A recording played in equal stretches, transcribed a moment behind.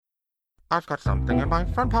I've got something in my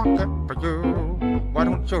front pocket for you. Why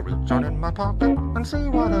don't you reach on in my pocket and see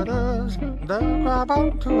what it is? Then grab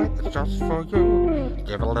onto it, it's just for you.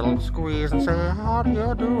 Give it a little squeeze and say, how do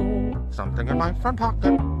you do? Something in my front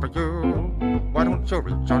pocket for you. Why don't you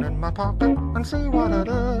reach on in my pocket and see what it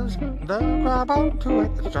is? Then grab onto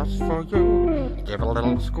it, it's just for you. Give it a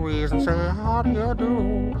little squeeze and say, how do you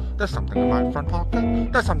do? There's something in my front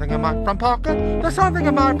pocket. There's something in my front pocket. There's something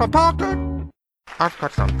in my front pocket. I've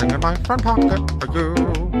got something in my front pocket for you.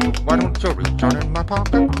 Why don't you reach on in my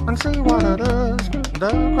pocket and see what it is?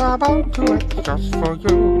 Then grab onto it, it's just for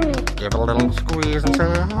you. Give it a little squeeze and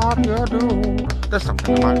say, how do you do? There's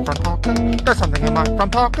something in my front pocket. There's something in my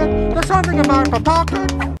front pocket. There's something in my front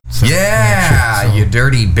pocket. Yeah, you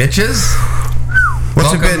dirty bitches.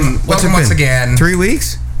 What's it been? Welcome once again. 3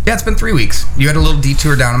 weeks? Yeah, it's been 3 weeks. You had a little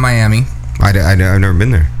detour down in Miami. I've never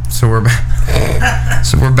been there. So we're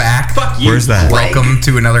back. Fuck you. Where's that? Welcome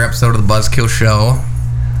to another episode of the Buzzkill Show.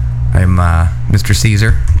 I'm Mr.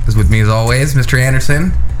 Caesar. Is with me as always, Mr.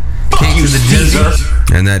 Anderson. Get you the Caesar.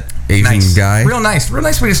 And that Asian guy. Real nice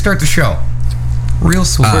way to start the show. Real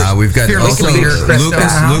sweet. We've got Fearless also leader,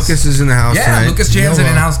 Lucas is in the house tonight. Yeah, Lucas Janzen,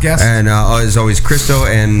 in-house guest. And as always, Christo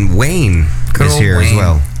and Wayne is here as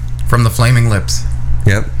well. From the Flaming Lips.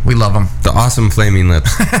 Yep. We love them. The awesome flaming lips.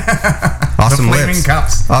 Awesome the flaming lips.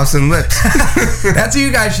 cups. Awesome lips. That's what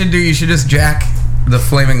you guys should do. You should just jack the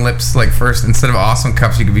flaming lips like first. Instead of awesome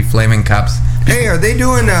cups, you could be flaming cups. Hey, are they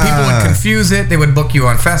doing... People would confuse it. They would book you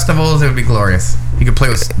on festivals. It would be glorious. You could play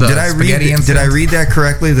with the spaghetti incense. Did I read that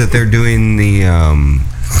correctly? That they're doing the...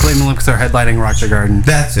 Flaming Lips are headlining Rock the Garden.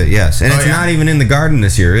 That's it, yes. And it's not even in the garden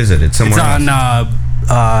this year, is it? It's somewhere else. It's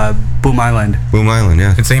on Boom Island. Boom Island,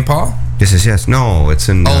 yeah. In St. Paul? Yes. No, it's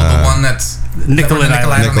in... the one that's... Nicollet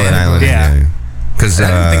Island. Yeah. Because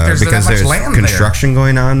there's land construction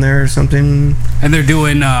going on there or something. And they're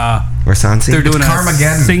doing... They're doing a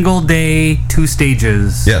single day, 2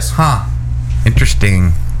 stages. Yes. Huh.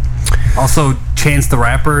 Interesting. Also, Chance the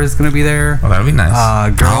Rapper is going to be there. Oh, that'll be nice.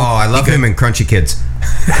 I love him in Crunchy Kids.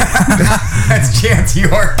 That's Chance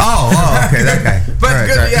York. Oh, okay, that guy. But right,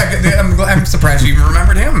 good, sorry. yeah. I'm surprised you even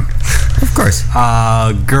remembered him. Of course.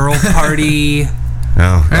 Girl Party.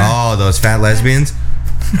 Oh, those fat lesbians.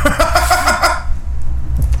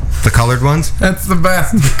 The colored ones? That's the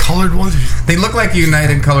best. The colored ones? They look like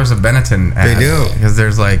United Colors of Benetton ads. They do. Because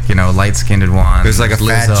there's like, light-skinned one. There's like a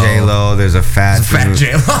fat J-Lo. There's a fat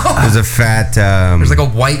J-Lo. There's a fat... there's like a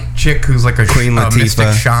white chick who's like a Queen Latifah.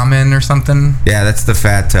 Mystic shaman or something. Yeah, that's the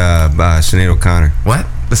fat Sinead O'Connor. What?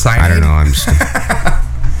 The Sianet? I don't know. I'm just...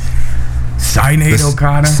 Sianet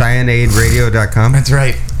O'Connor? SianetRadio.com. That's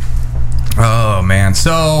right. Oh, man.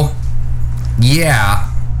 So, yeah...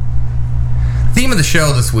 Theme of the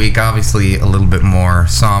show this week, obviously a little bit more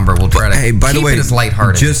somber. We'll try to keep it as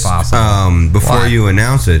lighthearted as possible. Before you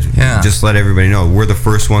announce it, just let everybody know we're the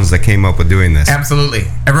first ones that came up with doing this. Absolutely.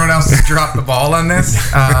 Everyone else has dropped the ball on this.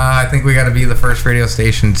 I think we got to be the first radio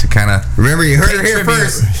station to kind of... Remember, you heard it here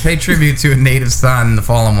first. Pay tribute to a native son, the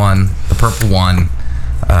fallen one, the purple one,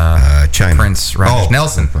 China. Prince Rogers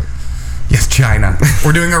Nelson. Yes, China.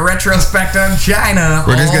 We're doing a retrospect on China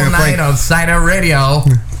all night on Sianet Radio.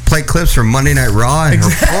 Play clips from Monday Night Raw and her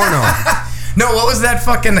porno. No, what was that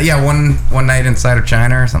fucking... Yeah, one night inside of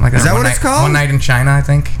China or something like that. Is that what it's called? One Night in China, I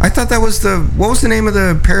think. I thought that was the... What was the name of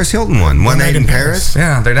the Paris Hilton one? One Night in Paris?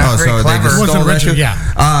 Yeah, they're not very clever. They just stole that shit? Yeah.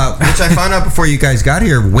 Which I found out before you guys got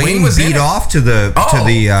here. Wayne beat off to the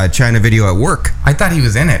China video at work. I thought he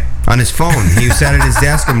was in it. On his phone. He sat at his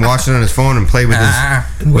desk and watched it on his phone and played with his Why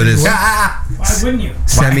wouldn't you?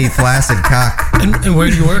 semi-flaccid cock. And where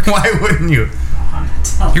do you work? Why wouldn't you?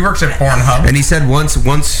 He works at Pornhub. And he said once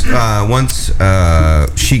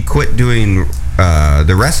she quit doing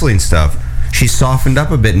the wrestling stuff, she softened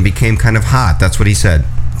up a bit and became kind of hot. That's what he said.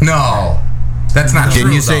 No. That's not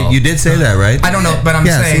true, though. You did say that, right? I don't know, but I'm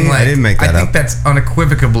saying, I didn't make that up. I think that's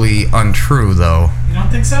unequivocally untrue, though. You don't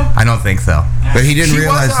think so? I don't think so. But he didn't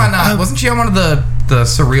realize... wasn't she on one of the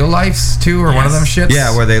Surreal Lives, too, or one of them shits?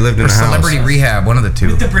 Yeah, where they lived in a house. Celebrity Rehab, one of the two.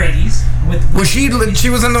 With the Brady's. She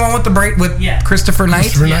was in the one with Christopher Knight?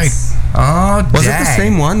 Christopher Knight. Oh, was it the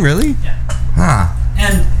same one, really? Yeah. Huh.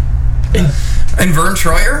 And Vern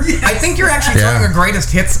Troyer? Yes. I think you're actually throwing the greatest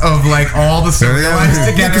hits of like all the Surreal Lives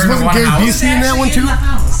together in one house. Busey in that one too?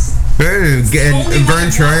 Vern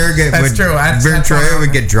Troyer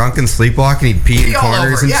would get drunk and sleepwalk and he'd pee in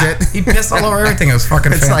corners and shit. He'd piss all over everything. It was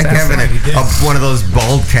fucking it's fantastic. like having one of those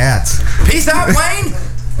bald cats. Peace out, Wayne.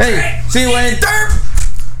 Hey, see you, Wayne.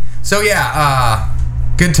 So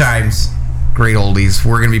good times, great oldies.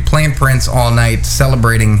 We're gonna be playing Prince all night,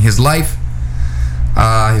 celebrating his life,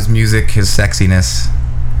 his music, his sexiness.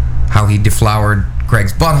 how he deflowered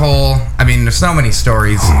Greg's butthole. I mean, there's so many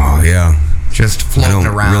stories. Oh, yeah. Just floating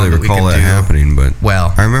around. I don't really recall that happening, but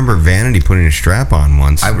I remember Vanity putting a strap on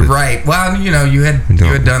once. Right. Well, you had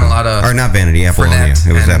done a lot of... Or not Vanity, Apollonia.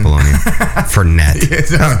 It was Apollonia.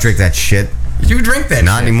 Fernet. I don't drink that shit. You drink that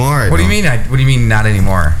Not shit. Anymore. What do you mean? What do you mean not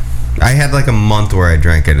anymore? I had like a month where I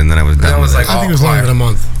drank it, and then I was done with it. I think it was longer than a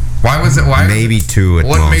month. Why was it? Maybe 2 at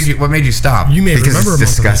most. What made you stop? You may because remember it's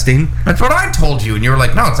disgusting. That's what I told you, and you were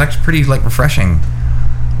like, "No, it's actually pretty like refreshing."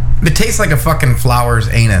 It tastes like a fucking flower's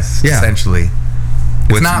anus, essentially.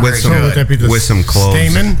 It's not very good. With some cloves.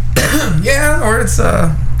 Stamen? Yeah, or it's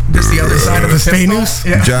just the other side of the Stanus?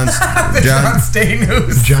 Yeah. John's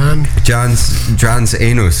Stanus. John's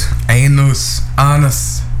anus. Anus.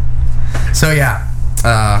 So yeah,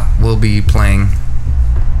 we'll be playing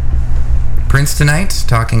Prince tonight,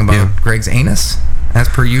 talking about Greg's anus, as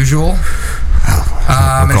per usual.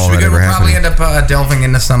 We'll probably end up delving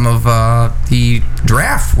into some of the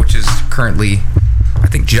draft, which is currently, I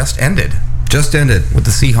think, just ended. Just ended. With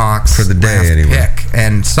the Seahawks for the day, anyway. Pick.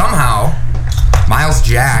 And somehow, Miles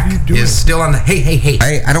Jack is still on the... Hey.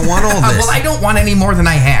 I don't want all this. Well, I don't want any more than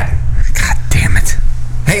I had. God damn it.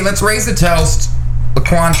 Hey, let's raise the toast.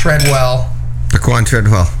 Laquan Treadwell.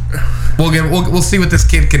 We'll see what this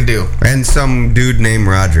kid can do. And some dude named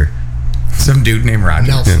Roger.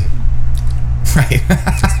 Nelson. Yeah. Right.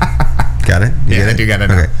 Got it? You get it? I do got it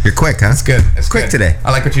now. Okay. You're quick, huh? It's good. It's quick good. today.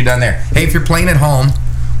 I like what you've done there. Hey, if you're playing at home,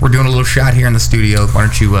 we're doing a little shot here in the studio. Why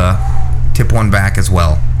don't you tip one back as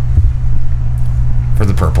well for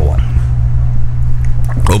the purple one?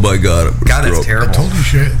 Oh my God! God, that's terrible. I told you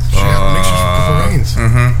shit. Makes you purple rains.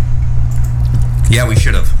 Mm-hmm. Yeah, we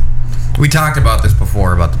should have. We talked about this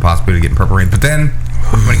before about the possibility of getting purple rain, but then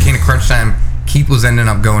when it came to crunch time, Keith was ending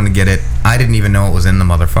up going to get it. I didn't even know it was in the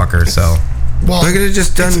motherfucker. So I could have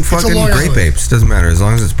just done fucking grape apes. Doesn't matter as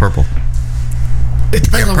long as it's purple. It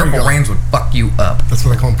depends on purple rains would fuck you up. That's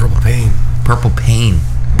what I call them, purple pain. Purple pain.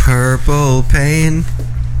 Purple pain.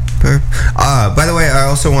 By the way, I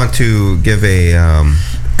also want to give a...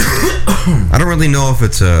 I don't really know if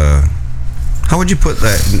it's a... How would you put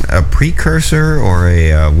that? A precursor or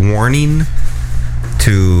a warning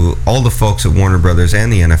to all the folks at Warner Brothers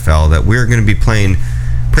and the NFL that we're going to be playing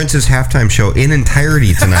Prince's halftime show in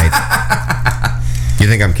entirety tonight. You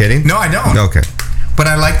think I'm kidding? No, I don't. Okay. But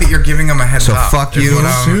I like that you're giving them a heads up. So fuck you.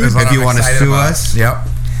 If you want to sue us, yep.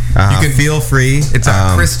 You can feel free. It's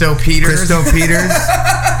on Christo Peters.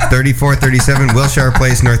 3437 Wilshire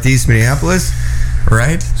Place, Northeast Minneapolis.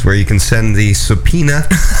 Right. It's where you can send the subpoena.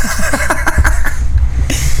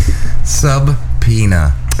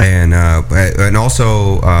 Subpoena. And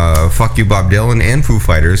also fuck you, Bob Dylan and Foo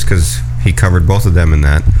Fighters, because he covered both of them in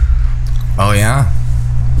that. Oh yeah.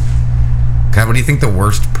 God, what do you think the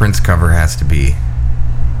worst Prince cover has to be?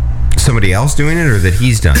 Somebody else doing it, or that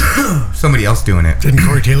he's done? Somebody else doing it. Didn't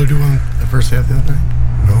Corey Taylor do one the first half the other night?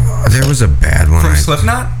 No. There was a bad one. From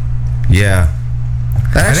Slipknot? Yeah.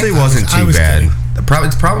 That actually wasn't too bad.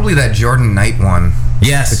 It's probably that Jordan Knight one.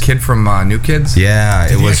 Yes. The kid from New Kids?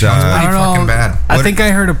 Yeah, it was I don't know. Fucking bad. I think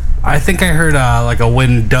I heard like a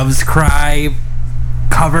When Doves Cry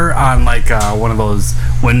cover on like one of those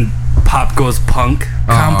When Pop Goes Punk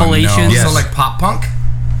compilations. No. Yes. So like pop punk?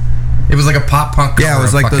 It was like a pop punk cover. Yeah, it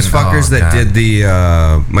was like those fuckers that did the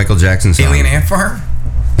Michael Jackson song. Alien Ant Farm?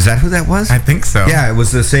 Is that who that was? I think so. Yeah, it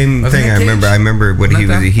was the same thing. I remember what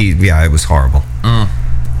yeah, it was horrible. I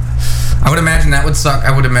would imagine that would suck.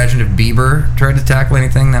 I would imagine if Bieber tried to tackle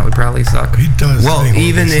anything, that would probably suck. He does. Well,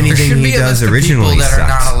 even anything he does originally that sucks. Are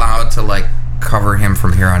not allowed to like cover him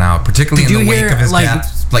from here on out, particularly in the wake of his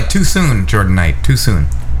death. Like too soon, Jordan Knight. Too soon.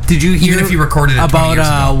 Did you hear even if he recorded it about 20 years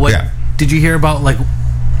ago? What? Yeah. Did you hear about like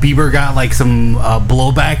Bieber got like some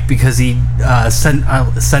blowback because he sent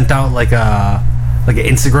out like an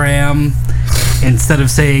Instagram instead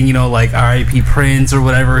of saying like R.I.P. Prince or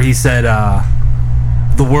whatever, he said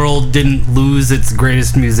the world didn't lose its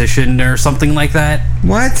greatest musician or something like that.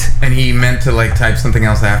 What? And he meant to like type something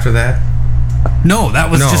else after that? No,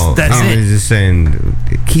 that was that's it. He was just saying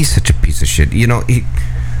he's such a piece of shit. The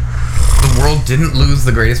world didn't lose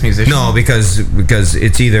the greatest musician? No, because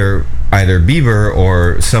it's either Bieber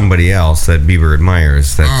or somebody else that Bieber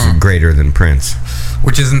admires that's greater than Prince.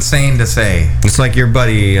 Which is insane to say. It's like your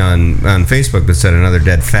buddy on Facebook that said another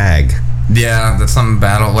dead fag. Yeah, that's some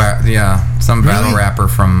battle rapper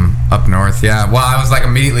from up north. Yeah, well, I was like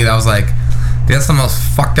immediately, that's the most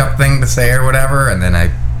fucked up thing to say or whatever, and then I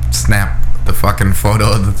snapped the fucking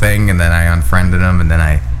photo of the thing, and then I unfriended him, and then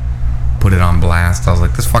I put it on blast. I was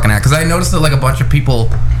like, this fucking act, because I noticed that like a bunch of people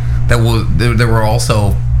that were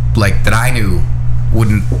also like that I knew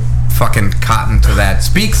wouldn't fucking cotton to that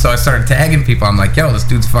speak, so I started tagging people. I'm like, yo, this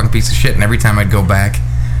dude's a fucking piece of shit. And every time I'd go back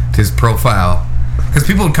to his profile, because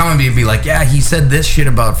people would come and be like, yeah, he said this shit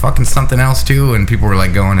about fucking something else too, and people were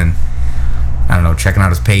like going and I don't know, checking out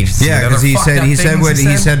his page. Yeah, because he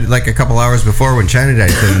said like a couple hours before when China died,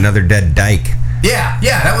 he said another dead dyke. Yeah,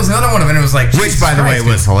 that was another one of them. And it was like, which, by the way,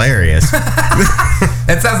 was hilarious.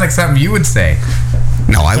 That sounds like something you would say.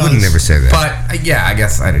 No, I wouldn't never say that. But yeah, I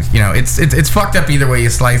guess it's fucked up either way you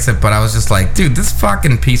slice it. But I was just like, dude, this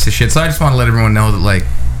fucking piece of shit. So I just want to let everyone know that, like,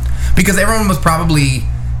 because everyone was probably,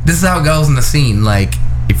 this is how it goes in the scene. Like,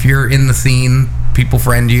 if you're in the scene, people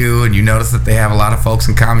friend you, and you notice that they have a lot of folks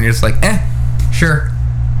in common. You're just like, sure,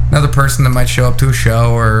 another person that might show up to a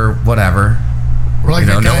show or whatever. Like,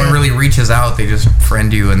 no one really reaches out. They just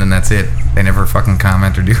friend you, and then that's it. They never fucking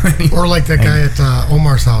comment or do anything. Or like that guy at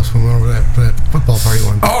Omar's house when we went over that football party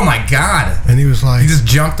one. Oh my god! And he was like, he just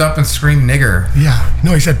jumped up and screamed "nigger." Yeah,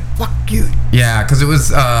 no, he said "fuck you." Yeah, because it was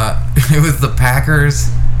the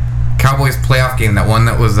Packers Cowboys playoff game. That one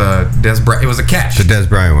that was it was a catch. The Des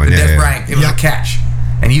Bryant one. Des Bryant. It was a catch,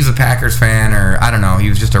 and he was a Packers fan, or I don't know. He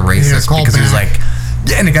was just a racist because he was like.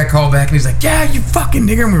 Yeah, and the guy called back and he's like, yeah, you fucking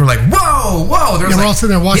nigger. And we were like, whoa. We're all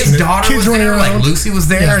sitting there watching. His daughter was there, like Lucy was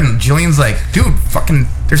there, and Jillian's like, dude, fucking,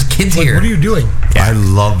 there's kids here. What are you doing? Yeah. I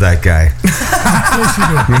love that guy.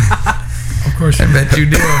 Of course you do. I bet you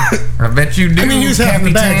do. I bet you do. I mean, he was having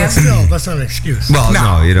the bag, but still, that's not an excuse. Well,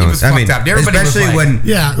 no, you don't. Especially when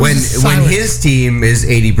his team is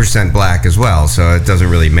 80% black as well, so it doesn't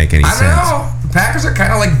really make any sense. I don't know. The Packers are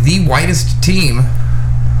kind of like the whitest team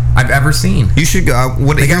I've ever seen. You should go.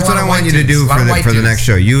 Here's what I want you to do for the next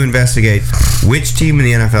show. You investigate which team in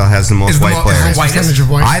the NFL has the most white players. I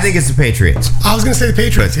think it's the Patriots. I was going to say the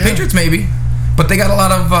Patriots. Patriots maybe, but they got a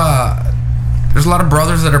lot of. There's a lot of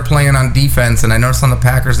brothers that are playing on defense, and I noticed on the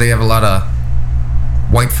Packers they have a lot of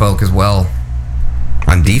white folk as well.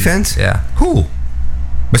 On defense? Yeah. Who?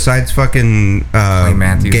 Besides fucking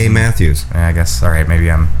Gay Matthews. Yeah, I guess. All right,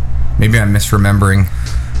 maybe I'm misremembering.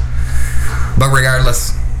 But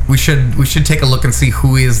regardless. We should take a look and see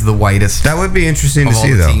who is the whitest. That would be interesting to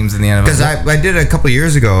see, though. Teams in the NFL. Because I did a couple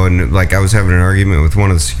years ago, and like I was having an argument with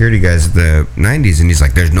one of the security guys at the '90s, and he's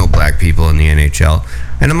like, "There's no black people in the NHL,"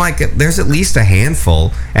 and I'm like, "There's at least a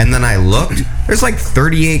handful." And then I looked, there's like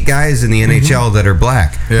 38 guys in the NHL that are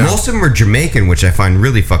black. Yeah. Most of them are Jamaican, which I find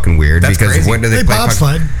really fucking weird. That's because crazy. when do they play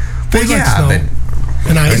bobsled? Well, yeah, but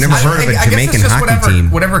I never heard of a Jamaican hockey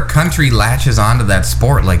team. Whatever country latches onto that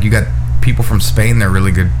sport, like you got people from Spain, they're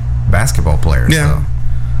really good basketball players. Yeah. So.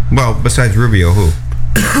 Well, besides Rubio, who?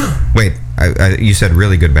 Wait, you said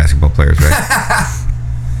really good basketball players, right?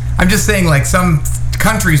 I'm just saying, like, some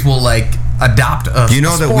countries will, like, adopt a Do you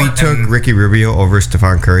know that we took Ricky Rubio over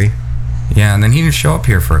Stephen Curry? Yeah, and then he didn't show up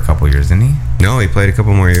here for a couple years, didn't he? No, he played a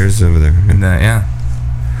couple more years over there. Yeah.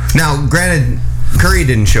 Now, granted, Curry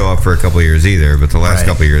didn't show up for a couple years either, but the last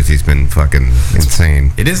couple years he's been fucking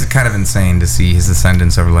insane. It is kind of insane to see his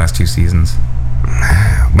ascendance over the last 2 seasons.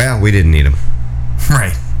 Well, we didn't need him.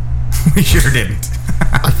 Right. We sure didn't.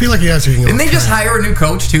 I feel like you guys are Didn't they just hire a new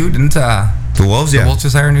coach, too? Didn't the Wolves, The Wolves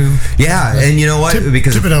just hire a new... Yeah, and you know what?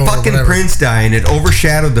 Because of fucking Prince dying, it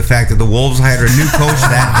overshadowed the fact that the Wolves hired a new coach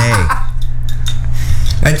that day.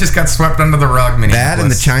 That just got swept under the rug, That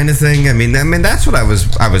and the China thing. I mean, that's what I was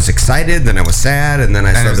excited, then I was sad, and then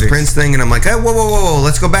I saw the Prince thing, and I'm like, hey, whoa,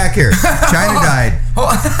 let's go back here. China died.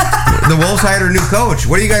 The Wolves hired a new coach.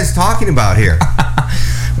 What are you guys talking about here?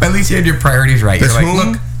 Well, at least you had your priorities right. You're like,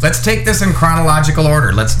 look, let's take this in chronological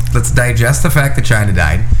order. Let's digest the fact that China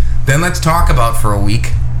died. Then let's talk about for a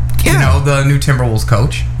week, the new Timberwolves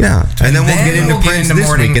coach. Yeah, and then we'll get into Prince this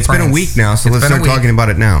week. It's been a week now, so let's start talking about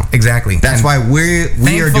it now. Exactly. That's why we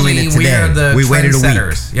are doing it today. We waited a week.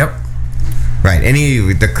 Yep. Right.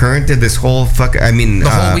 The Current did this whole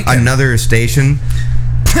another station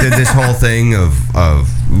did this whole thing of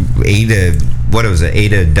A to what was it, A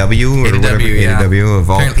to W or whatever, A to W of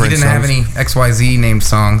all Prince songs. He didn't have any XYZ named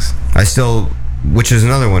songs. Which is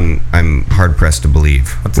another one I'm hard pressed to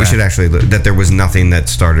believe. We should actually that there was nothing that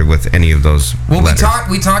started with any of those. Well,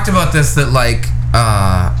 we talked about this, that like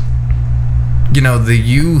the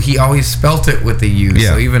U, he always spelt it with the U.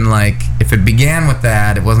 Yeah. So even like if it began with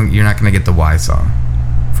that, it wasn't. You're not going to get the Y song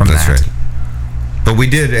from that. That's right. But we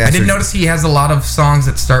did. I did notice he has a lot of songs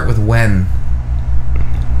that start with when.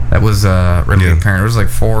 That was really apparent. There was like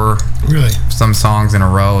 4 some songs in a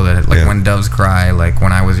row that like When Doves Cry, like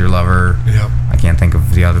When I Was Your Lover. Yeah. I can't think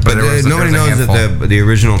of the other. But nobody knows that the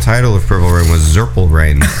original title of Purple Rain was Zurple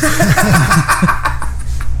Rain.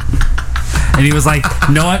 And he was like,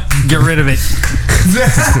 "You know what? Get rid of it."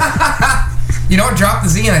 You know what? Drop the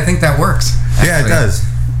Z, and I think that works. Actually. Yeah, it does.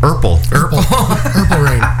 Urple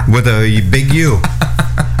Rain with a big U.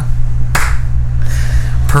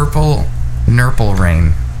 Purple Nurple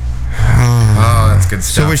Rain. Oh, that's good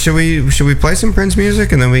stuff. So should we play some Prince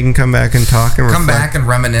music and then we can come back and talk and come back and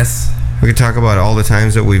reminisce. We can talk about all the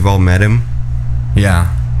times that we've all met him. Yeah,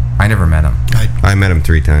 I never met him. I met him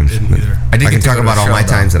 3 times. Didn't either. I can talk about all my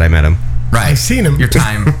times that I met him. Right, I've seen him. Your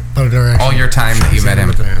time, all your time that you met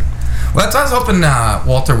him. Well, that's why I was hoping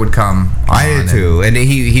Walter would come. I did too, and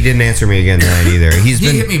he didn't answer me again tonight either. He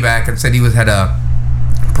hit me back and said he had a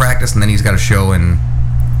practice and then he's got a show in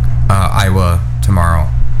Iowa tomorrow.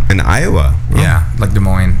 In Iowa? Yeah, like Des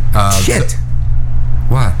Moines. Shit.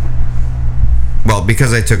 What? Well,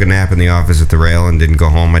 because I took a nap in the office at the rail and didn't go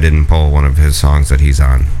home, I didn't pull one of his songs that he's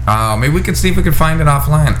on. Maybe we could see if we could find it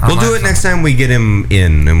offline. We'll do it next time we get him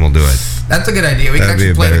in, and we'll do it. That's a good idea. We can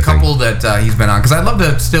actually play a couple that he's been on. Because I'd love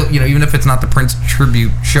to still, even if it's not the Prince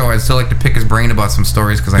tribute show, I'd still like to pick his brain about some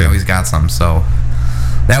stories because I know he's got some. So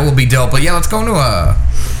that will be dope. But yeah, let's go into a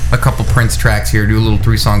couple Prince tracks here, do a little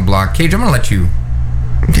 3-song block. Cage, I'm going to let you.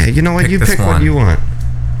 Okay, you know what? You pick what you want.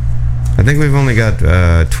 I think we've only got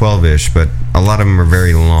 12-ish, but a lot of them are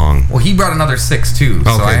very long. Well, he brought another 6 too,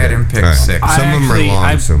 so I had him pick 6. Some of them are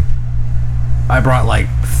long, so I brought like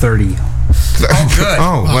 30. Oh, good.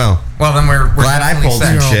 Oh, well. Well, then we're glad I pulled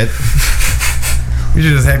some shit. We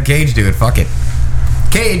should just have Cage do it. Fuck it.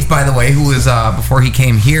 Cage, by the way, who was before he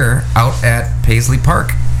came here out at Paisley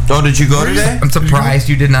Park. Oh, did you go today? I'm surprised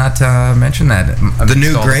you did not mention that. The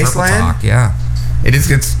new Graceland? Yeah.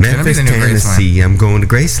 It's Memphis, Tennessee. I'm going to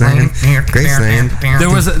Graceland. Graceland.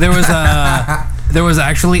 There was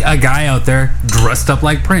actually a guy out there dressed up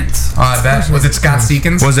like Prince. I bet. Was it Scott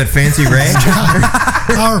Seekins? Was it Fancy Ray?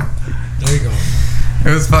 There you go.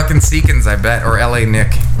 It was fucking Seekins, I bet, or L.A.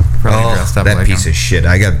 Nick. Probably dressed up that like piece him. of shit.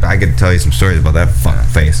 I got to tell you some stories about that fuck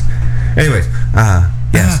face. Anyways,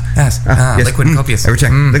 yes. Liquid and Copious. Every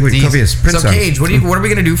time, Liquid and Copious. Prince so, Cage, what are we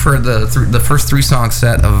gonna do for the first 3-song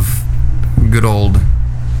set of good old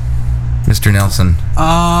Mr. Nelson?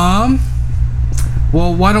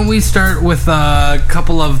 Well, why don't we start with a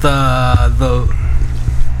couple of the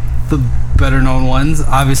better known ones?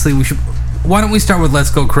 Obviously, we should. Why don't we start with "Let's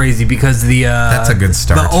Go Crazy" because that's a good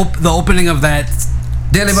start. The opening of that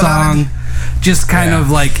song just kind of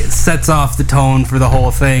like sets off the tone for the whole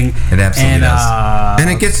thing. It absolutely does, and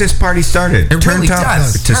it gets this party started. It really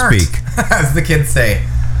does. To speak, as the kids say.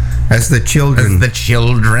 As the children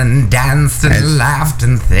danced and laughed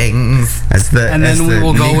and things. And then we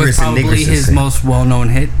will go with probably his most well-known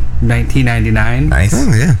hit, 1999. Nice.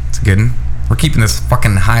 Oh, yeah. It's a good one. We're keeping this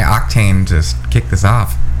fucking high octane to kick this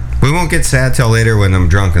off. We won't get sad till later when I'm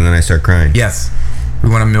drunk and then I start crying. Yes. We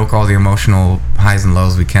want to milk all the emotional highs and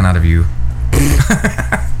lows we can out of you.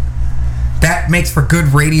 That makes for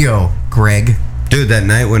good radio, Greg. Dude, that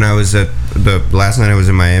night when I was last night I was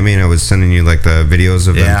in Miami and I was sending you like the videos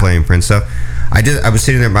of them playing Prince stuff. I was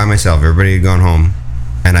sitting there by myself. Everybody had gone home,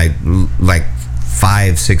 and I like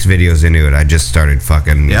 5-6 videos into it. I just started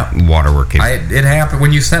fucking waterworking. It happened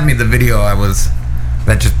when you sent me the video.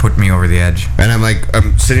 That just put me over the edge. And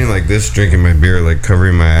I'm sitting like this, drinking my beer, like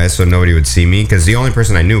covering my eyes so nobody would see me because the only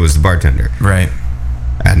person I knew was the bartender. Right.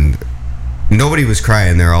 And nobody was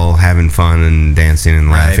crying. They're all having fun and dancing and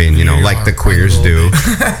laughing, like the queers do.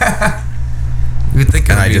 You would think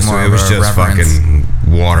it was just fucking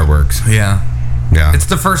waterworks. Yeah. Yeah. It's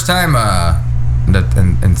the first time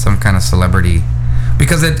in some kind of celebrity,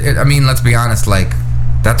 because I mean, let's be honest, like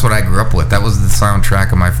that's what I grew up with. That was the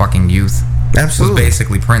soundtrack of my fucking youth. Absolutely. Was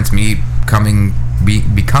basically Prince. Me becoming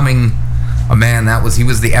a man. He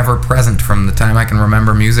was the ever present from the time I can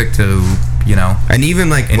remember music to. And even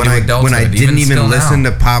like when I didn't even listen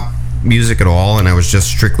to pop music at all, and I was just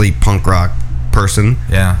strictly punk rock person.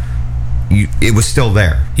 Yeah, it was still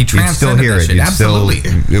there. You'd still hear it. Absolutely,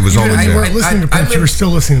 it was always there. You weren't listening to Prince. You were still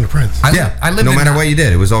listening to Prince. I lived no matter what you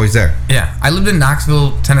did, it was always there. Yeah, I lived in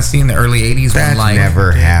Knoxville, Tennessee, in the early '80s. That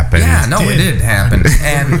never happened. Yeah, no, it did happen.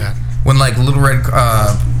 And when like Little Red,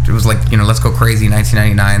 it was like Let's Go Crazy,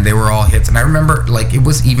 1999. They were all hits, and I remember like it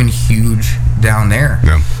was even huge down there.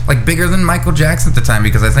 Yeah. Like bigger than Michael Jackson at the time,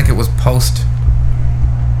 because I think it was post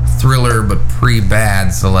Thriller but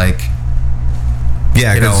pre-Bad. So like,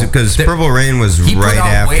 yeah, because Purple Rain was he right put out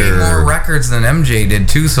after. Way more records than MJ did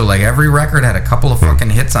too. So like every record had a couple of fucking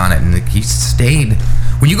hits on it, and he stayed.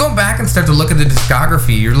 When you go back and start to look at the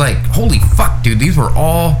discography, you're like, holy fuck, dude, these were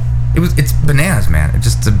all. It's bananas, man. It's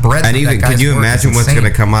just the breadth. And even, can you imagine what's going to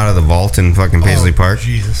come out of the vault in fucking Paisley Park?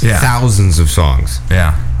 Jesus. Yeah. Thousands of songs.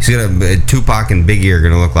 Yeah. He's gonna Tupac and Biggie are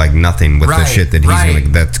going to look like nothing with the shit that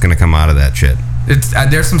that's going to come out of that shit.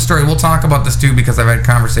 There's some story. We'll talk about this too, because I've had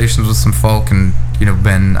conversations with some folk, and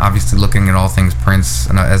been obviously looking at all things Prince,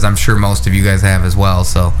 and as I'm sure most of you guys have as well.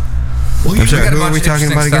 So, well, I'm sorry, who are we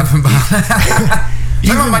talking about again? Talking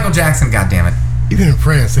about Michael Jackson. God damn it! Even in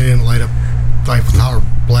France, they didn't light up the Eiffel Tower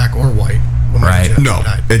black or white. Right? No,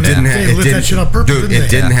 it didn't. They lit that shit on purpose. Dude, it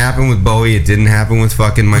didn't happen with Bowie. It didn't happen with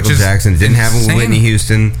fucking Michael Jackson. It didn't happen with Whitney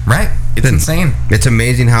Houston. Right? It's insane. It's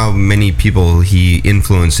amazing how many people he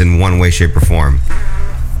influenced in one way, shape, or form.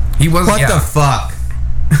 He was. What the fuck?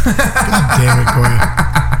 God damn it, Goya.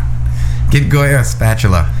 Get Goya a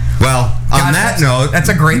spatula. Well, on that note, that's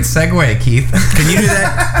a great segue, Keith. Can you do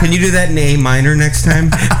that? Can you do that in A minor next time?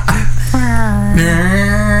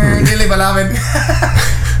 Dearly beloved,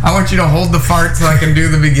 I want you to hold the fart so I can do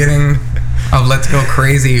the beginning of "Let's Go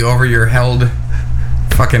Crazy" over your held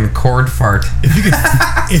fucking chord fart.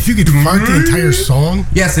 If you could fart the entire song,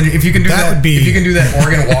 yes, and if you can do that, would be, if you can do that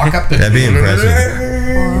organ walk up, that'd be impressive.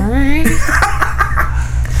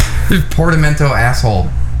 Portamento asshole.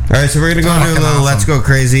 All right, so we're gonna go into a little awesome. "Let's Go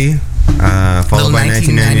Crazy," followed by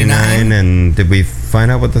 1999. And did we find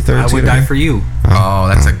out what the third? I Would Die For You. Oh,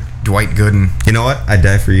 that's a Dwight Gooden. You know what? I'd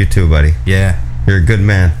die for you too, buddy. Yeah, you're a good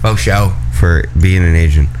man. Faux show for being an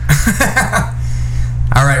Asian.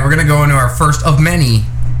 All right, we're gonna go into our first of many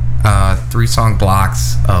 3-song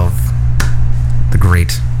blocks of the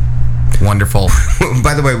great, wonderful.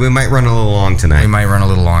 By the way, we might run a little long tonight.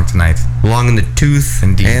 Long in the tooth,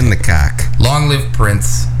 indeed, and the cock. Long live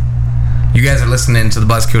Prince. You guys are listening to the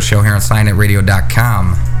Buzzkill Show here on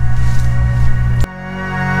SianetRadio.com.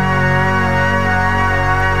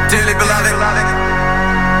 Dearly beloved,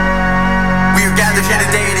 we are gathered here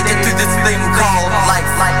today to get through this thing called life.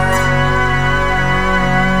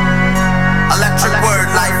 Electric word,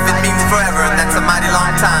 life, it means forever, and that's a mighty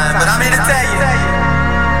long time. But I'm here to tell you,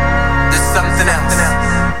 there's something else.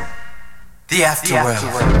 The afterworld.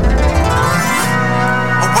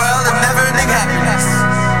 A world of never-ending happiness.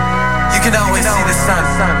 You can always see the sun,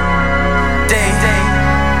 day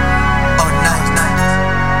or night.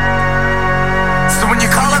 So when you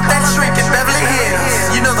call up that shrink in Beverly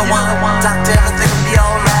Hills, you know the one, doctor, everything will be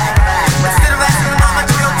alright. Instead of asking how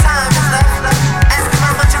much of your time is left, ask him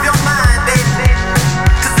how much of your mind, baby.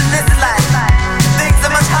 Cause in this life, things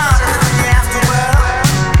are much harder than in the afterworld.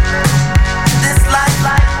 This life,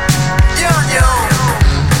 you're on your own.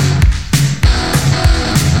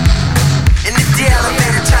 And if the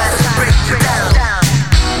elevator tries to break you down,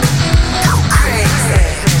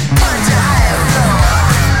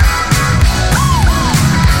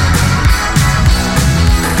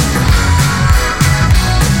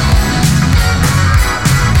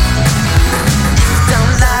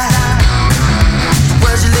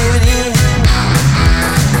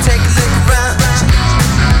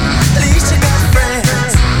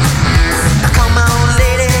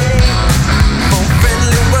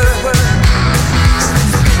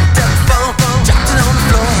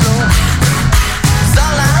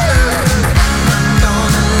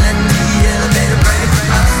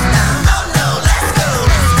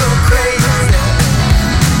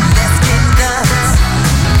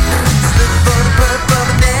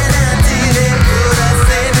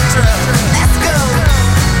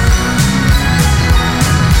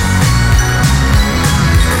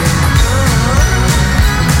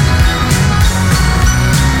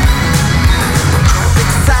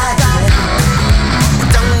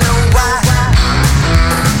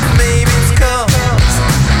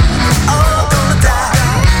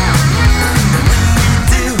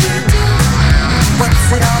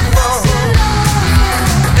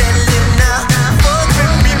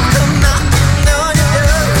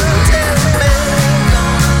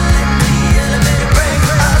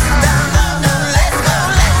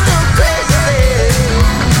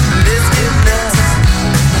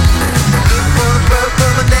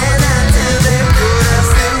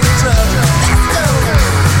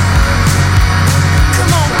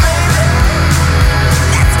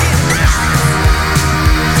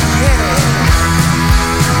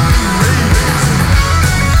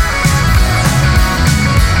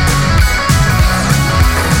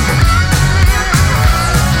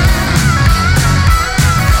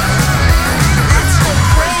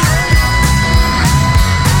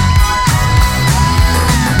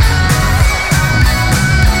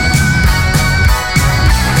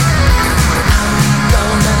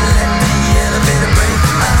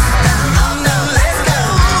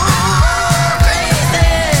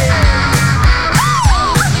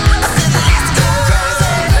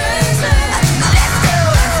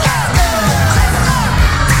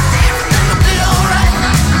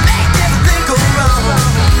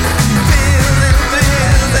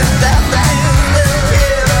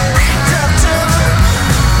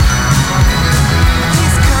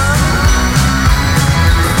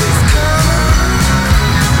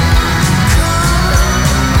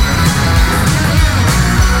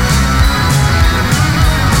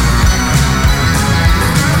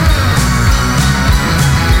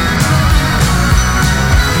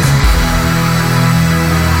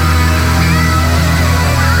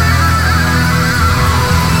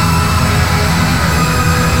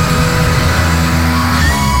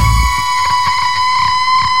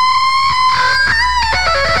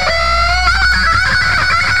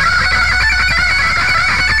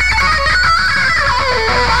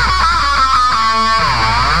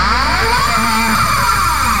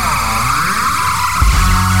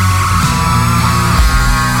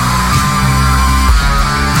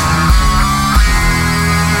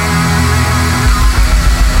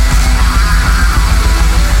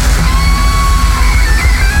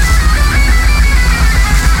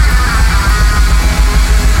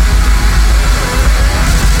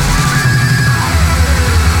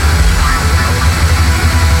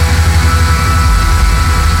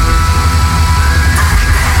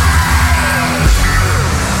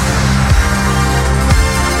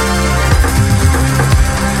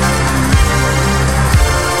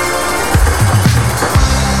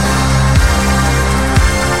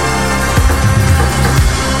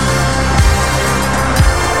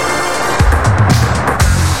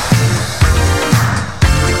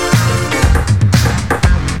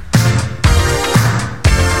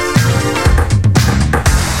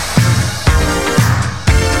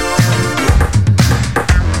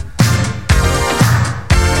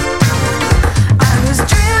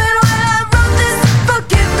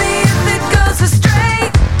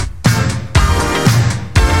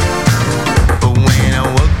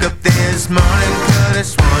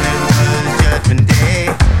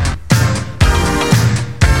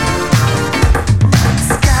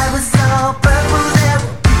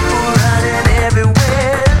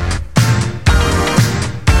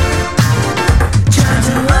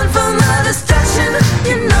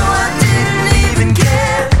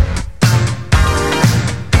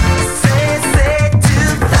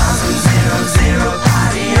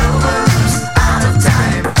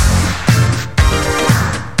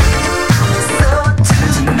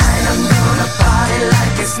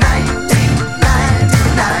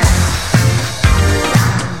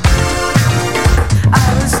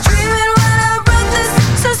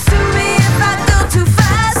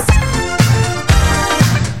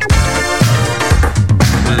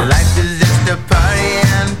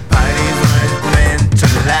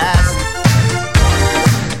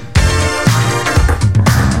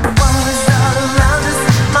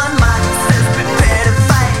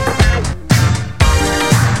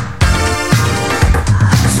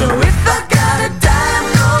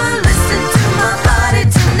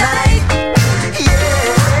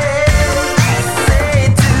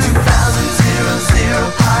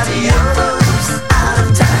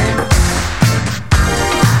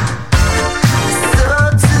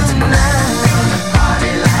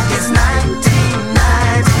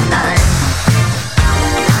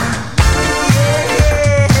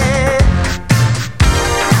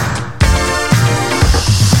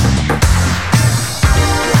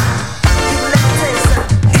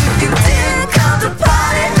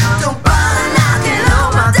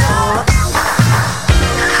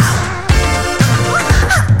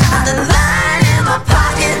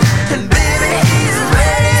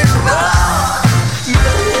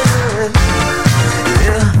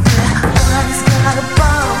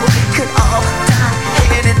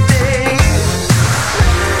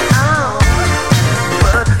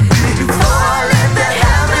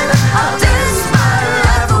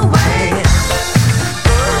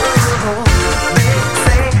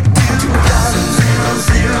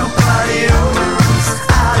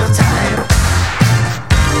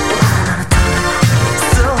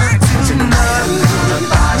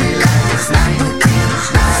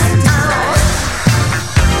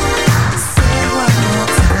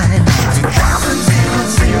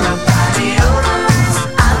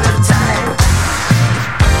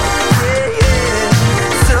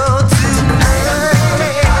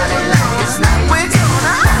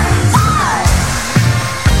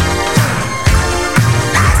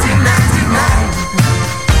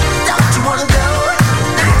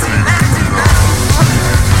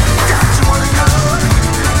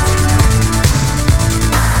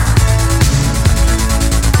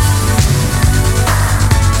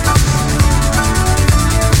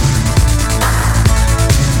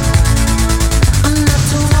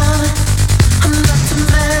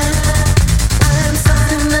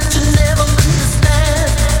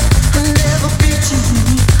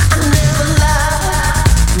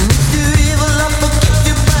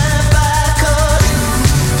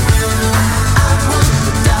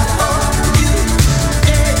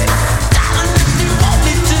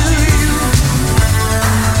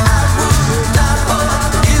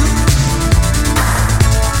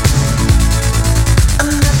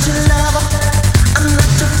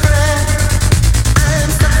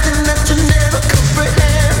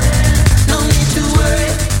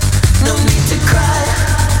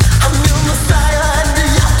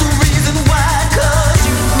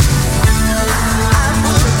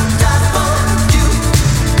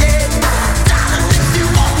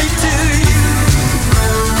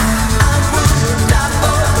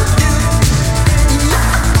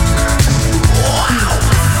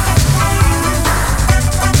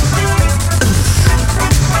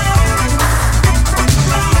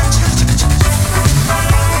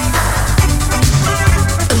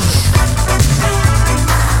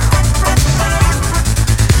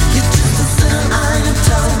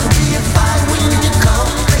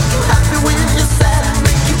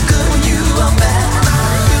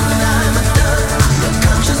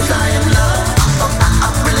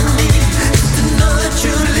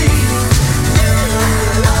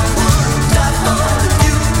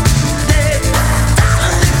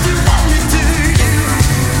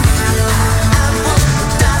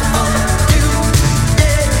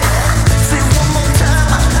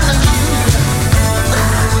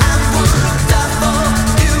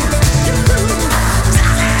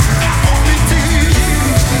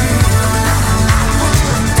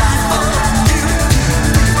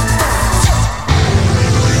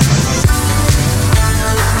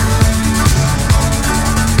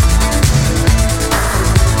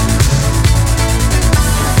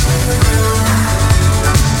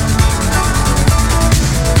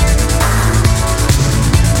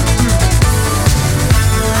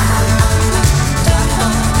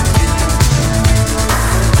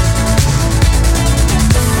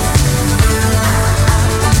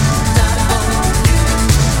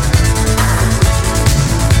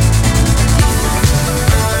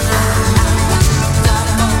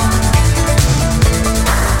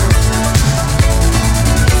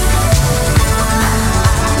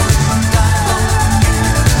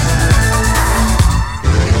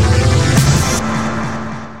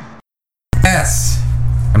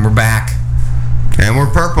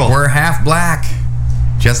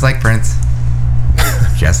 Just like Prince.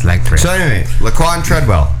 Just like Prince. So anyway, Laquan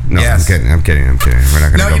Treadwell. No, yes. I'm kidding. We're not going to go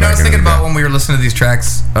back. No, you know, I was thinking about when we were listening to these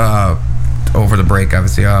tracks over the break,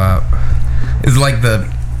 obviously, is like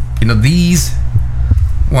these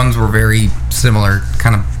ones were very similar,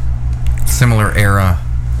 kind of similar era.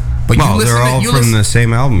 But they're all from the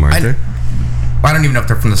same album, aren't they? I don't even know if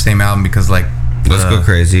they're from the same album because, like, Let's Go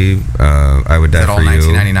Crazy, I Would Die For You. Is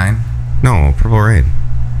that all 1999? No, Purple Rain.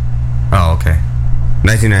 Oh, okay.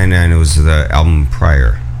 1999 was the album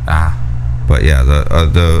prior. But yeah,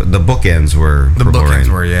 the bookends were Purple Rain.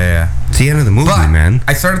 Yeah. It's the end of the movie, man.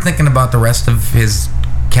 I started thinking about the rest of his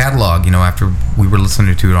catalog, you know, after we were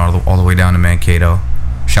listening to it all the way down to Mankato.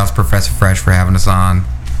 Shouts Professor Fresh for having us on.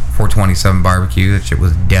 427 Barbecue, that shit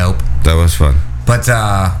was dope. That was fun. But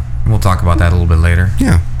we'll talk about that a little bit later.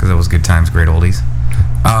 Yeah. Because it was good times, great oldies.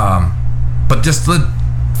 But just the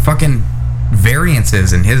fucking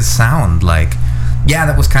variances in his sound, like, yeah,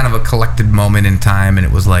 that was kind of a collected moment in time, and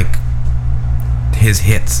it was like his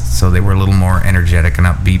hits, so they were a little more energetic and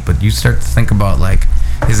upbeat. But you start to think about like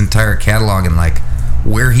his entire catalog and like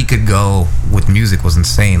where he could go with music was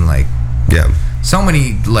insane. Like, yeah, so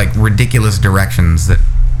many like ridiculous directions that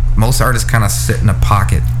most artists kind of sit in a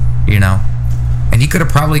pocket, you know. And he could have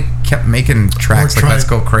probably kept making tracks like Let's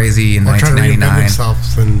Go Crazy in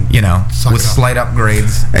 1999, you know, with slight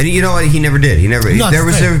upgrades. And you know what? He never did. There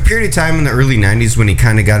was a period of time in the early 90s when he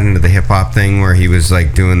kind of got into the hip-hop thing where he was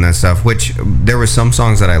like doing that stuff, which there were some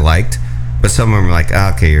songs that I liked, but some of them were like,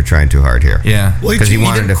 okay, you're trying too hard here. Yeah. Because he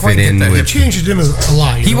wanted to fit in with... He changed him a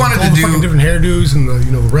lot. He wanted to do... different hairdos and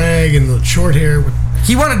the rag and the short hair.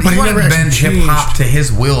 He wanted to bend hip-hop to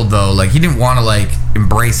his will, though. Like, he didn't want to, like,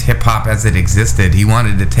 embrace hip-hop as it existed. He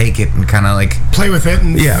wanted to take it and kind of, like... play with it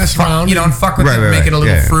and mess around. You know, and fuck with it and make it a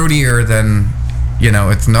little fruitier than, you know,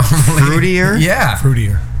 it's normally... Fruitier? Yeah.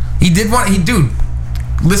 Fruitier. Dude,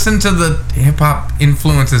 listen to the hip-hop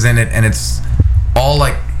influences in it, and it's all,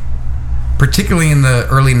 like... Particularly in the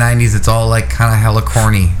early 90s, it's all, like, kind of hella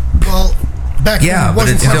corny. Well... but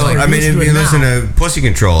it's still, I mean, if you listen to Pussy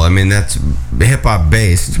Control, I mean, that's hip-hop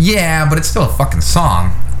based. Yeah, but it's still a fucking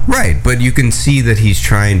song. Right, but you can see that he's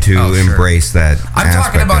trying to embrace that I'm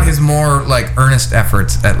talking about his more, like, earnest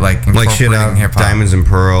efforts at, like, incorporating shit out hip-hop. Diamonds and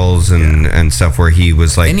Pearls and stuff where he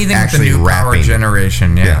was, like, anything actually with the new rapping. Power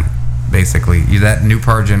generation, basically. That new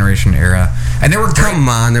Power generation era. And there were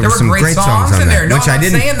there were some great songs on there. Which I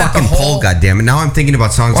didn't fucking pull, goddammit. Now I'm thinking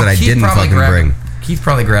about songs that I didn't fucking bring. Keith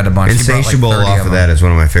probably grabbed a bunch. Insatiable like off of that is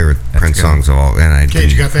one of my favorite Prince songs of all. And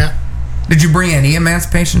Cage, you got that? Did you bring any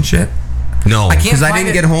Emancipation shit? No, because I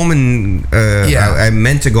didn't get home and I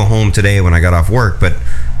meant to go home today when I got off work, but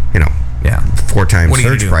you know, 4 times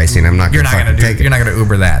surge pricing. I'm not going to take it. You're not going to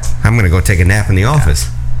Uber that. I'm going to go take a nap in the office.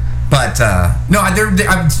 But no,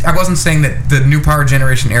 I wasn't saying that the new Power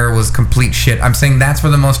generation era was complete shit. I'm saying that's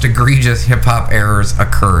where the most egregious hip hop errors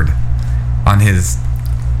occurred on his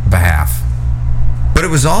behalf. But it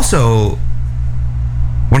was also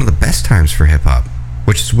one of the best times for hip hop,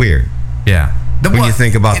 which is weird. Yeah. When you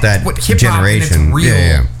think about that generation, in its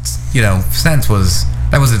real, you know, sense was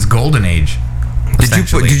its golden age.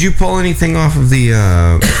 Did you pull anything off of the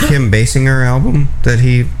Kim Basinger album that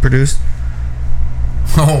he produced?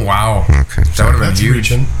 Oh wow! Okay, that would have been huge.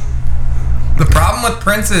 The problem with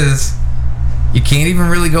Prince is you can't even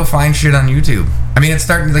really go find shit on YouTube. I mean, it's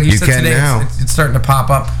starting, like you said today, it's starting to pop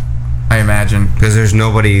up. I imagine because there's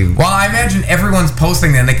nobody. Well, I imagine everyone's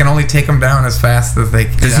posting them. They can only take them down as fast as they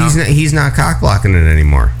can. Because he's not cock blocking it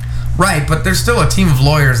anymore. Right, but there's still a team of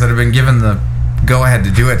lawyers that have been given the go ahead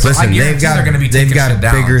to do it. So listen, they've got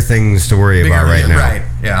bigger things to worry about right now. Right?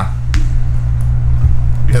 Yeah.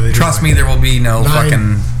 Yeah, trust me, there will be no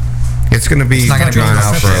fucking. It's going to be drawn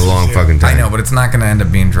out for a long fucking time. I know, but it's not going to end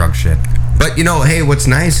up being drug shit. But you know, hey, what's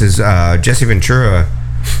nice is Jesse Ventura.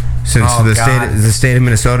 Since the state of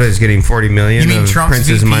Minnesota is getting $40 million of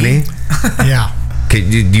Prince's money. Yeah. Do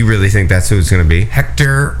you really think that's who it's going to be?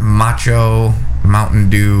 Hector Macho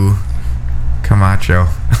Mountain Dew Camacho.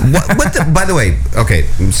 By the way, okay,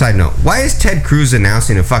 side note. Why is Ted Cruz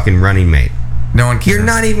announcing a fucking running mate? No one cares. You're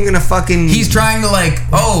not even going to fucking... He's trying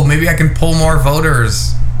to maybe I can pull more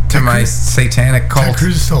voters to my satanic cult. Ted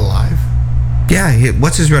Cruz is still alive? Yeah,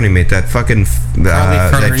 what's his running mate? That fucking...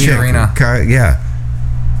 that chick. Yeah.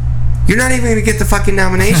 You're not even going to get the fucking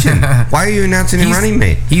nomination. Why are you announcing a running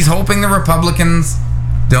mate? He's hoping the Republicans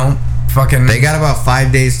don't fucking... They got about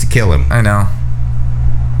 5 days to kill him. I know.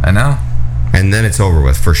 And then it's over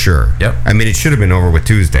with, for sure. Yep. I mean, it should have been over with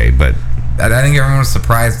Tuesday, but... I think everyone was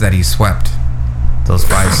surprised that he swept those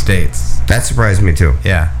 5 states. That surprised me, too.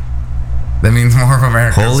 Yeah. That means more of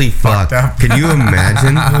America. Holy fuck. Up. Can you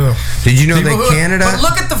imagine? Did you know that Canada... But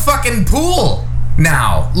look at the fucking pool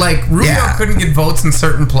now. Like, Rubio couldn't get votes in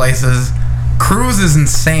certain places. Cruz is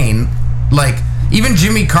insane. Like, even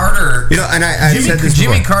Jimmy Carter... You know, and I said this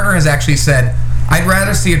Jimmy before. Carter has actually said, I'd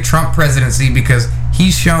rather see a Trump presidency because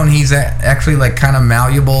he's shown he's actually, like, kind of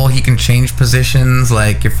malleable. He can change positions,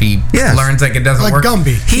 like, if he learns, like, it doesn't like work. Like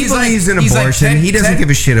Gumby. He believes in abortion. He doesn't give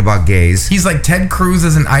a shit about gays. He's like Ted Cruz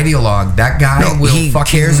is an ideologue. That guy he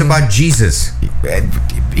cares about Jesus. I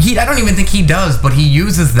don't even think he does, but he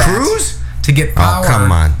uses that Cruz to get power. Oh,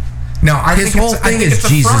 come on. No, his whole thing is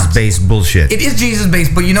Jesus-based bullshit. It is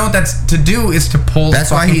Jesus-based, but you know what that's to do is to pull. That's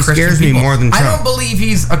why he Christian scares people. me more than Trump. I don't believe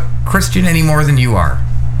he's a Christian any more than you are.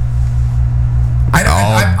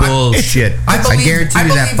 Bullshit. I guarantee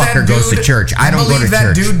you that fucker goes to church. I don't go to church.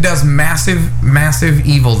 That dude does massive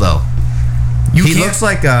evil, though. He looks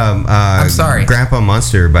like I'm sorry, Grandpa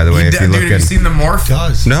Munster, by the way. If you look, have you seen the morph? He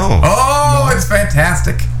does. No. Oh, no. It's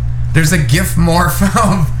fantastic. There's a GIF morph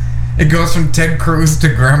of it goes from Ted Cruz to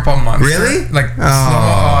Grandpa Munster. Really? Like, it's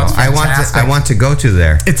fantastic. I want to go to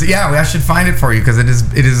there. I should find it for you because it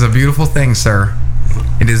is a beautiful thing, sir.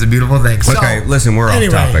 It is a beautiful thing. Okay, listen, we're off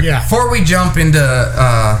topic. Yeah. Before we jump into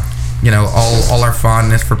all our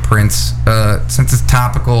fondness for Prince, since it's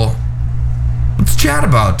topical, let's chat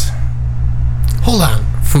about. Hold on.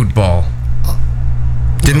 Football.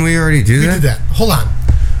 Didn't we already do that? We did that. Hold on.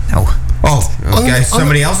 No. Oh, okay.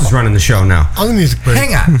 Somebody else is running the show now. On the music break.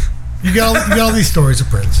 Hang on. You got all these stories of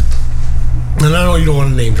Prince, and I know you don't want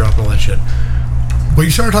to name drop and all that shit, but you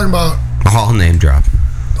started talking about. I'll name drop.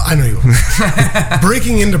 I know you will.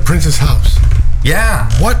 Breaking into Prince's house. Yeah.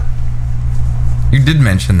 What? You did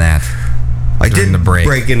mention that. I didn't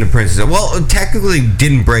break into Prince's house. Well, technically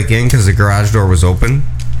didn't break in because the garage door was open.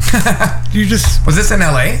 Was this in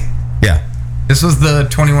LA? Yeah. This was the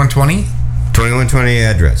 2120? 2120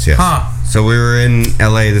 address, yes. Huh. So we were in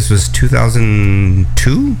LA. This was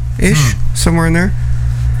 2002-ish, somewhere in there.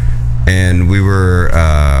 And we were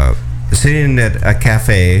sitting at a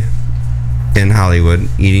cafe in Hollywood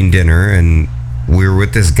eating dinner, and we were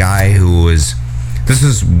with this guy who was, this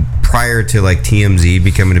was prior to like TMZ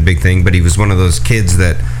becoming a big thing, but he was one of those kids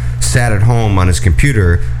that sat at home on his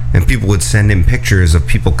computer and people would send him pictures of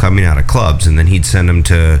people coming out of clubs, and then he'd send them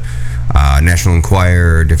to National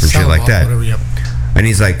Enquirer or different shit like that. Whatever, yep. And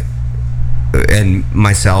he's like, and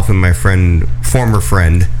myself and my friend, former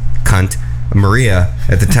friend, cunt, Maria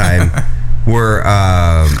at the time, were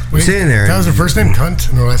sitting there. That was her first name, Cunt,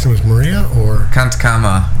 and her last name was Maria, or Cunt,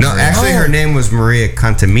 comma. No, actually, her name was Maria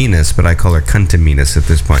Cuntaminas, but I call her Cuntaminas at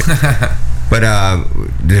this point. But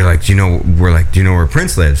they're like, do you know where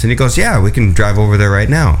Prince lives? And he goes, yeah, we can drive over there right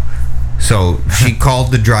now. So she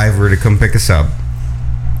called the driver to come pick us up.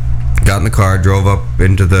 Got in the car, drove up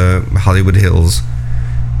into the Hollywood Hills.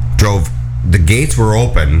 The gates were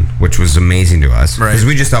open, which was amazing to us. Because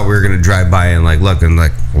we just thought we were going to drive by and look and well,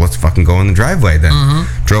 let's fucking go in the driveway then.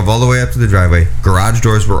 Mm-hmm. Drove all the way up to the driveway. Garage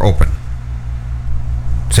doors were open.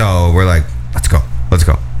 So we're like, let's go. Let's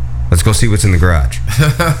go see what's in the garage.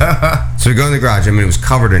 So we go in the garage. I mean, it was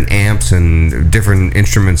covered in amps and different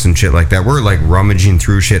instruments and shit like that. We're rummaging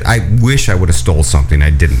through shit. I wish I would have stole something. I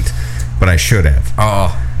didn't, but I should have.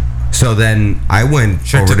 Oh. So then I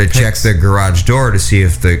went over to check the garage door to see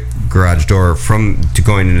if the garage door to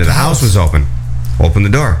going into the house was open. Open the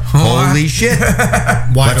door. Holy shit.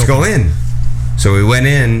 Let's go in. So we went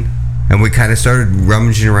in and we kind of started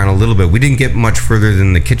rummaging around a little bit. We didn't get much further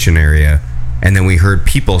than the kitchen area. And then we heard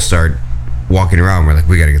people start walking around. We're like,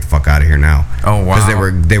 we got to get the fuck out of here now. Oh, wow.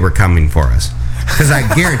 Because they were coming for us. Because I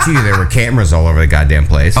guarantee you there were cameras all over the goddamn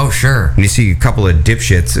place. Oh, sure. And you see a couple of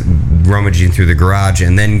dipshits rummaging through the garage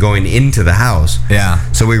and then going into the house. Yeah.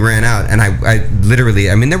 So we ran out, and I literally,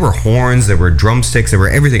 there were horns, there were drumsticks, there were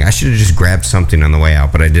everything. I should have just grabbed something on the way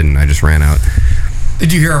out, but I didn't. I just ran out.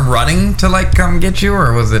 Did you hear him running to come get you,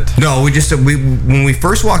 or was it? No, when we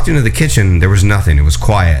first walked into the kitchen, there was nothing. It was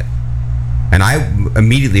quiet. And I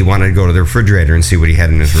immediately wanted to go to the refrigerator and see what he had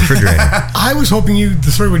in his refrigerator. I was hoping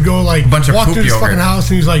the story would go bunch of walk poop through this yogurt. fucking house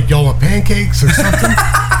and he's like, y'all want pancakes or something?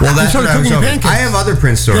 Well, that's what I was hoping. I have other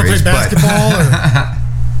Prince stories, play basketball or?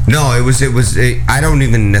 No, it was. I don't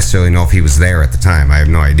even necessarily know if he was there at the time. I have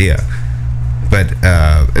no idea. But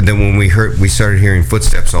then when we started hearing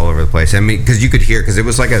footsteps all over the place. I mean, because you could hear, because it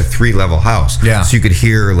was like a 3-level house. Yeah. So you could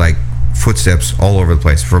hear footsteps all over the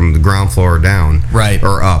place from the ground floor down, right,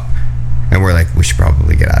 or up. And we're like, we should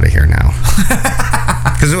probably get out of here now.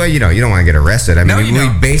 Because, you don't want to get arrested. I mean, we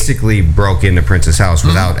basically broke into Prince's house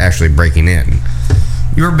without actually breaking in.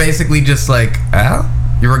 You were basically just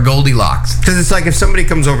you were Goldilocks. Because it's like if somebody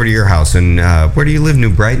comes over to your house and, where do you live,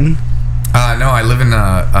 New Brighton? No, I live in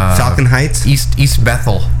Falcon Heights? East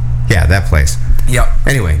Bethel. Yeah, that place. Yep.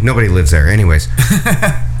 Anyway, nobody lives there. Anyways.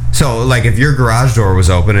 So, like, if your garage door was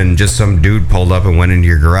open and just some dude pulled up and went into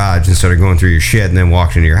your garage and started going through your shit and then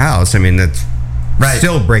walked into your house, I mean, that's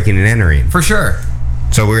still breaking and entering. For sure.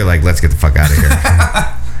 So we were like, let's get the fuck out of here.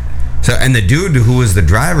 So, and the dude who was the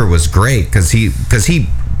driver was great because he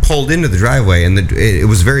pulled into the driveway and it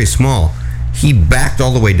was very small. He backed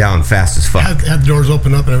all the way down fast as fuck. Had the doors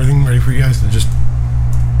open up and everything ready for you guys to just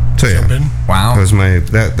jump in. Wow. That was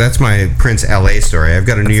that's my Prince LA story. I've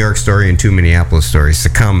got a New York story and 2 Minneapolis stories to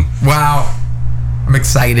come. Wow. I'm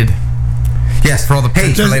excited. Yes. For all the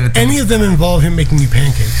Prince related things. Any of them involve him making you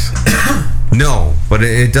pancakes? No, but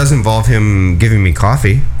it does involve him giving me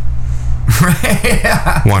coffee.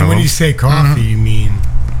 Yeah. One of when them. you say coffee, you mean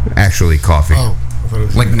actually coffee? Oh, I thought it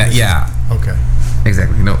was like yeah. Okay.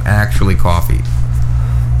 Exactly. No, actually coffee.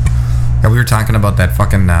 Yeah, we were talking about that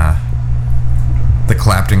fucking the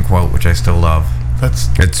Clapton quote, which I still love.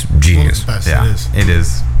 It's genius. Best. Yeah, it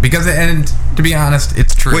is. Because and to be honest,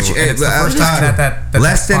 it's true. Which it's the first time that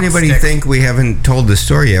lest anybody think we haven't told the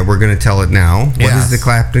story yet, we're going to tell it now. What is the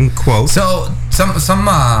Clapton quote? So some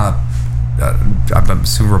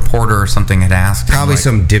reporter or something had asked. Probably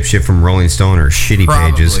some dipshit from Rolling Stone or Shitty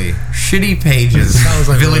Pages. Shitty Pages. Sounds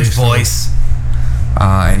like Village Voice.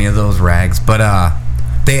 Any of those rags. But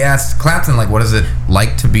they asked Clapton, like, what does it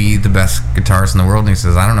like to be the best guitarist in the world? And he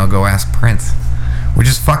says, I don't know, go ask Prince. Which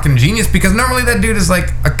is fucking genius because normally that dude is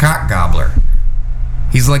like a cock gobbler.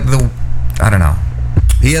 He's like I don't know.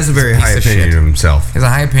 He has a very high opinion of himself. He has a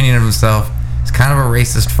high opinion of himself. He's kind of a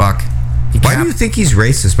racist fuck. Why do you think he's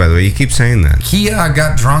racist, by the way? You keep saying that. He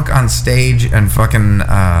got drunk on stage and fucking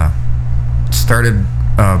started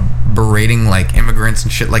berating like immigrants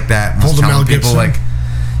and shit like that. Pulled a Mel Gibson. Like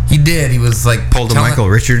he did. He was like pulled a Michael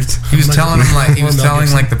Richards. He was telling them like he was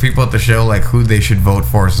telling like the people at the show like who they should vote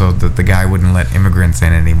for so that the guy wouldn't let immigrants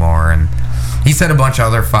in anymore. And he said a bunch of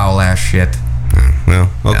other foul ass shit.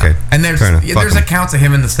 Well, okay. Yeah. And there's accounts of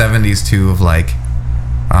him in the 70s too of like,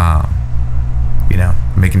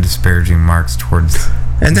 making disparaging marks towards.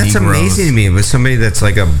 And that's Negroes. Amazing to me. With somebody that's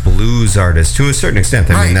like a blues artist to a certain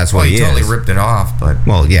extent. I mean, that's what he totally is. Ripped it off, but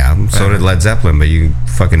well, yeah. So did Led Zeppelin, but you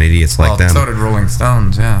fucking idiots like them. So did Rolling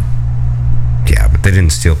Stones, yeah. Yeah, but they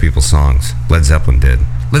didn't steal people's songs. Led Zeppelin did.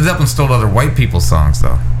 Led Zeppelin stole other white people's songs,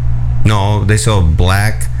 though. No, they stole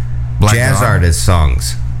black jazz dog. artists'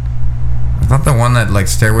 songs. I thought the one that like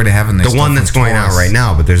Stairway to Heaven. The one that's going out right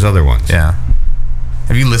now, but there's other ones. Yeah.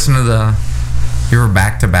 Have you listened to you ever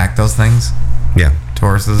back to back those things? Yeah.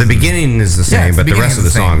 Tauruses. The beginning is the same, but the rest of the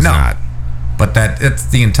song's not. But it's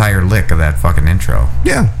the entire lick of that fucking intro.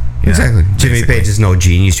 Yeah, exactly. Jimmy Page is no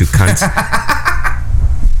genius, you cunts.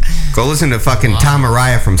 Go listen to fucking Tom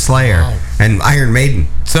Araya from Slayer and Iron Maiden.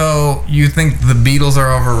 So you think the Beatles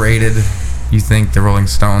are overrated? You think the Rolling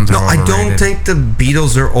Stones are overrated? No, I don't think the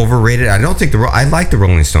Beatles are overrated. I don't think I like the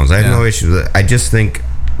Rolling Stones. I have no issue with it. I just think,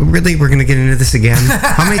 really, we're gonna get into this again?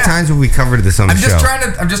 How many times have we covered this on the show?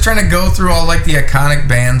 I'm just trying to go through all like the iconic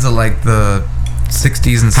bands of like the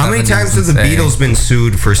 60s and 70s. How many times have the Beatles been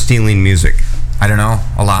sued for stealing music? I don't know.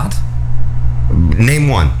 A lot? Name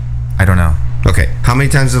one. I don't know. Okay. How many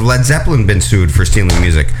times have Led Zeppelin been sued for stealing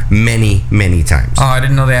music? Many, many times. Oh, I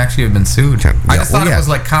didn't know they actually have been sued. I just thought it was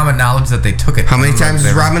like common knowledge that they took it. How many times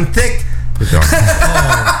has Robin Thicke?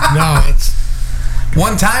 No, it's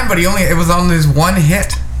one time, but it was on his one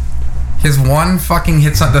hit. His one fucking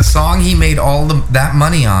hit song. The song he made all that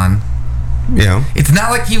money on. Yeah. It's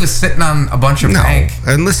not like he was sitting on a bunch of bank.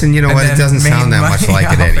 And listen, you know what? It doesn't sound that much like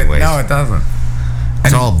it anyway. No, it doesn't.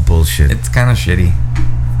 It's all bullshit. It's kind of shitty.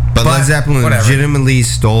 But Led Zeppelin legitimately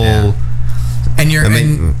stole. Yeah. And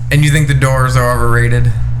you think the Doors are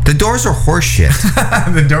overrated? The Doors are horseshit.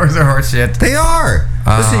 The Doors are horseshit. They are.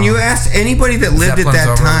 Listen, you ask anybody that lived at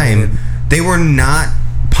that time, they were not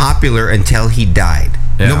popular until he died.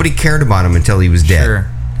 Yeah. Nobody cared about him until he was dead.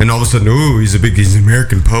 Sure. And all of a sudden, he's an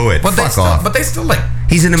American poet. But Fuck off. But they still like.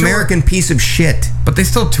 He's an American piece of shit. But they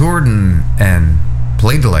still toured and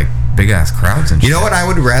played to like big ass crowds and shit. You know what I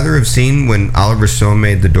would rather have seen when Oliver Stone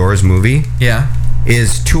made the Doors movie? Yeah.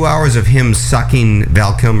 Is 2 hours of him sucking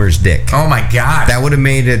Val Kilmer's dick. Oh my god. That would have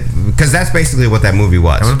made it, because that's basically what that movie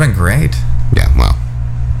was. That would have been great. Yeah, well.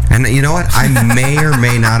 And you know what? I may or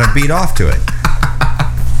may not have beat off to it.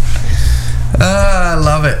 I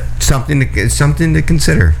love it. Something to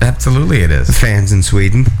consider. Absolutely, it is. Fans in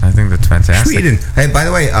Sweden. I think that's fantastic. Sweden. Hey, by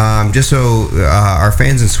the way, just so our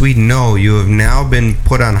fans in Sweden know, you have now been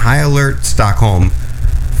put on high alert, Stockholm,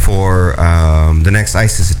 for the next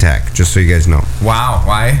ISIS attack. Just so you guys know. Wow.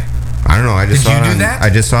 Why? I don't know. I just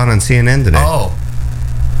saw it on CNN today. Oh.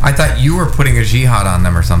 I thought you were putting a jihad on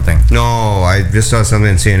them or something. No, I just saw something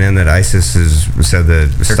in CNN that ISIS said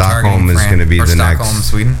that Stockholm is going to be the next. Stockholm,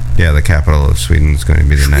 Sweden? Yeah, the capital of Sweden is going to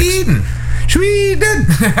be the next. Sweden!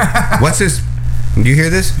 What's this? Do you hear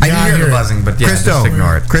this? I do hear the buzzing, but yeah, just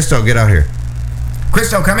ignore it. Christo, get out here.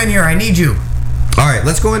 Christo, come in here. I need you. All right,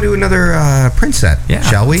 let's go into another Prince set,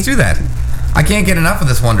 shall we? Let's do that. I can't get enough of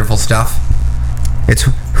this wonderful stuff. It's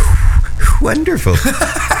wonderful.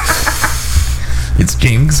 It's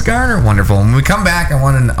James Garner wonderful. When we come back, I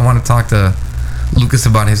want to talk to Lucas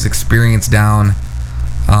about his experience down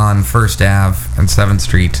on First Ave and 7th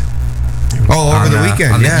Street. Oh, over the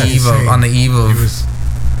weekend, on the eve of.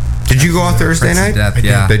 Did you go out Thursday night? Death,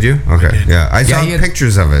 yeah. Did you? Okay, yeah. I saw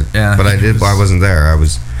pictures of it, but I wasn't there.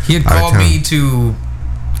 He had called me to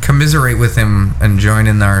commiserate with him and join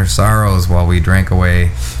in our sorrows while we drank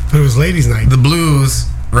away. But it was ladies' night. The blues,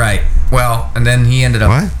 right? Well, and then he ended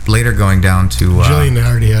up later going down to. Jillian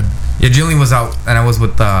already had. Yeah, Jillian was out, and I was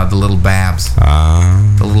with the little Babs,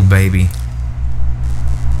 the little baby.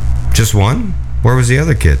 Just one? Where was the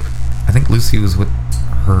other kid? I think Lucy was with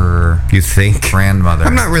her. You think? Grandmother.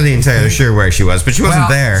 I'm not really entirely sure where she was, but she wasn't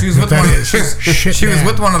there. She was with she was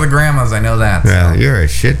with one of the grandmas. I know that. Yeah, you're a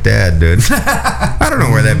shit dad, dude. I don't know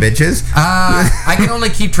where that bitch is. I can only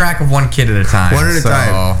keep track of one kid at a time. One at a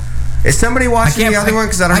time. Is somebody watching the other one?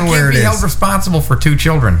 Because I don't know where it is. I can't be held responsible for 2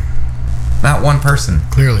 children. Not one person.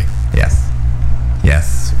 Clearly.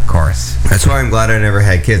 Yes, of course. That's why I'm glad I never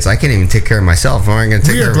had kids. I can't even take care of myself. How am I going to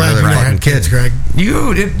take care of another fucking kid? Greg.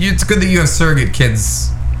 It's good that you have surrogate kids.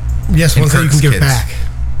 Yes, ones that you can give back.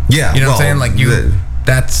 Yeah, you know what I'm saying?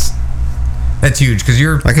 That's huge because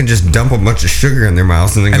I can just dump a bunch of sugar in their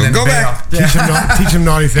mouths and then go back. Teach them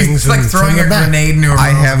naughty things. It's like throwing a grenade into a room. I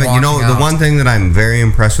haven't. You know, the one thing that I'm very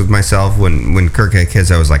impressed with myself when Kirk had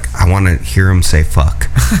kids, I was like, I want to hear him say fuck.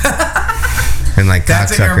 And like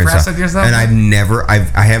that's cocksucker and stuff. Yourself? And I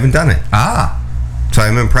haven't done it. So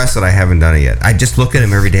I'm impressed that I haven't done it yet. I just look at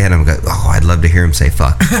him every day and I'm like, oh, I'd love to hear him say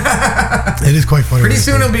fuck. It is quite funny. Pretty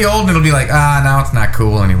soon he'll be old and it'll be like, now it's not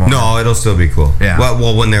cool anymore. No, it'll still be cool. Yeah.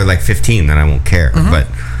 Well, when they're like 15, then I won't care. Mm-hmm. But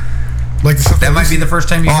like that might be the first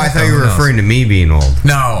time you. Oh, I thought you were referring to me being old.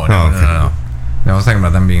 No. No, I was talking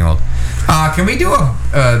about them being old. Can we do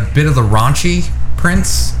a bit of the raunchy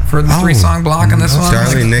Prince for the 3-song block on this one?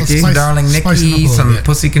 Darling Nikki, some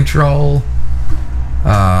Pussy Control.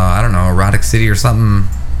 I don't know, Erotic City or something.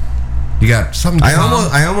 You got something. I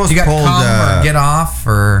almost pulled or Get Off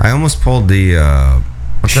or. I almost pulled the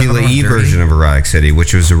Sheila E. version of Erotic City,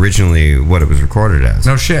 which was originally what it was recorded as.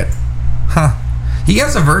 No shit, huh? He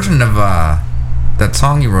has a version of that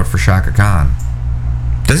song he wrote for Shaka Khan.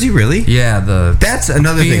 Does he really? Yeah, that's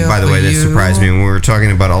another thing, by the way, that surprised me when we were talking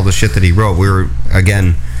about all the shit that he wrote. We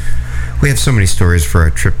have so many stories for our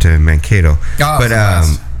trip to Mankato.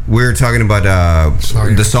 We were talking about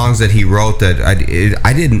the songs that he wrote that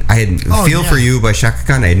I didn't Feel For You by Shaka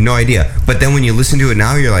Khan. I had no idea. But then when you listen to it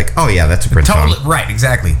now, you're like, oh yeah, that's a Prince song. Right,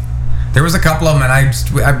 exactly. There was a couple of them, and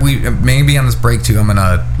we maybe on this break too. I'm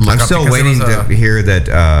gonna look up. I'm still waiting to hear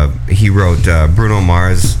that he wrote Bruno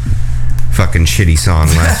Mars' fucking shitty song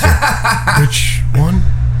last year. Which one?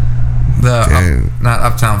 Not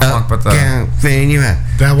Uptown Funk, but the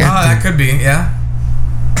that one. That could be, yeah.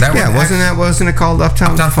 Wasn't it called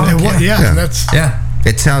Uptown Funk? Yeah.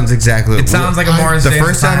 It sounds exactly. It sounds like a Morris Day. The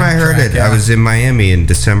first time I heard it, I was in Miami in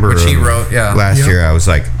December. Which he wrote, last year. I was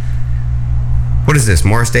like, "What is this?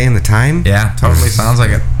 Morris Day and the Time?" Yeah, totally sounds like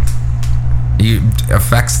it.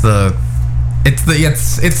 Affects the.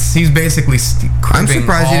 He's basically. I'm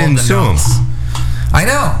surprised you didn't sue him. I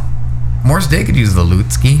know. Morris Day could use the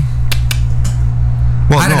Lutski.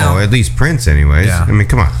 Well, no, at least Prince, anyways. Yeah. I mean,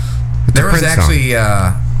 come on. There was actually,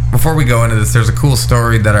 before we go into this, there's a cool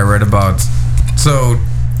story that I read about. So,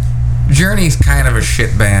 Journey's kind of a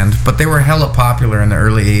shit band, but they were hella popular in the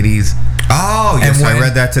early 80s. Oh, yes, I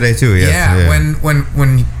read that today too. Yes, yeah.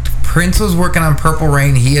 When Prince was working on Purple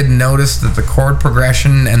Rain, he had noticed that the chord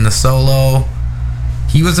progression and the solo,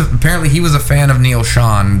 he was a fan of Neil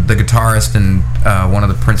Schon, the guitarist and one of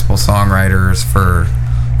the principal songwriters for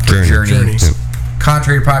Journey. Yep.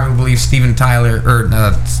 Contrary to popular belief, Steve Perry,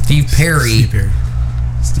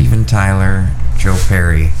 Steven Tyler, Joe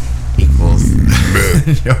Perry equals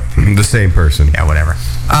the same person. Yeah, whatever.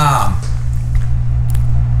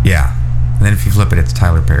 Yeah, and then if you flip it, it's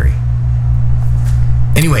Tyler Perry.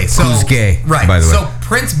 Anyway, so who's gay? Right. By the way, so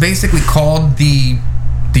Prince basically called the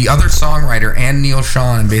other songwriter and Neil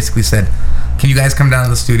Schon and basically said, "Can you guys come down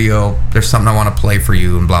to the studio? There's something I want to play for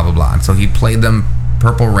you," and blah blah blah. And so he played them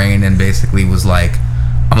Purple Rain and basically was like,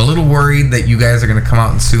 I'm a little worried that you guys are going to come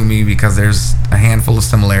out and sue me because there's a handful of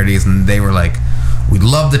similarities. And they were like, we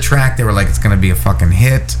loved the track. They were like, it's going to be a fucking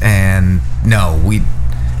hit. And no, would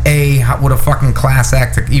a fucking class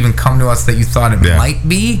act to even come to us that you thought it might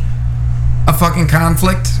be a fucking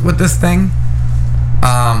conflict with this thing.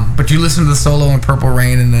 But you listen to the solo in Purple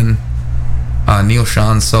Rain, and then Neil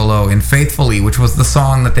Sean's solo in Faithfully, which was the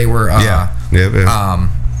song that they were and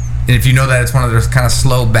if you know that, it's one of those kind of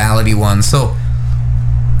slow ballady ones. So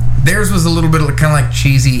theirs was a little bit kind of like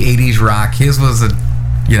cheesy 80s rock. His was a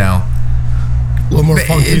little more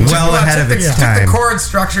funky, well ahead of its time. Took the chord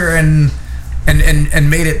structure and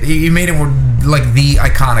made it. He made it like the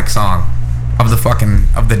iconic song of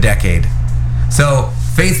the decade. So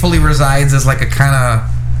Faithfully Resides is like a kind of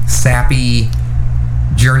sappy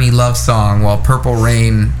Journey love song, while Purple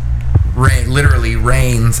Rain literally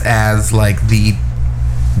reigns as like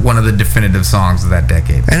one of the definitive songs of that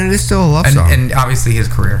decade. And it is still a love song. And obviously his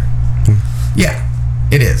career. Yeah,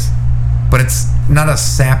 it is. But it's not a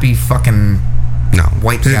sappy fucking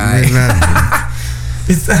white guy.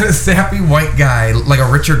 It's not a sappy white guy like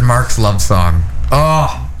a Richard Marx love song.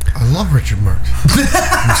 Oh, I love Richard Marx.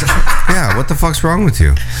 Yeah, what the fuck's wrong with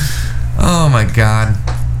you? Oh my God.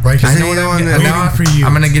 Right, I know waiting for you.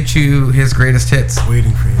 I'm gonna get you his greatest hits.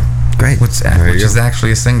 Waiting for you. Great. Which is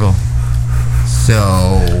actually a single.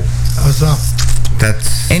 So what's up?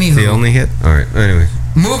 That's the only hit. All right. Anyway,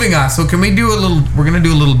 moving on. So can we do a little? We're gonna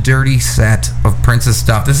do a little dirty set of Prince's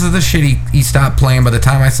stuff. This is the shit he stopped playing by the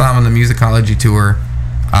time I saw him on the musicology tour.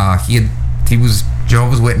 He was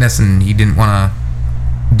Jehovah's Witness, and he didn't want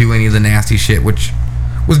to do any of the nasty shit, which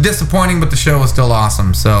was disappointing. But the show was still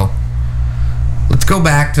awesome. So let's go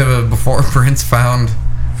back to before Prince found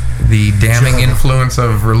the damning influence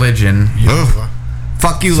of religion.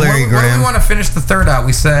 Fuck you, Larry Graham. What do we want to finish the third out?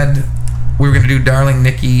 We said we were going to do Darling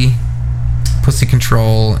Nikki, Pussy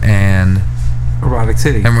Control, and Erotic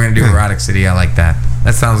City. And we're going to do Erotic City. I like that.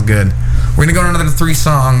 That sounds good. We're going to go to another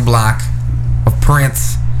 3-song block of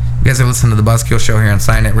Prince. You guys have listened to the Buzzkill Show here on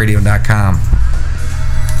SianetRadio.com.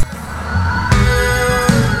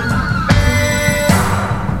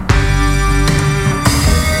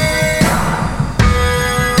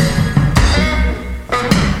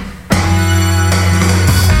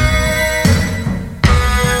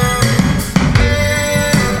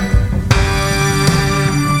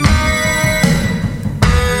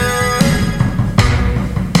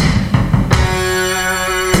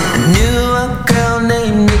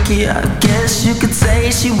 I guess you could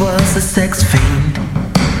say she was a sex fiend.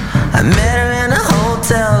 I met her in a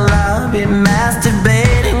hotel lobby,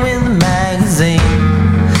 masturbating with a magazine.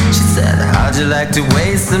 She said, how'd you like to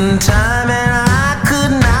waste some time? And I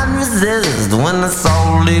could not resist when I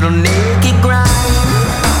saw little Nikki grind.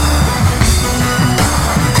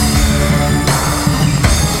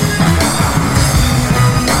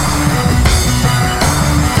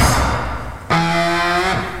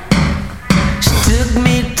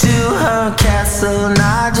 Castle, and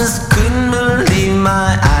I just couldn't believe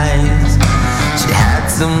my eyes. She had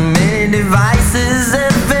so many devices,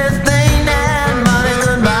 everything that money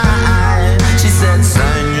could buy. She said,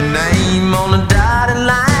 sign your name on the dotted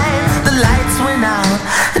line. The lights went out,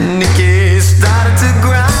 and Nikki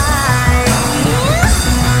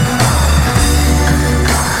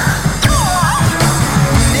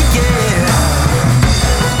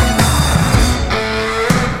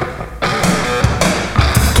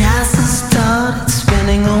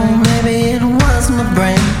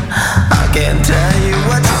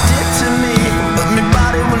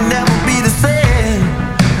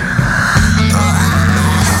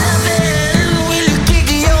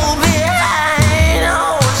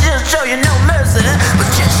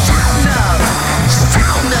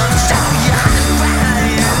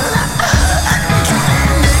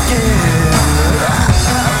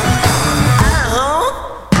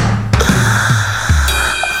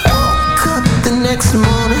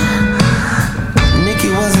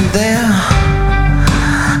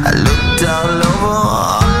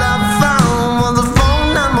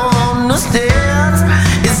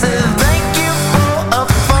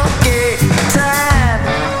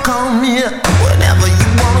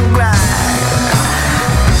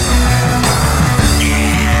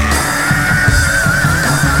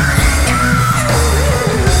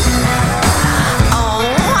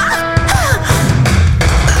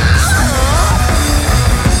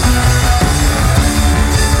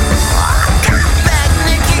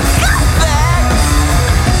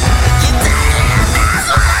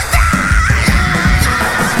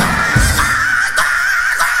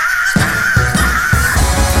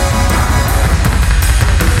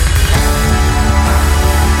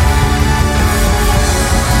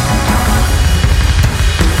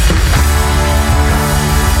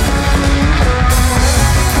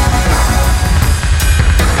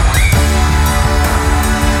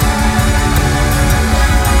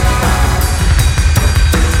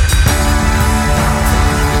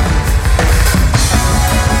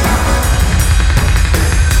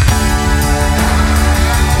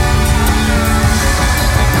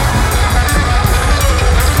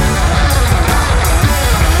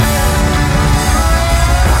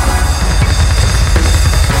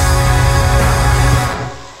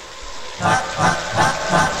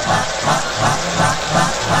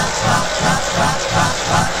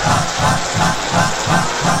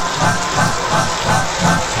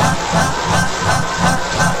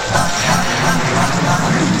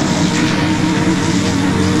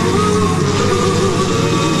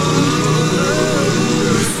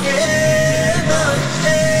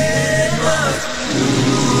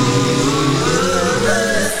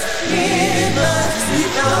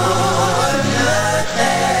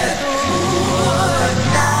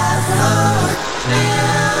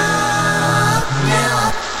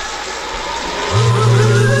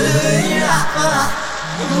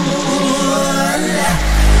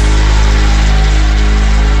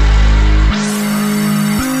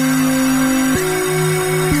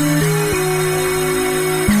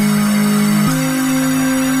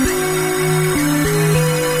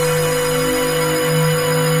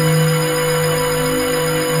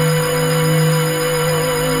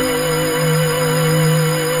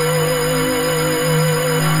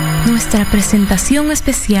Nuestra presentación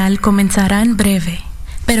especial comenzará en breve,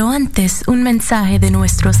 pero antes un mensaje de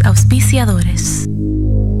nuestros auspiciadores.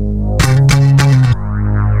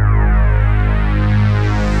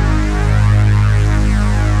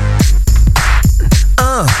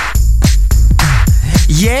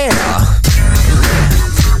 Yeah.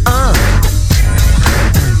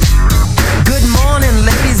 Good morning,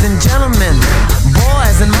 ladies and gentlemen,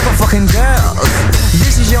 boys and motherfucking girls.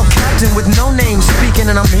 This is your captain with no name speaking,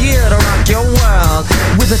 and I'm here to rock your world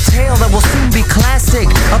with a tale that will soon be classic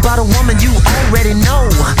about a woman you already know.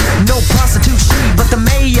 No prostitute she, but the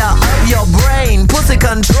mayor of your brain. Pussy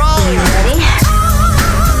control. You ready?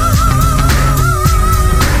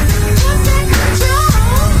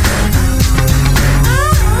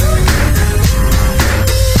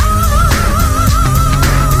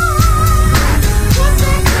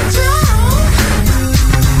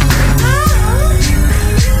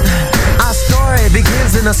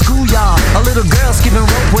 Begins in a schoolyard, a little girl skipping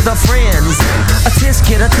rope with her friends. A test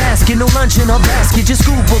kid, a task, no lunch in her basket. Your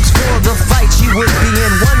school books for the fight she would be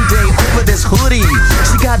in one day over this hoodie.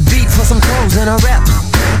 She got beat for some clothes and a rep.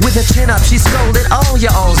 With her chin up, she scolded, all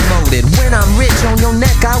your all's loaded. When I'm rich on your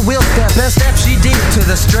neck, I will step. And step she did to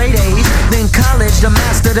the straight A's, then college, the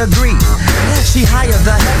master degree. She hired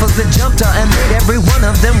the heifers that jumped her and made every one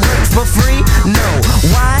of them work for free. No,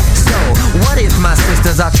 why so? What if my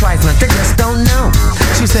sisters are trifling? They just don't know.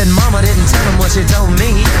 She said mama didn't tell them what she told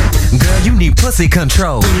me. Girl, you need pussy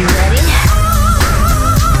control. You ready?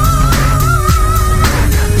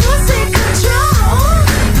 Pussy control.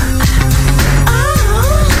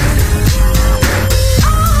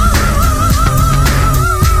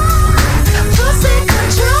 Pussy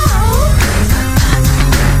control.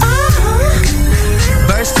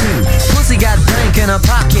 Verse 2. Pussy got blank in her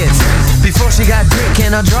pockets before she got dick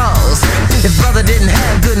in her drawers. If brother didn't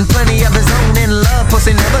have good and plenty of his own in love,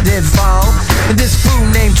 pussy never did fall. And this fool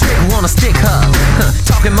named Trick wanna stick her,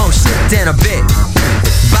 talking more shit than a bit.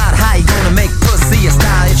 About how you gonna make pussy a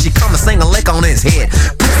style if she come and sing a lick on his head.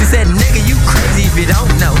 Pussy said, nigga, you crazy if you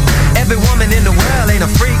don't know. Every woman in the world ain't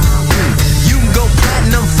a freak. You can go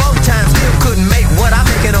platinum 4 times, still couldn't make what I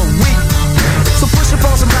make in a week. So push up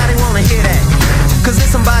on somebody, wanna hear that, cause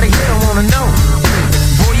there's somebody here don't wanna know.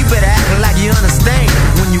 Boy, you better act like you understand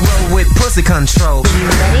when you roll with pussy control. You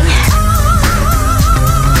ready?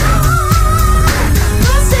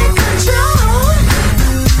 Pussy control.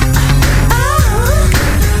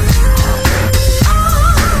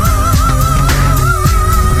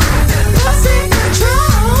 Pussy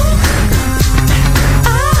control.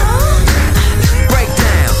 Break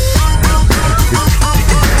down.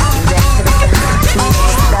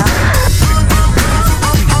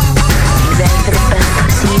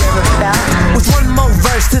 With one more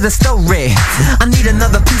verse to the story, I need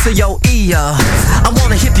another piece of your ear. I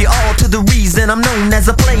wanna hip you all to the reason I'm known as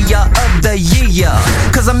a player of the year.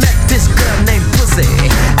 Cause I met this girl named Pussy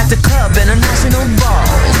at the club international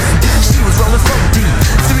balls. She was rolling 4 deep,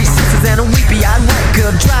 3 sisters and a weepy-eyed white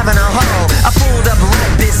girl driving her home. I pulled up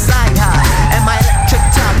right beside her and my electric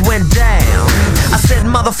top went down. I said,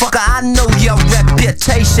 motherfucker, I know your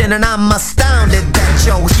reputation and I'm astounded that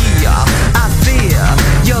you're here. I fear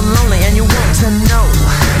you're lonely and you want to know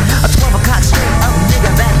a 12 o'clock straight up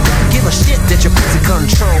nigga that don't give a shit that your pussy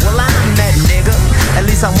control. Well, I'm that nigga, at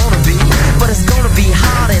least I wanna be, but it's gonna be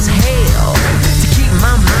hard as hell to keep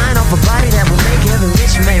my mind off a body that will make every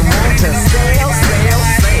rich man want to sail.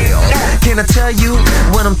 Can I tell you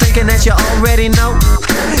what I'm thinking that you already know?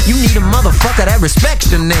 You need a motherfucker that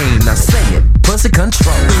respects your name. Now say it, pussy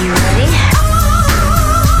control. You ready?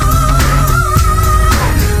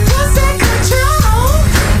 Pussy control.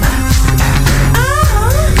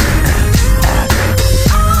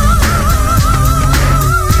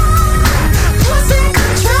 Pussy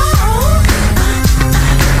control.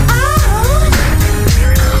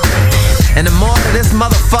 And the more that this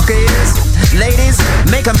motherfucker is, ladies,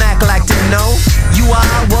 make them act like they know you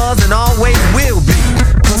are, was, and always will be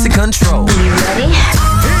pussy control. You ready?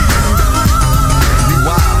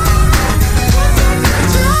 Wow.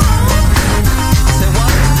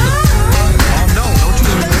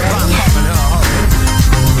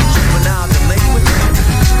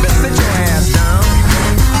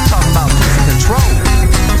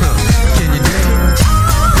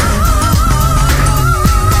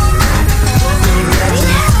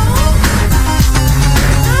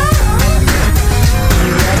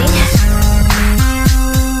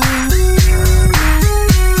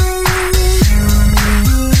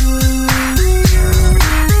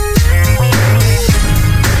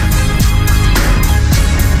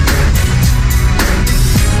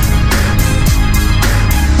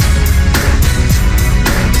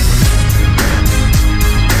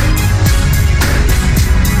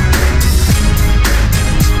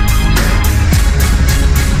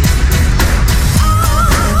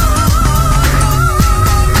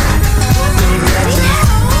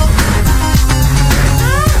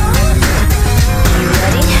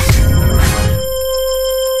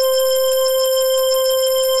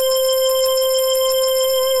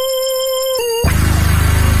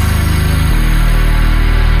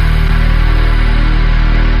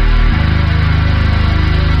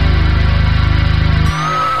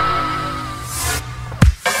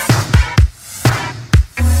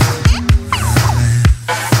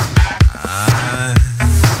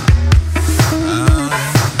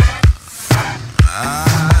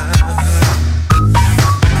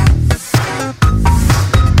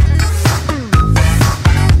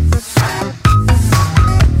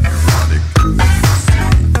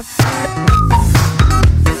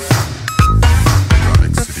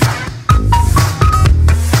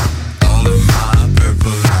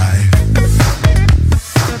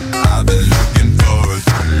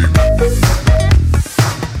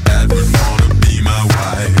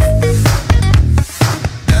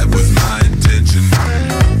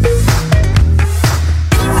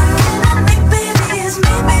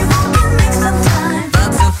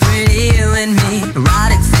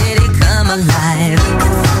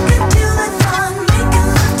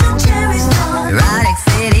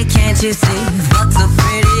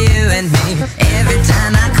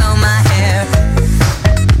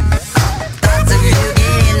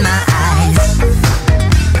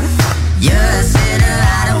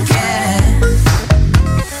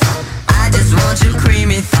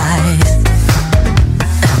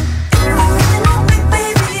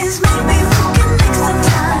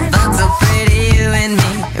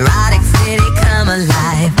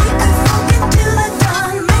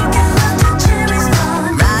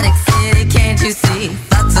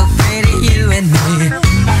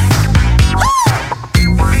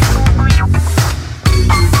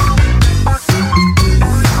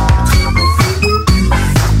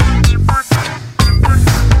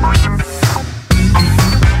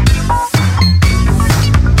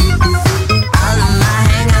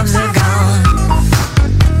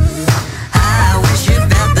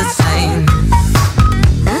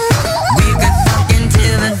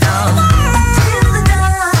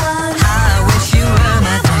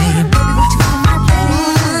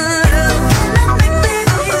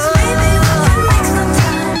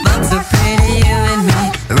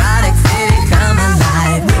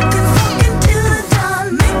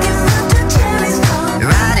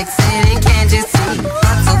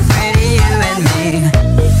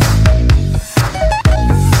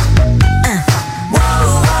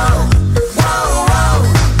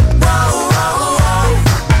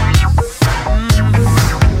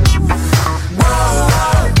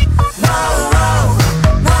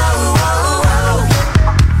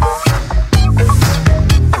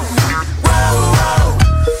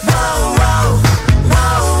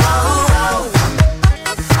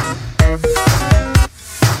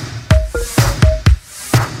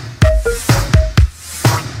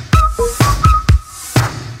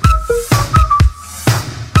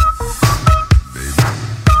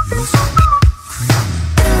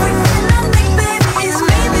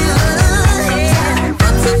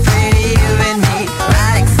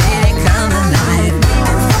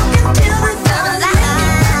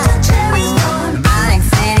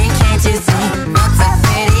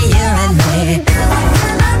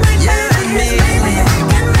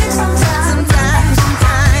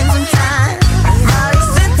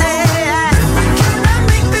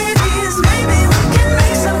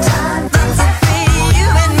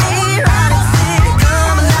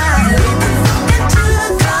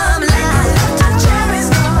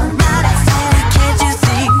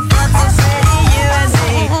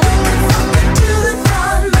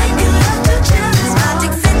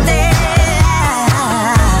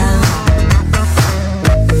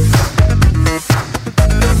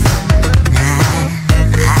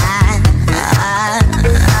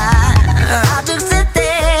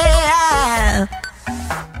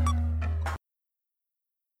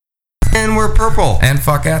 purple. And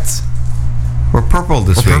fuckettes. We're purple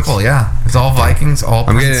this week. Purple, yeah. It's all Vikings, all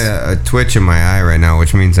I'm Prince. getting a twitch in my eye right now,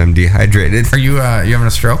 which means I'm dehydrated. Are you having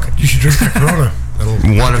a stroke? You should drink that Corona.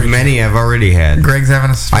 One of many I've already had. Greg's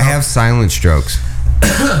having a stroke. I have silent strokes.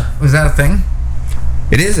 Was that a thing?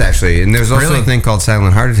 It is actually, and there's also a thing called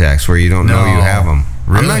silent heart attacks where you don't know you have them.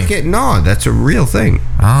 Really? I'm not kidding. No, that's a real thing.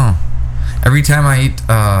 Oh. Every time I eat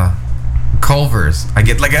Culver's, I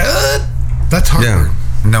get like a... That's heartburn. Yeah.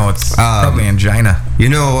 No, it's probably angina. You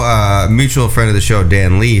know, a mutual friend of the show,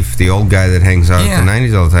 Dan Leaf, the old guy that hangs out at the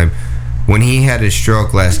 90s all the time, when he had his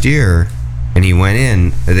stroke last year and he went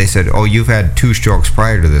in, they said, oh, you've had 2 strokes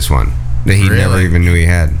prior to this one that he never even knew he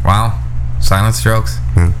had. Wow. Silent strokes.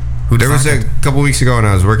 Yeah. There was a couple weeks ago when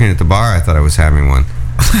I was working at the bar, I thought I was having one.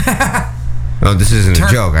 No, this isn't a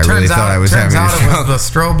joke. I really thought I was having a stroke. It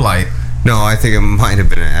was the strobe light. No, I think it might have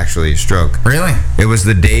been actually a stroke. Really? It was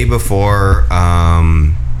the day before,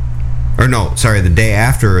 the day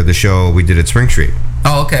after the show we did at Spring Street.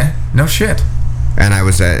 Oh, okay. No shit. And I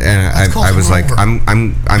was I was like,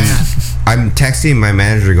 I'm texting my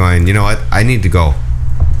manager going, you know what? I need to go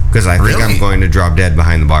because I think I'm going to drop dead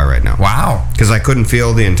behind the bar right now. Wow. Because I couldn't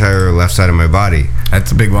feel the entire left side of my body.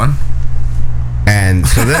 That's a big one. And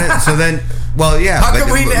so then. Well, yeah. How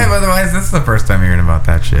come we have? Otherwise, this is the first time hearing about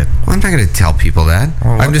that shit. Well, I'm not going to tell people that.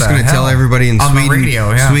 Well, I'm just going to tell everybody in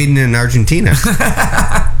Sweden and Argentina. So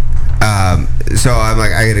I'm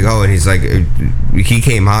like, I got to go, and he's like, he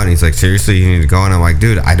came out and he's like, seriously, you need to go, and I'm like,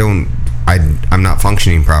 dude, I'm not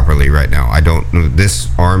functioning properly right now. This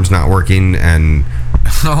arm's not working, and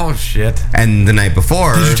oh shit. And the night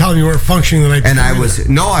before, did you tell him you weren't functioning the night before?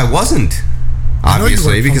 And I wasn't.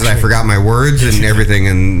 Obviously, because I forgot my words and everything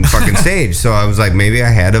in fucking stage. So I was like, maybe I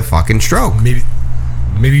had a fucking stroke. Maybe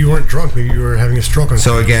you weren't drunk. Maybe you were having a stroke.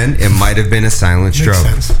 So again, it might have been a silent stroke.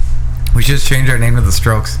 Sense. We should change our name to the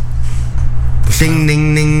Strokes. Ding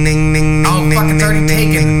ding ding ding ding. Oh fuck! It's already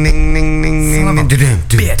taken.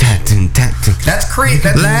 That's crazy.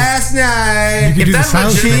 Last night, you could do the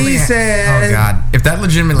silent she said. Oh god! If that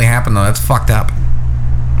legitimately happened though, that's fucked up.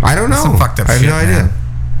 I don't know. That's some fucked up I have shit, no idea. man.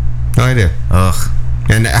 No idea. Ugh.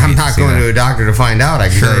 And I'm not going to a doctor to find out. I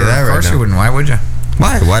can tell you that right now. Of course you wouldn't. Why would you?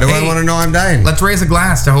 Why? Why do I want to know I'm dying? Let's raise a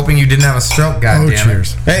glass to hoping you didn't have a stroke, goddammit.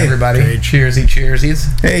 Cheers. Hey, everybody. Hey. Cheersy, cheersies.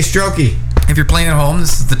 Hey, Strokey. If you're playing at home,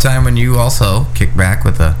 this is the time when you also kick back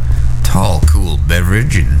with a tall, cool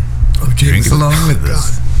beverage and drink along with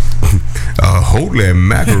us. Holy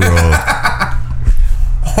mackerel.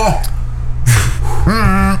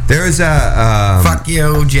 There's a fuck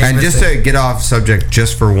you, Jameson. And just to get off subject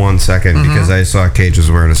just for 1 second, because I saw Cage was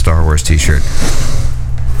wearing a Star Wars t-shirt.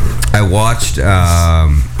 I watched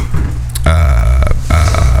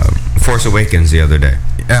Force Awakens the other day.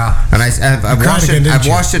 Yeah. And I've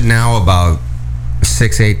watched it now about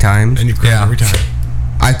 6-8 times. And you cry every time.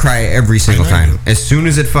 I cry every single time. As soon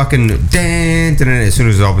as it fucking as soon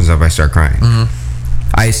as it opens up, I start crying.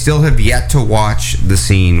 I still have yet to watch the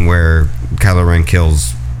scene where Kylo Ren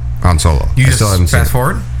kills Han Solo. You just fast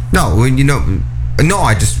forward? No, I don't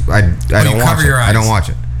watch it. I don't watch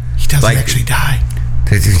it. He doesn't actually die.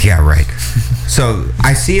 Yeah, right. So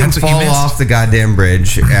I see him fall off the goddamn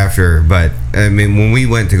bridge after, but I mean, when we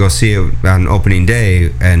went to go see it on opening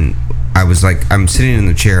day, and I was like, I'm sitting in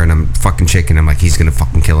the chair and I'm fucking shaking. I'm like, he's gonna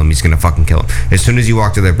fucking kill him. He's gonna fucking kill him. As soon as you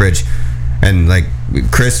walk to that bridge, and like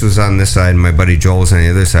Chris was on this side and my buddy Joel was on the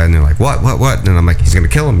other side, and they're like, what? And I'm like, he's gonna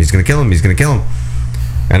kill him. He's gonna kill him. He's gonna kill him.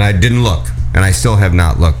 And I didn't look. And I still have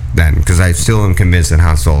not looked then, because I still am convinced that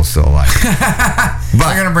Han Solo is still alive. But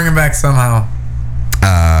I'm gonna bring him back somehow.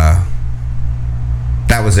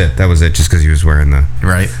 That was it, just because he was wearing the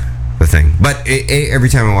thing. But every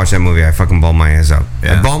time I watch that movie, I fucking bawl my eyes out.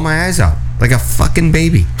 I bawl my eyes out like a fucking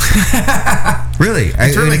baby. Really,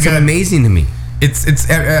 it's amazing to me. It's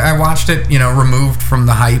I watched it, removed from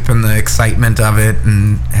the hype and the excitement of it,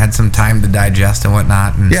 and had some time to digest and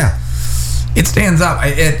whatnot. And it stands up.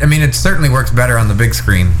 I mean, it certainly works better on the big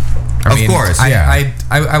screen.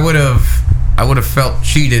 I would have felt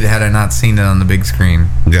cheated had I not seen it on the big screen.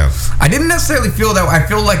 Yeah. I didn't necessarily feel that. I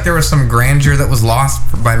feel like there was some grandeur that was lost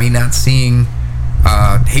by me not seeing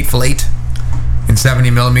Hateful Eight in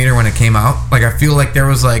 70mm when it came out. Like, I feel like there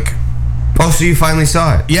was like... Oh, so you finally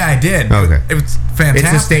saw it? Yeah, I did. Okay. It was fantastic.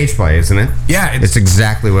 It's a stage play, isn't it? Yeah. It's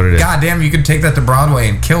exactly what it is. God damn, you could take that to Broadway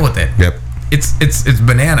and kill with it. Yep. It's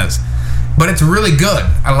bananas. But it's really good.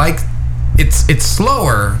 I like... It's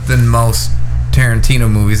slower than most Tarantino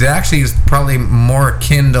movies. It actually is probably more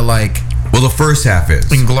akin to like... Well, the first half is.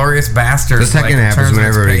 Inglourious Basterds. The second half is when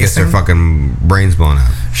everybody gets their fucking brains blown out.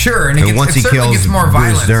 Sure, and once he kills more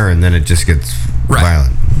Bruce Dern, then it just gets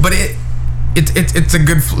violent. But it's a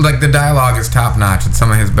good, like, the dialogue is top notch. It's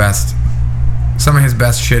some of his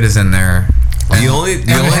best shit is in there. The only thing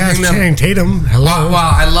that Channing Tatum. Hello.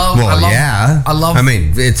 Wow, I love. I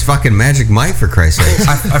mean, it's fucking Magic Mike, for Christ's sake.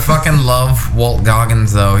 I fucking love Walt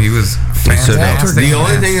Goggins, though. He was fantastic. The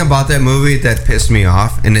only thing about that movie that pissed me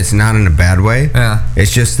off, and it's not in a bad way,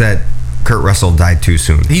 it's just that Kurt Russell died too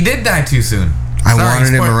soon. He did die too soon. I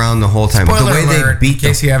wanted him around the whole time. But the way they beat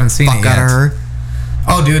the fuck out of her.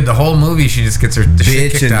 Oh, dude, the whole movie, she just gets her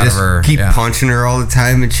shit kicked out of her. Keep punching her all the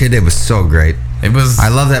time and shit. It was so great. I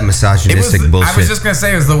love that misogynistic bullshit. I was just gonna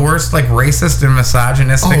say it was the worst, like, racist and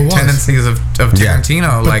misogynistic tendencies of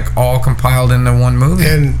Tarantino, like, all compiled into one movie.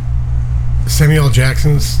 And Samuel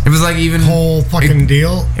Jackson's whole fucking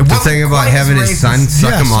deal. The thing about having his son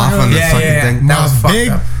suck him off on the fucking thing. That was fucked big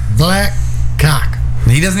up. Black cock.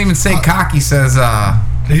 He doesn't even say cock. He says.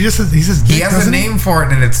 He says he has a name for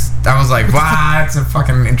it, and I was like, wow, that's a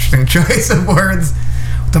fucking interesting choice of words.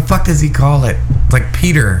 What the fuck does he call it? It's like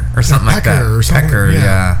Peter or something like that. Or something. Pecker,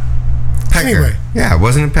 yeah. Pecker. Anyway. Yeah,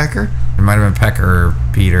 wasn't it Pecker? It might have been Pecker or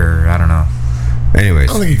Peter. I don't know. Anyways,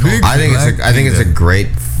 I think it's a great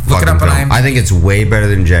Look it up on IMDb. I think it's way better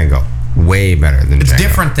than Django. Way better than Django. It's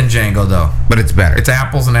different than Django, though. But it's better. It's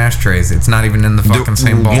apples and ashtrays. It's not even in the fucking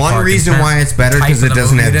same ballpark. One reason why it's better because it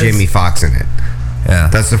doesn't have Jamie Foxx in it. Yeah.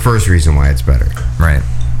 That's the first reason why it's better. Right.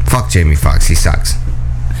 Fuck Jamie Foxx. He sucks.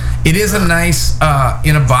 It is a nice,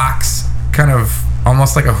 in a box, kind of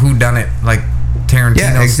almost like a whoddunit, like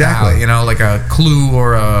Tarantino style. You know, like a Clue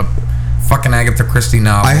or a fucking Agatha Christie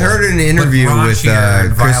novel. I heard an interview with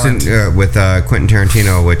Quentin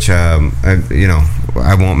Tarantino, which, you know,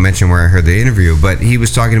 I won't mention where I heard the interview, but he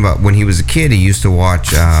was talking about when he was a kid, he used to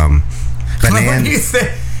watch It's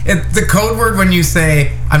the code word when you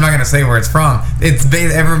say, I'm not going to say where it's from.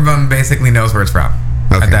 Everyone basically knows where it's from.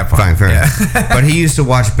 Okay, at that point. Fine, fair enough. But he used to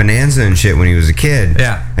watch Bonanza and shit when he was a kid.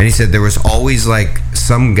 Yeah. And he said there was always like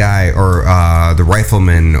some guy or the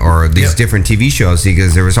Rifleman or these different TV shows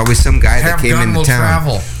because there was always some guy that came into town.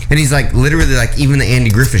 Travel. And he's like, literally, like even the Andy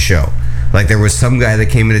Griffith Show. Like there was some guy that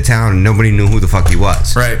came into town and nobody knew who the fuck he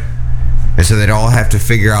was. Right. And so they'd all have to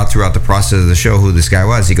figure out throughout the process of the show who this guy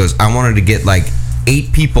was. He goes, I wanted to get like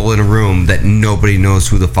 8 people in a room that nobody knows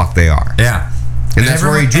who the fuck they are. Yeah. And that's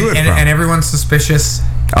where he drew it from. And everyone's suspicious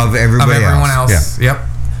of everyone else. Yeah. Yep.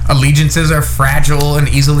 Allegiances are fragile and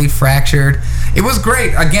easily fractured. It was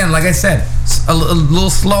great. Again, like I said, a little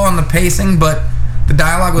slow on the pacing, but the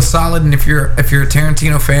dialogue was solid. And if you're a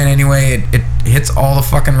Tarantino fan anyway, it hits all the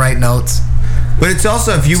fucking right notes. But it's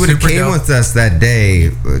also, if you would have came with us that day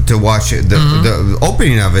to watch the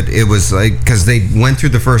opening of it, it was like, because they went through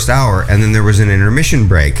the first hour and then there was an intermission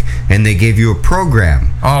break and they gave you a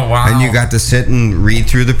program. Oh, wow. And you got to sit and read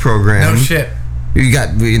through the program. No shit. You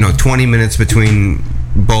got, 20 minutes between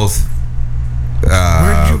both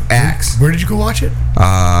acts. Where did you go watch it?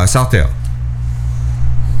 Southdale.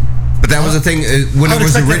 But that was the thing when it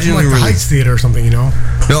was originally released. The Heights Theater or something, No,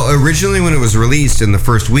 originally when it was released in the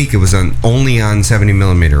first week, it was only on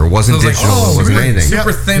 70mm. It wasn't digital. It wasn't anything.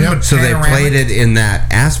 Super thin. But so they played it in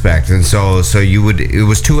that aspect, and so it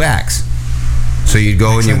was 2 acts. So you'd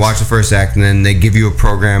go and you watch the first act, and then they give you a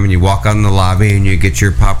program, and you walk out in the lobby, and you get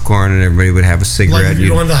your popcorn, and everybody would have a cigarette. Like you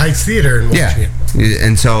go to the Heights Theater and watch it.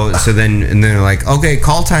 And so then they're like, okay,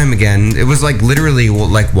 call time again. It was like literally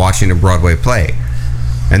like watching a Broadway play.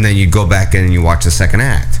 And then you'd go back in and you watch the second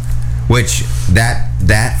act, which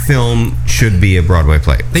that film should be a Broadway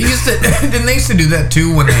play. They used to, didn't they used to do that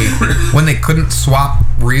too when they couldn't swap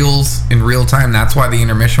reels in real time. That's why the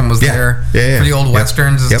intermission was there for the old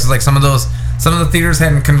westerns. It's like some of the theaters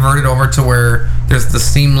hadn't converted over to where there's the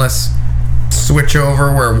seamless switch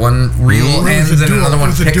over where one reel ends and another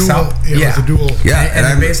one picks up. It was a dual. Yeah,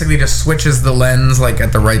 and it basically just switches the lens like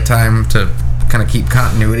at the right time to kind of keep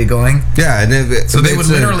continuity going. Yeah, and so they would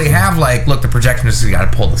literally have like, look, the projectionist has got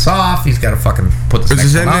to pull this off. He's got to fucking put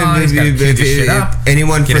this next one on. He's got to change this shit up.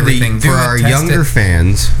 Anyone for our younger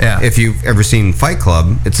fans, if you've ever seen Fight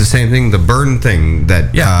Club, it's the same thing. The burn thing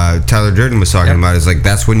that Tyler Durden was talking about is like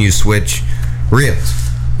that's when you switch reels.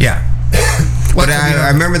 Yeah. But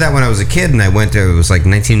I remember that when I was a kid and I went to, it was like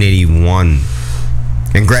 1981,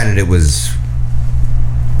 and granted it was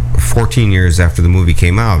 14 years after the movie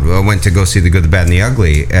came out. I went to go see The Good, the Bad, and the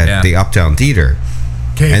Ugly at the Uptown Theater.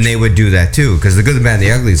 And they would do that too, because The Good, the Bad, and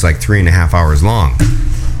the Ugly is like 3.5 hours long.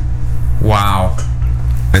 Wow.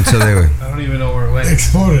 And so they were... I don't even know where it went. It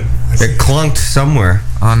exploded. It clunked somewhere.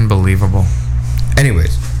 Unbelievable.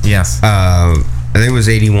 Anyways. Yes. I think it was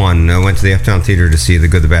 81. I went to the Uptown Theater to see The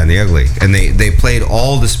Good, the Bad, and the Ugly. And they played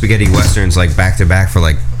all the spaghetti westerns like back to back for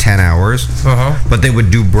like 10 hours. But they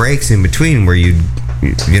would do breaks in between where you'd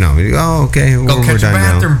you know, oh, okay, go catch a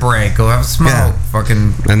bathroom break, go have a smoke,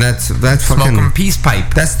 fucking, and that's smoke fucking a peace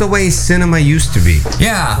pipe. That's the way cinema used to be.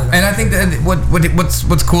 Yeah, and I think that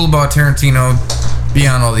what's cool about Tarantino,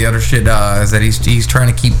 beyond all the other shit, is that he's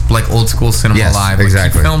trying to keep like old school cinema alive,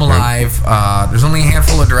 exactly, keep film alive. There's only a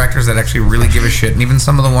handful of directors that actually really give a shit, and even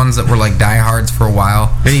some of the ones that were like diehards for a while.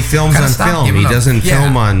 And he films on film. He doesn't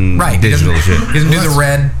film on digital shit. He doesn't do the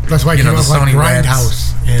red. That's why he came up like Grindhouse.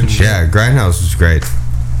 Grindhouse was great.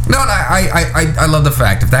 No, I love the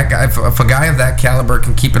fact if a guy of that caliber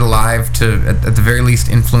can keep it alive to at the very least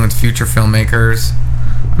influence future filmmakers.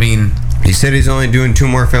 I mean, he said he's only doing 2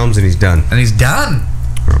 more films and he's done. And he's done.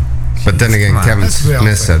 But then again, Kevin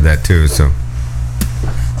Smith said that too. So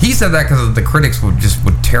he said that because the critics would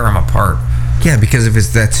tear him apart. Yeah, because of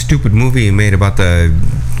that stupid movie he made about the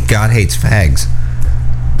God hates fags.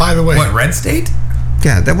 By the way, what, Red State?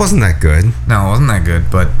 Yeah, that wasn't that good. No, it wasn't that good.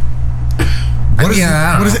 But what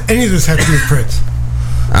does any of this have to do with Prince?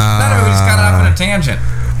 No, we just got off on a tangent.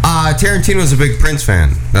 Tarantino's a big Prince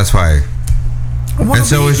fan. That's why. And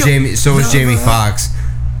so is Jamie. So is Jamie Foxx,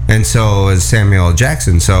 and so is Samuel L.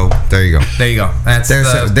 Jackson. So there you go. There you go.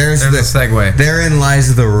 There's the segue. Therein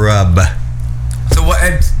lies the rub. So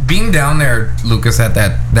being down there, Lucas, at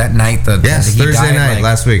that night, Thursday night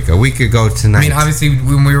last week, a week ago tonight. I mean, obviously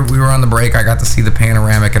when we were on the break, I got to see the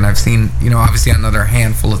panoramic, and I've seen, obviously another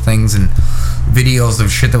handful of things and videos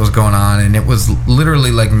of shit that was going on, and it was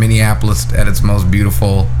literally like Minneapolis at its most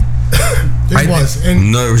beautiful. It was,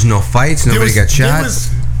 and there was no fights. Nobody got shot. There was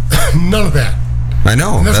none of that. I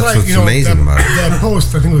know. That's what's amazing about it. That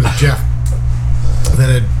post, I think it was Jeff that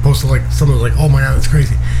had posted like something like, "Oh my God, that's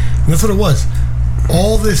crazy," and that's what it was.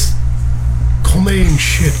 All this culminating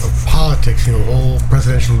shit of politics, the whole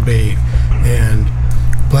presidential debate and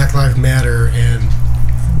Black Lives Matter, and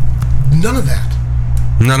none of that.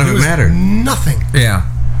 None of it mattered. Nothing. Yeah.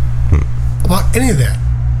 About any of that.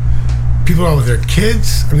 People are out with their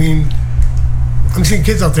kids. I mean, I'm seeing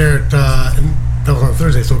kids out there and that was on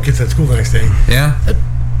Thursday, so kids at school the next day. Yeah. At,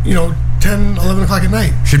 10, 11 o'clock at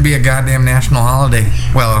night. Should be a goddamn national holiday.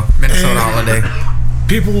 Well, a Minnesota holiday.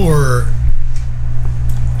 People were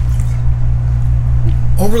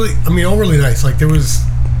overly nice. Like, there was,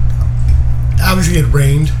 obviously it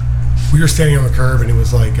rained. We were standing on the curb, and it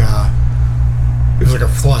was like a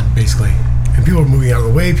flood, basically. And people were moving out of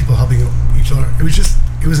the way, people helping each other.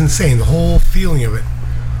 It was insane. The whole feeling of it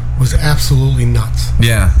was absolutely nuts.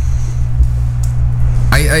 Yeah.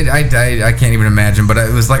 I can't even imagine, but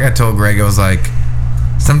it was like I told Greg, I was like,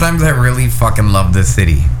 sometimes I really fucking love this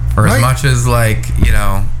city. For as much as, like,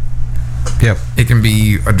 yep, it can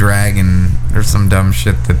be a drag and there's some dumb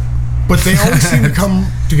shit that... But they always seem to come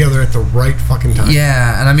together at the right fucking time.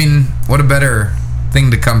 Yeah, and I mean, what a better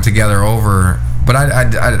thing to come together over. But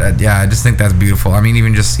I just think that's beautiful. I mean,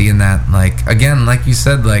 even just seeing that, like, again, like you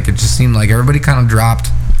said, like, it just seemed like everybody kind of dropped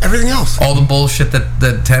everything else, all the bullshit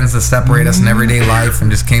that tends to separate us in everyday life, and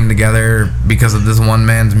just came together because of this one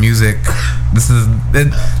man's music. This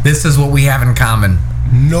is what we have in common.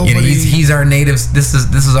 Nobody, he's our native. This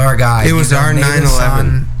is our guy. It was our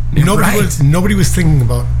 9/11. Nobody was thinking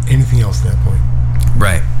about anything else at that point.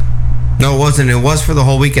 Right. No, it wasn't. It was for the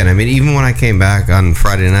whole weekend. I mean, even when I came back on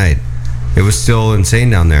Friday night, it was still insane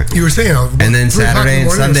down there. You were saying, and then Saturday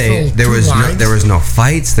and Sunday, there was no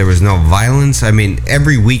fights, there was no violence. I mean,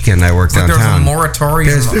 every weekend I worked downtown. There was a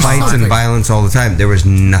moratorium. There's fights and violence all the time. There was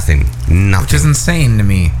nothing, which is insane to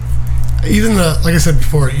me. Even like I said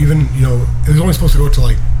before, it was only supposed to go to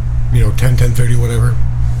like 10:30, whatever.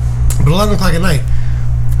 But 11 o'clock at night,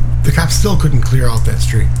 the cops still couldn't clear out that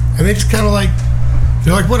street, and they just kind of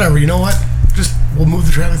they're like, whatever, you know what? We'll move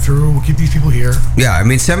the traffic through. We'll keep these people here. Yeah, I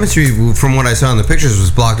mean, 7th Street, from what I saw in the pictures,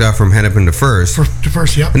 was blocked off from Hennepin to First. To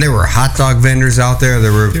First, yep. And there were hot dog vendors out there.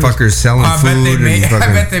 There were fuckers selling food.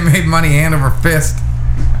 I bet they made money hand over fist.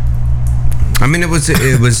 I mean, it was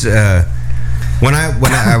when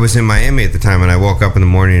I was in Miami at the time, and I woke up in the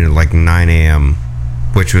morning at like 9 a.m.,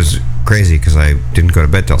 which was crazy because I didn't go to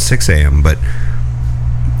bed till 6 a.m., but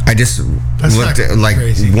I just looked at, like,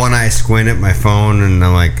 crazy. One eye squint at my phone, and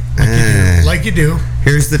I'm like, like you do.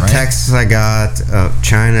 Here's the texts I got.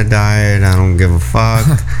 China died. I don't give a fuck.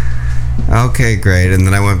 Okay, great. And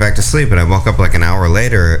then I went back to sleep, and I woke up like an hour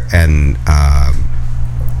later, and a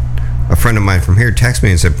friend of mine from here texted me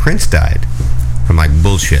and said Prince died. I'm like,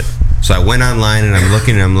 bullshit. So I went online, and I'm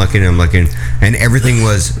looking, and everything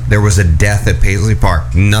there was a death at Paisley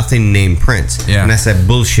Park. Nothing named Prince. Yeah. And I said,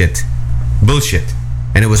 bullshit.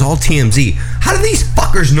 And it was all TMZ. How do these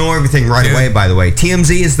fuckers know everything right away, by the way?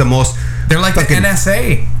 TMZ is the most... They're like the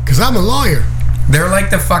NSA. Because I'm a lawyer. They're like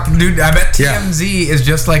the fucking... Dude, I bet TMZ is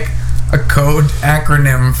just like a code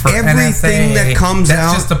acronym for everything NSA. that comes That's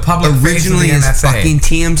out just a public originally face of the is NSA. fucking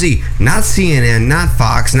TMZ, not CNN, not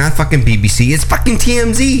Fox, not fucking BBC. It's fucking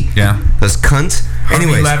TMZ. Yeah, those cunts.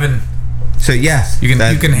 Anyways, 11. so yes, you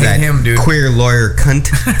can hate him, dude. Queer lawyer cunt.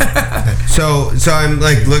 so I'm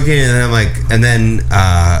like looking and I'm like, and then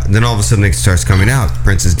all of a sudden it starts coming out.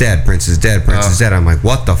 Prince is dead. Prince is dead. Prince is dead. I'm like,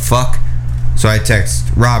 what the fuck? So I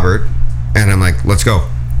text Robert, and I'm like, let's go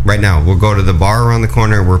right now. We'll go to the bar around the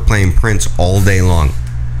corner. We're playing Prince all day long.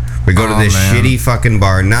 We go to this shitty fucking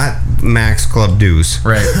bar, not Max Club Deuce,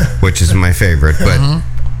 right? Which is my favorite, but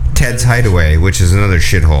Ted's Hideaway, which is another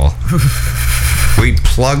shithole. We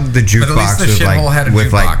plugged the jukebox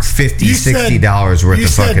with like $50, $60 worth of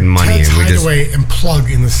fucking money, Ted's and we just Hideaway and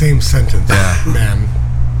plug in the same sentence. Yeah.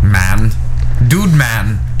 Dude,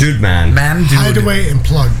 man. Hideaway and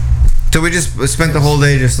plug. So we just spent the whole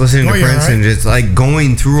day just listening to Prince and just like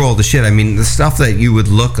going through all the shit. I mean, the stuff that you would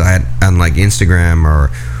look at on like Instagram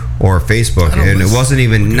or Facebook, and it wasn't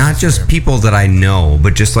even not just people that I know,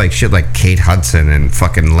 but just like shit like Kate Hudson and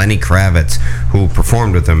fucking Lenny Kravitz, who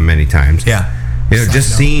performed with them many times. Yeah. You know,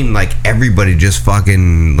 just seeing like everybody just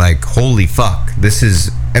fucking like, holy fuck, this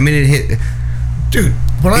is. I mean, it hit. Dude,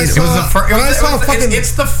 it's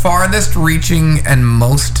the farthest reaching and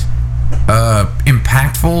most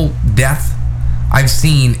impactful death I've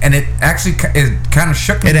seen, and it actually kind of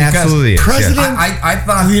shook me. It absolutely is. President I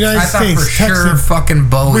thought of the United States for sure fucking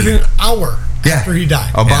Bowie within an hour after he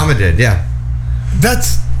died. Obama did,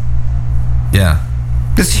 That's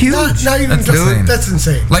huge. Not even that's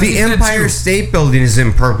insane. Like the Empire State Building is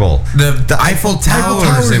in purple. The Eiffel Tower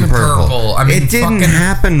is in purple. I mean, it didn't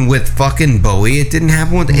happen with fucking Bowie. It didn't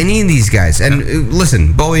happen with any of these guys. And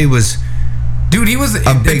listen, Bowie was. Dude, he was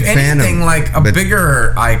a big fan of like a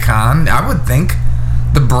bigger icon, I would think.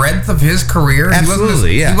 The breadth of his career.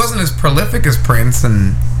 Absolutely, he wasn't as prolific as Prince,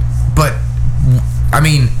 but I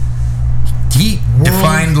mean, he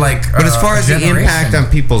defined like. But as far as the impact on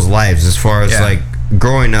people's lives, as far as like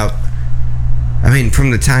growing up, I mean,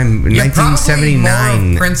 from the time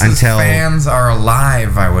 1979 Prince's until fans are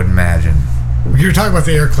alive, I would imagine. You were talking about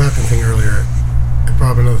the Eric Clapton thing earlier. I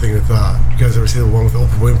brought up another thing with you guys ever see the one with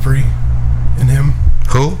Oprah Winfrey and him?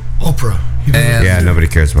 Who? Oprah. Yeah, nobody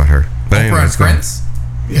cares about her. But Oprah anyway, and Prince?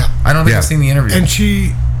 Yeah. I don't think I've seen the interview. And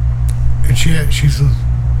she says,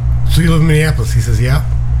 so you live in Minneapolis? He says, yeah.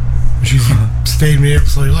 And she's stayed in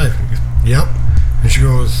Minneapolis all your life. And he goes, yep. And she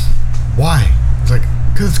goes, why? It's like,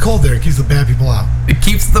 because it's cold there. It keeps the bad people out. It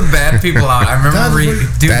keeps the bad people out. I remember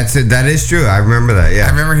that is true. I remember that, yeah. I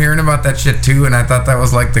remember hearing about that shit too, and I thought that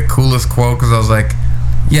was like the coolest quote, because I was like,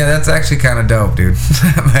 yeah, that's actually kind of dope, dude.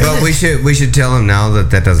 Well, we should tell him now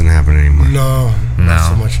that doesn't happen anymore. No, not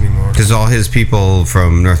so much anymore. Because all his people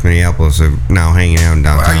from North Minneapolis are now hanging out in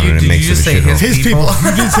downtown, and it makes him a shithole. His people?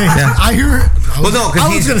 You did say I hear it. Well, no,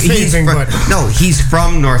 because he's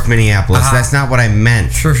from North Minneapolis. That's not what I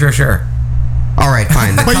meant. Sure. All right,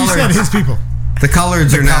 fine. But you said his people. The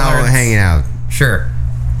Coloreds are now hanging out. Sure.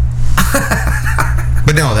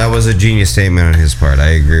 But no, that was a genius statement on his part.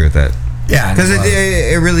 I agree with that. Yeah, because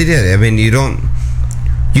it really did. I mean, you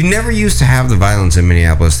never used to have the violence in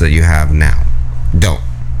Minneapolis that you have now. Don't.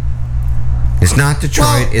 It's not Detroit.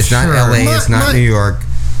 Well, it's not LA. It's not New York.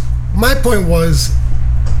 My point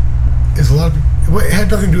is a lot of people, it had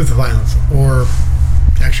nothing to do with the violence or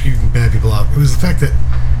actually keeping bad people out. It was the fact that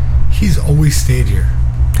he's always stayed here.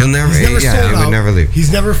 He would never leave.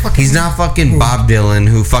 He's never fucking. He's not fucking Bob Dylan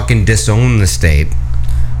who fucking disowned the state.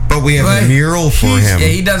 But we have a mural for him. Yeah,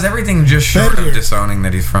 he does everything just short of disowning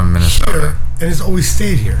that he's from Minnesota. Sure. And he's always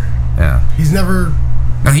stayed here. Yeah. He's never.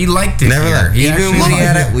 No, he liked it. Never here.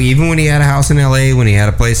 left. Even when he had a house in LA, when he had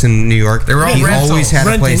a place in New York, they were all always had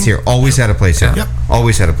a place here. Always had a place here. Yep.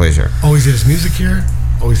 Always had a place here. Always did his music here.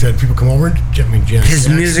 Always had people come over and his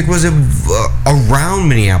music was around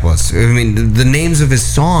Minneapolis. I mean, the names of his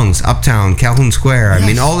songs, Uptown, Calhoun Square. Yes. I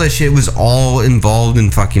mean, all that shit was all involved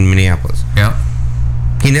in fucking Minneapolis. Yeah.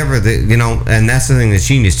 He never, and that's the thing that's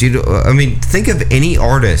genius. I mean, think of any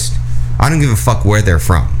artist. I don't give a fuck where they're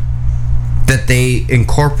from. That they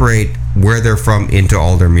incorporate where they're from into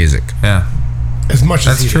all their music. Yeah. As much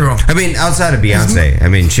as that's true. I mean, outside of Beyonce, I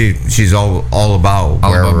mean, she's all about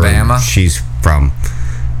wherever she's from.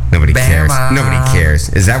 Nobody cares. Nobody cares.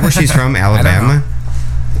 Is that where she's from? Alabama?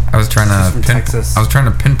 I was trying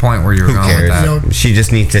to pinpoint where you were going with that. She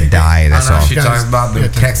just needs to die. That's all. She talks about the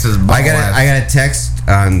Texas ball. I got a text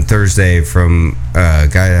on Thursday from a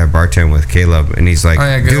guy that I bartend with, Caleb, and he's like,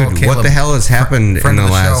 "Dude, what the hell has happened in the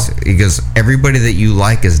last?" He goes, "Everybody that you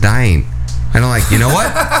like is dying." And I'm like, you know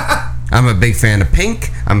what? I'm a big fan of Pink.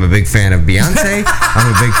 I'm a big fan of Beyonce.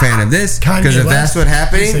 I'm a big fan of this. Because if that's what's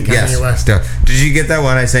happening, yes. Did you get that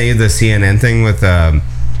one I sent you, the CNN thing with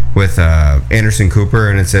Anderson Cooper,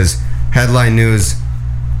 and it says headline news.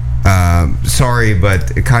 Sorry,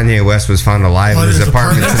 but Kanye West was found alive in his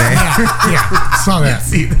apartment today. Yeah, saw that.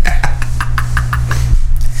 See that?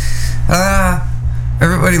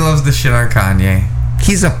 Everybody loves the shit on Kanye.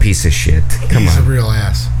 He's a piece of shit. He's a real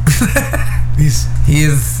ass. He's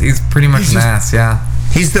pretty much an ass. Yeah.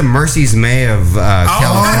 He's the Mercy's May of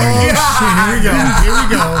California. Shit, here we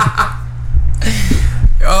go.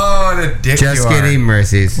 Oh, what a dick! Just kidding,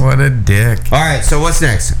 Mercy's. What a dick! All right, so what's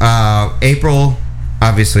next? April,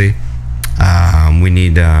 obviously. We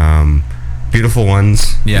need Beautiful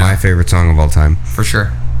Ones. Yeah. My favorite song of all time. For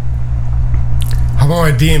sure. How about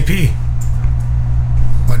my DMP?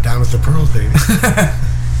 What, Diamonds and Pearls, baby?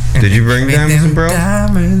 Did you bring Diamonds and Pearls?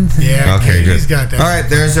 Yeah. Okay, good. He's got that. All right,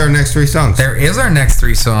 there's our next 3 songs. There is our next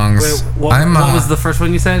 3 songs. Wait, what was the first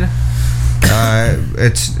one you said?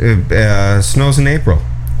 It's Snows in April.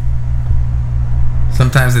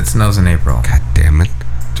 Sometimes it snows in April. God damn it.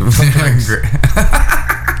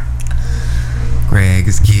 Greg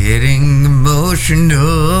is getting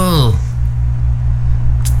emotional.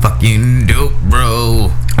 It's fucking dope,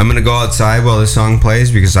 bro. I'm going to go outside while this song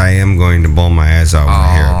plays because I am going to bawl my eyes out when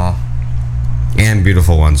I hear it. And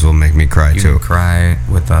Beautiful Ones will make me cry, too. You cry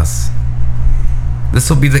with us. This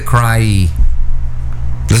will be the cry.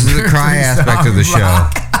 This is the cry aspect of the show.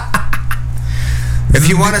 If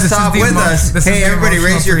you want to stop with us, hey, everybody,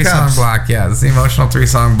 raise your cups. Block. Yeah, this is the emotional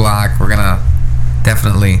 3-song block. We're going to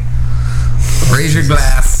definitely raise your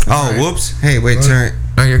glass. Oh, whoops. Hey, wait, sorry.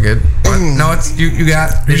 No, you're good. What? No, it's you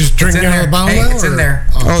got. You're just drinking out of the bottle. Hey, it's in there.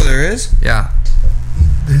 Oh, there is? Yeah.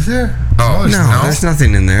 Is there? Oh, no, there's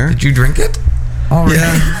nothing in there. Did you drink it? Oh, really?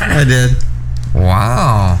 Yeah, I did.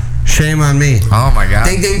 Wow. Shame on me. Oh my God.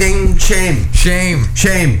 Ding, ding, ding. Shame. Shame.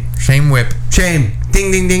 Shame. Shame whip. Shame.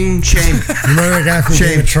 Ding, ding, ding. Shame. Remember that guy from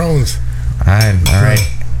Game of Thrones? All right.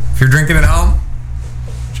 If you're drinking at home,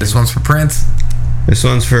 this one's for Prince. This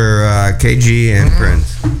one's for KG and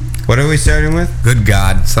Prince. What are we starting with? Good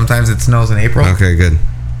God. Sometimes it snows in April. Okay, good.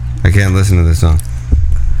 I can't listen to this song.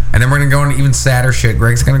 And then we're going to go into even sadder shit.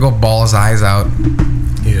 Greg's going to go bawl his eyes out.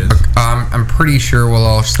 He is. I'm pretty sure we'll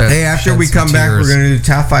all shed. Hey, after we come back, we're going to do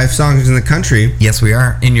top 5 songs in the country. Yes, we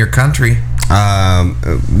are. In your country.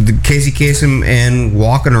 Casey Kasem and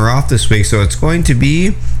Walking Her Off this week. So it's going to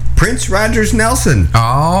be Prince Rogers Nelson.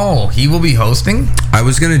 Oh, he will be hosting? I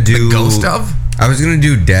was going to do... The Ghost of? I was going to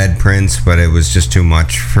do Dead Prince, but it was just too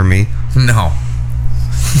much for me. No.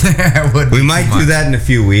 We might do that in a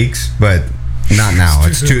few weeks, but not now.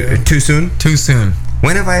 It's too soon? Too soon.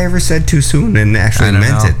 When have I ever said too soon and actually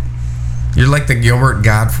meant it? You're like the Gilbert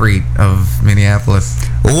Gottfried of Minneapolis.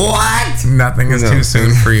 What? Nothing is too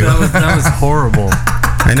soon for you. That was horrible.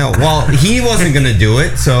 I know. Well, he wasn't going to do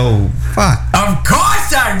it, so fuck. Of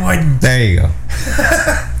course I wouldn't. There you go.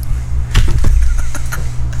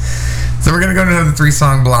 So we're going to go to another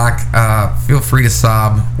 3-song block. Feel free to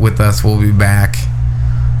sob with us. We'll be back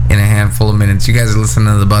in a handful of minutes. You guys are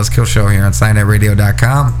listening to the Buzzkill Show here on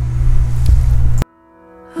SianetRadio.com.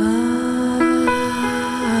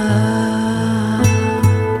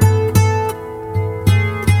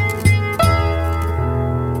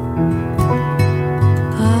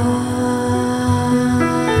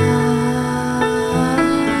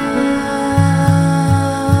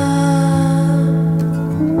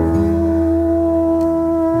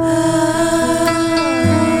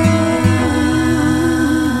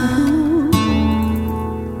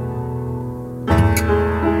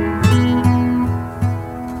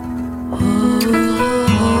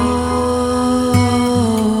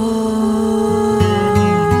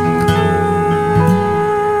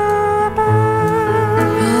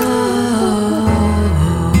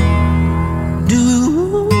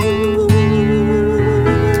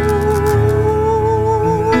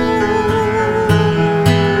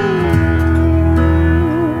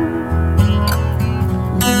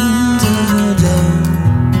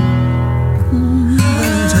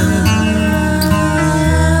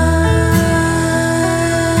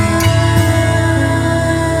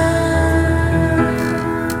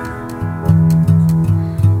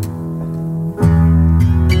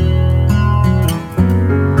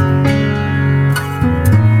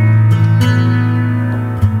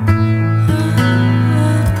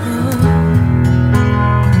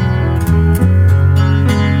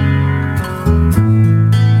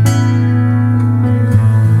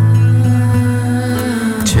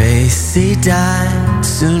 Died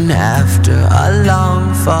soon after a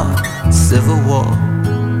long fought civil war.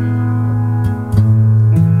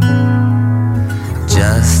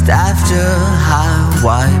 after I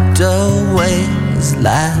wiped away his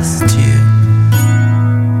last tear.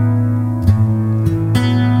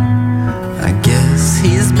 I guess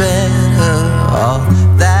he's better off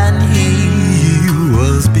than he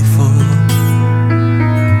was before.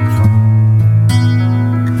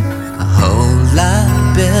 A whole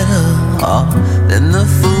lot better off than the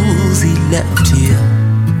fools he left here.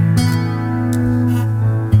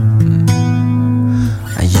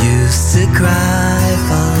 I used to cry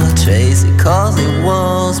for Tracy 'cause he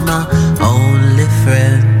was my only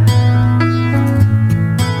friend.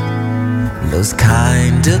 Those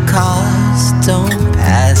kind of cars don't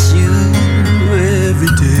pass you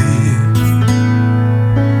every day.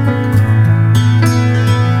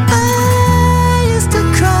 I used to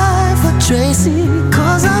cry for Tracy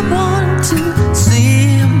 'cause I wanted to see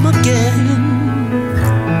him again.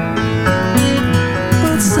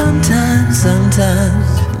 But sometimes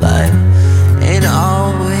life ain't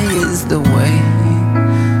always the way.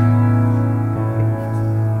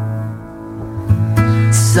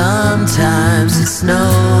 Sometimes it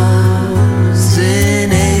snows in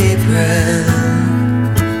April.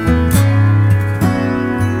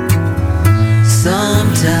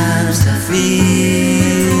 Sometimes I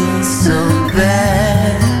feel so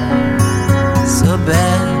bad, so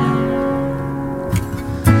bad.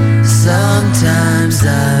 Sometimes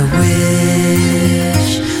I wish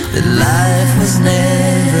that life was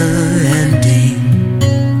never ending.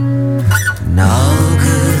 And all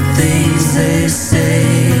good things they say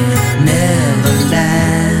never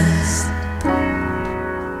last.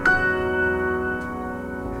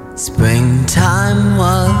 Springtime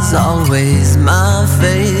was always my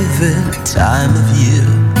favorite time of year.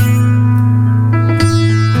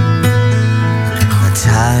 A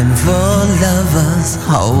time for lovers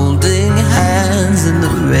holding hands in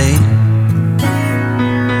the rain.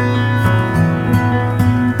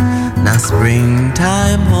 Now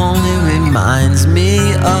springtime only reminds me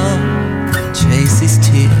of Tracy's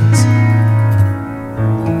tears.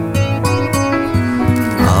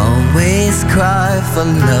 Always cry for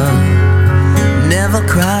love, never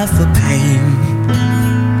cry for pain.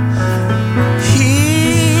 He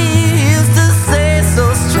used to say so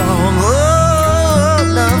strong, oh,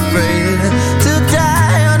 unafraid to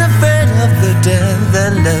die, unafraid of the death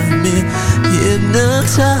that left me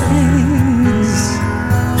hypnotized.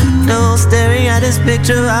 No, staring at his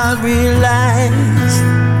picture I realized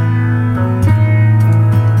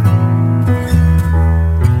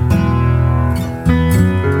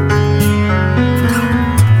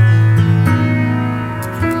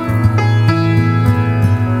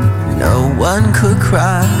no one could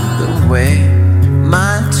cry the way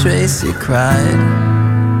my Tracy cried.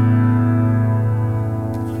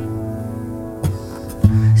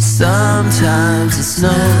 Sometimes it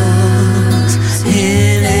snows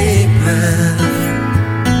in April.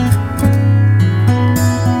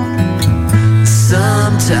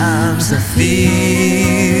 Sometimes I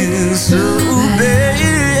feel so bad,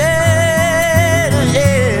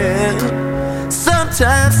 yeah.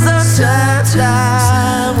 Sometimes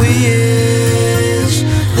I wish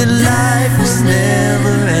that life was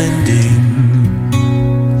never ending.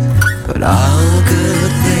 But all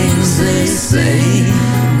good things they say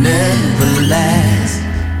never last.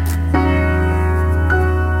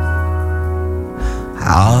 I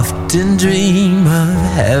often dream of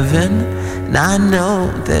heaven, and I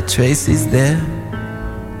know that Tracy's there.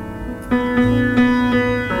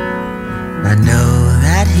 I know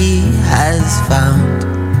that he has found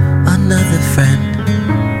another friend.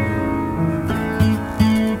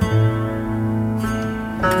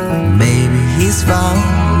 Maybe he's found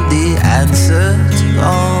the answer to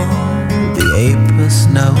all the April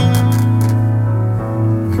snow.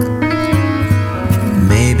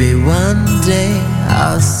 Maybe one day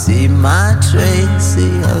I'll see my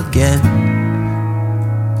Tracy again.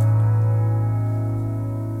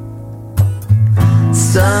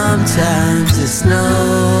 Sometimes it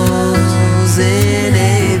snows in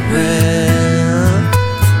April.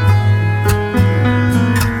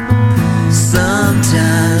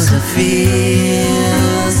 Sometimes I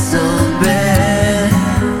feel so bad,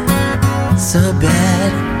 so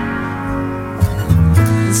bad.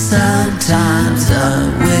 Sometimes I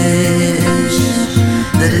wish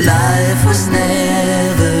that life was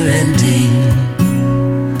never ending.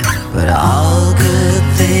 But all good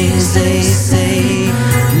things they say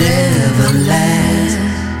never last.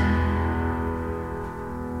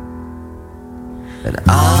 But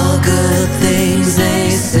all good things they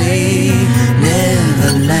say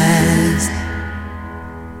never last.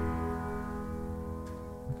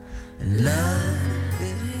 And love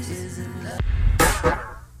isn't love.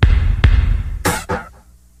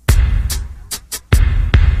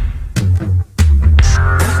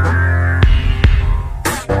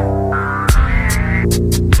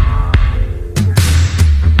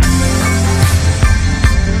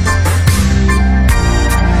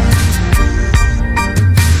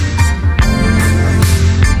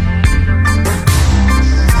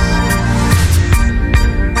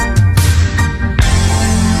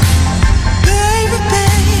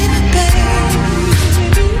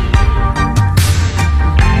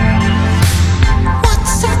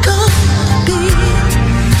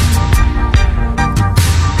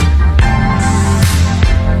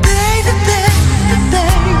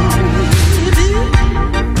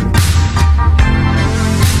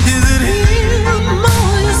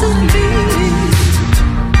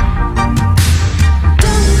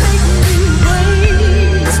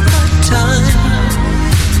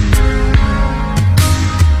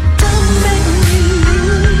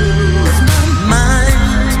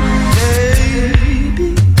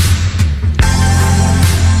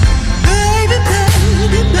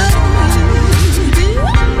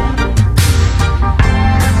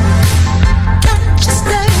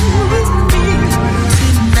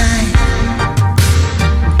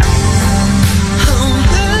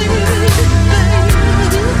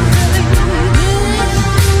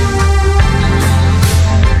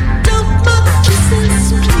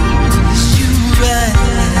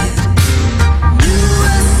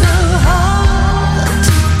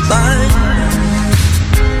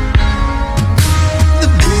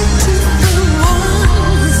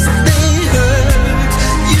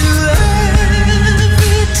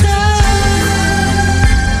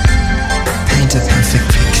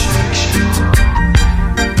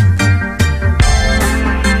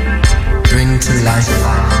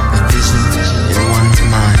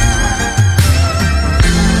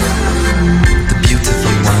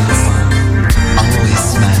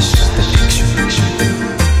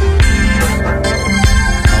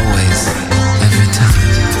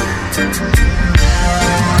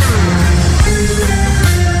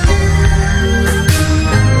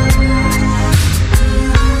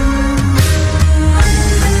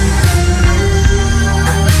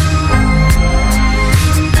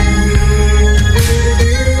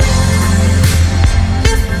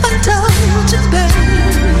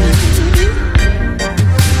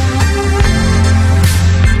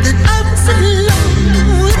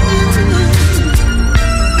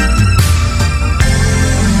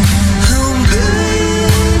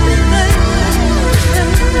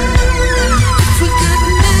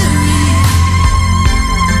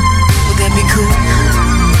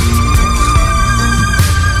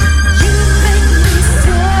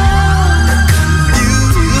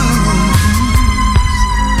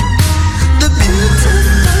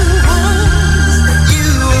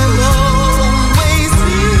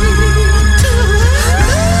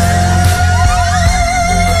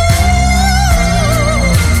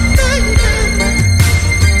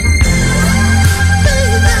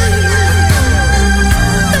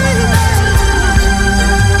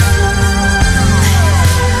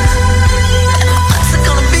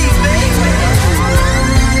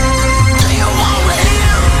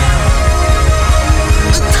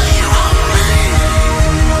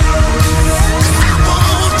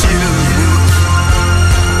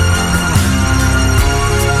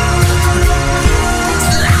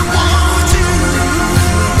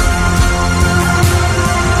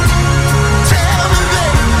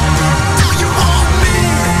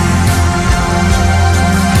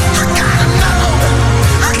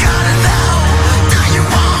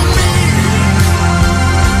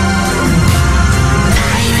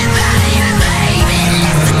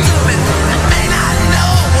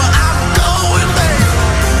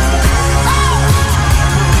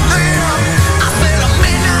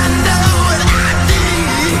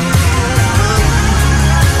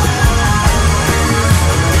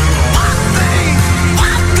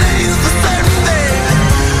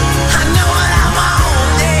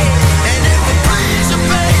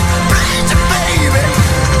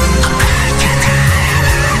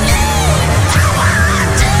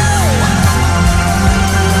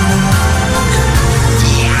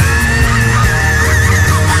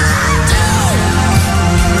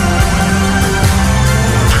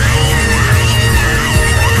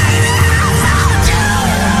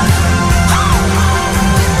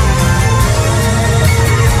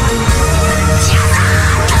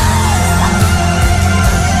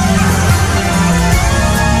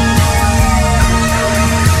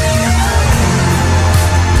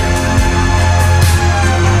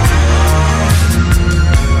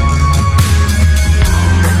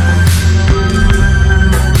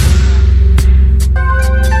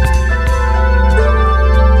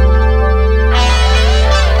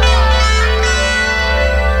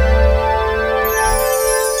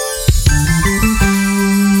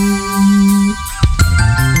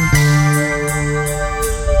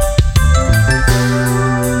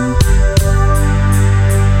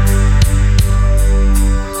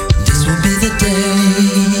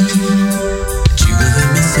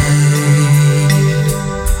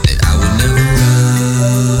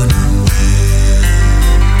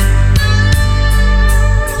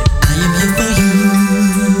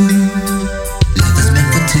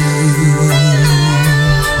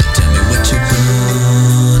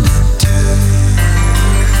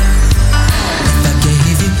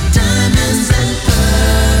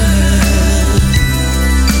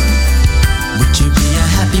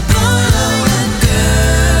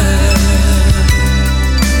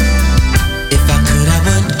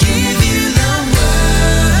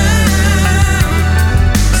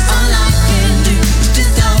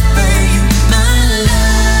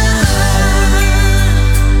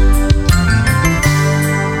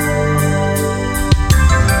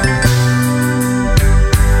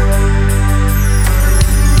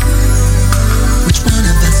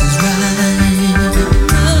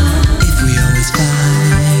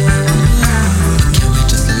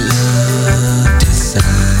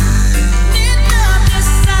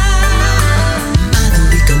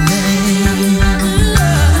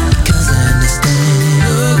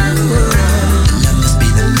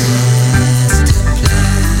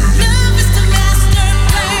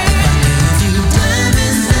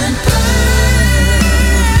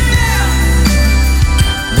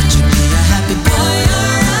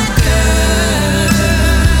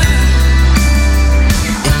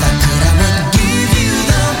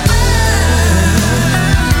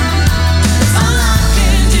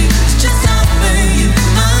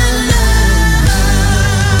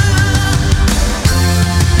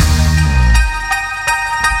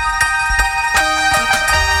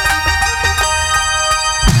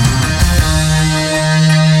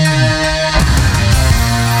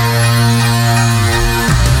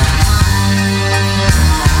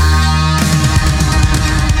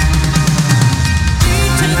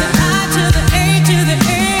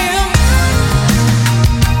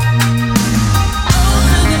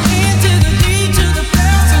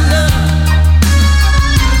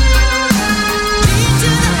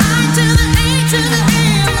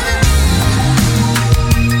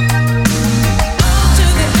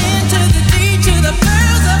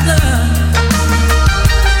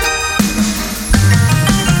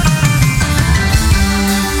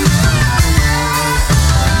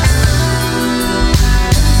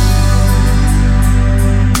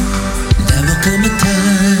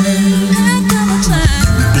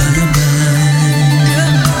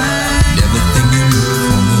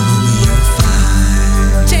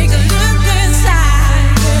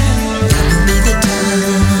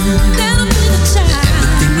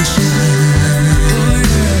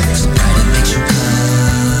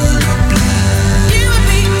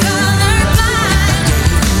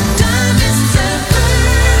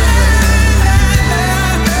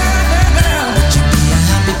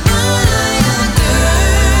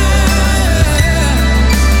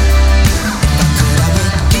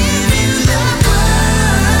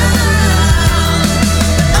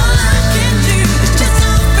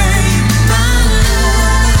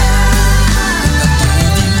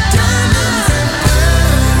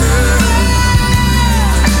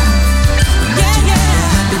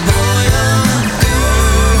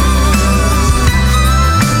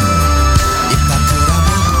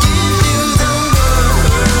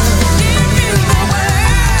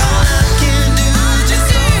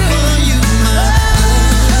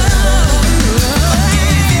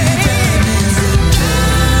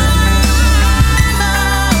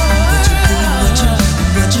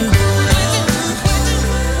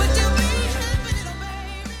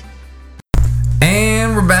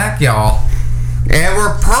 y'all. And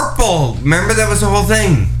we're purple. Remember that was the whole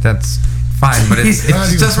thing. That's fine, but it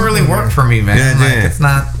doesn't really work for me, man. Yeah, it's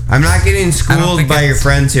not. I'm not getting schooled by your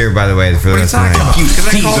friends here, by the way, for this night. Because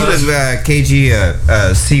I called KG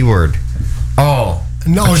a C word. Oh.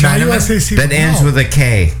 No, now you want to say C word. That ends with a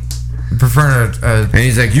K. Prefer and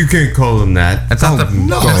he's like, you can't call him that. That's not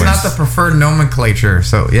the preferred nomenclature.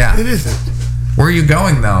 So yeah, it isn't. Where are you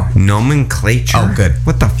going though? Nomenclature. Oh, good.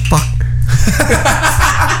 What the fuck?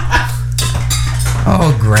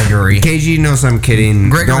 Oh, Gregory. KG knows I'm kidding.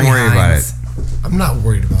 Don't worry about it. I'm not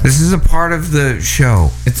worried about it. This is a part of the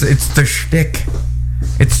show. It's the shtick.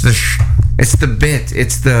 It's the bit.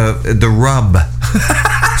 It's the rub,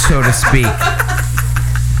 so to speak.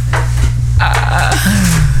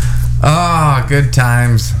 Oh, good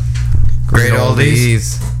times. Great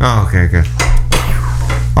oldies. Oh, okay, good.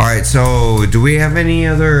 All right, so do we have any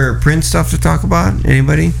other Prince stuff to talk about?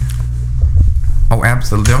 Anybody? Oh,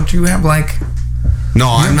 absolutely. Don't you have No,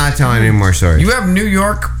 I'm not telling any more stories. You have New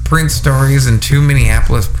York Prince stories and 2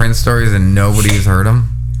 Minneapolis Prince stories and nobody's heard them?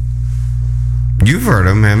 You've heard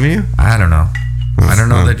them, haven't you? I don't know. I don't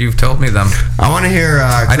know that you've told me them. I want to hear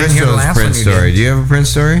Crystal's Prince story. Do you have a Prince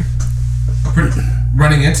story?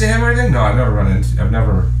 Running into him or anything? No, I've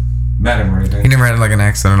never met him or anything. He never had an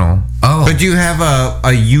accidental. Oh. But do you have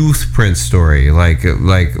a youth Prince story? Like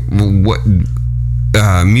what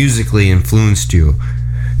musically influenced you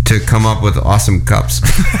to come up with awesome cups?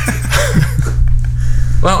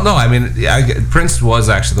 Well, no, I mean, Prince was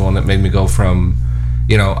actually the one that made me go from,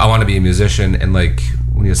 I want to be a musician, and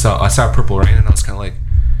when I saw Purple Rain, and I was kind of like,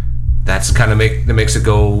 that's kind of that makes it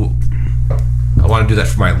go, I want to do that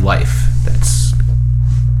for my life. That's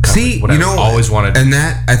what I always wanted. And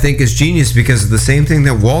that, I think, is genius, because the same thing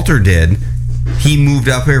that Walter did, he moved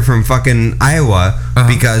up here from fucking Iowa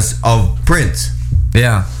because of Prince.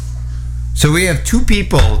 Yeah. So we have 2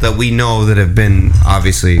 people that we know that have been,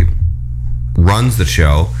 obviously, runs the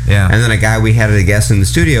show. Yeah. And then a guy we had as a guest in the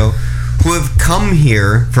studio who have come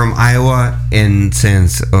here from Iowa and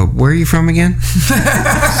since... where are you from again?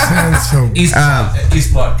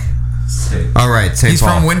 East Block State. All right, St. He's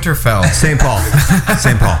Paul. from Winterfell. St. Paul.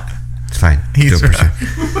 St. Paul. It's fine. He's right.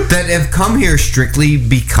 That have come here strictly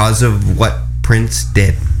because of what Prince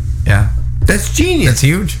did. Yeah. That's genius. That's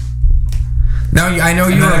huge. Now, I know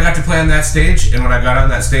you. I got to play on that stage, and when I got on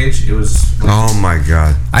that stage, it was. Oh my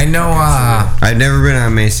god! I know. I've never been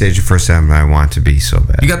on main stage the first time, and I want to be so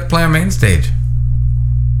bad. You got to play on main stage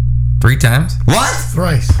 3 times. What?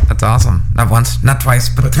 Thrice. That's awesome. Not once, not twice,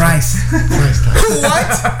 but thrice.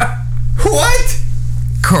 What? What?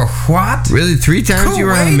 What? Really? 3 times you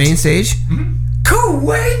were on the main stage?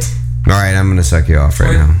 Kuwait. All right, I'm gonna suck you off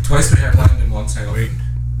right now. Twice we had played and once I wait.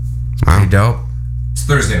 Pretty dope. It's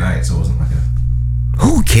Thursday night, so it wasn't like a.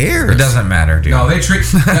 Who cares? It doesn't matter, dude. No, they treat.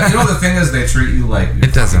 The thing is, they treat you like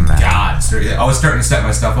it doesn't matter. Gods. I was starting to set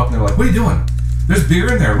my stuff up, and they're like, "What are you doing? There's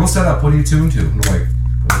beer in there. We'll set up. What are you tuned to?" And I'm like,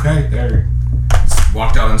 "Okay, there." Just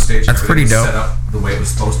walked out on stage. That's pretty dope. Set up the way it was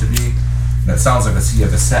supposed to be. And it sounds like you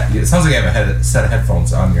have a set. It sounds like you have a set of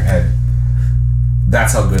headphones on your head.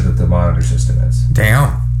 That's how good that the monitor system is.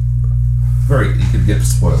 Damn. You could get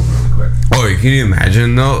spoiled really quick. Oh, can you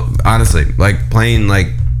imagine though? Honestly, playing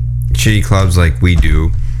shitty clubs like we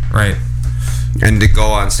do, right? And to go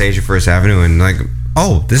on stage at First Avenue and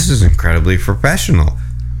this is incredibly professional.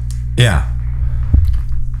 Yeah.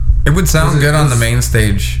 It would sound good on the main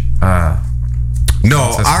stage.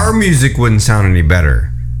 No, our music wouldn't sound any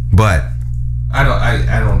better, but I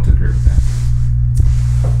don't agree with that.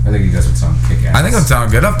 I think you guys would sound kick-ass. I think it would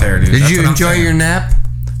sound good up there, dude. Did you enjoy your nap?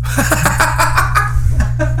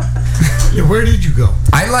 Yeah, where did you go?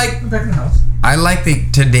 Back in the house. I like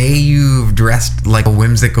today you've dressed like a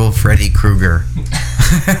whimsical Freddy Krueger.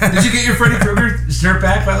 Did you get your Freddy Krueger shirt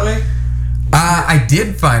back, by the way? I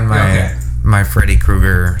did find my Freddy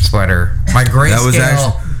Krueger sweater. My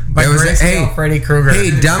grayscale. Freddy Krueger.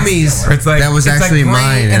 Hey, dummies! That was it's actually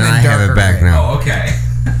mine, and I have it back now. Oh, okay.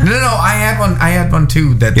 No, I had one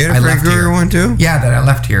too. That you had a Freddy Krueger one too? Yeah, that I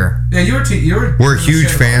left here. Yeah, We're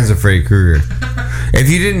huge fans of Freddy Krueger. If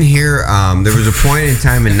you didn't hear, there was a point in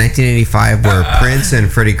time in 1985 where Prince and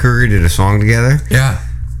Freddy Krueger did a song together. Yeah,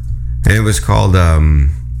 and it was called "I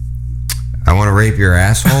Want to Rape Your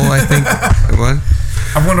Asshole." I think it was.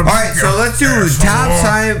 All right, so let's do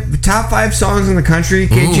top 5 songs in the country.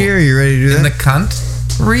 KG, are you ready to do that? In the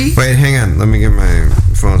country? Wait, hang on. Let me get my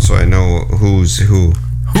phone so I know who's who.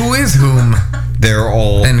 Who is whom? They're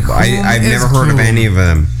all. And I've never heard of any of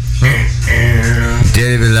them.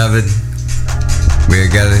 Dearly beloved, we are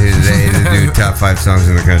gathered here today to do top 5 songs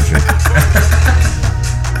in the country.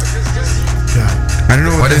 I don't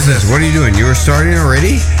know what this is. What are you doing? You were starting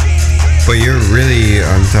already? but you're really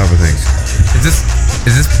on top of things. Is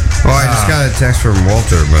this? Oh, I just got a text from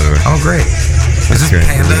Walter, by the way. Oh, great. Is this great.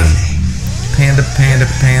 Panda?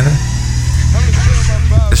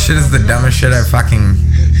 This shit is the dumbest shit I've fucking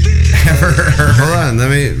ever heard. Hold on, let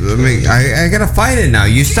me. I gotta find it now.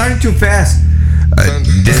 You started too fast.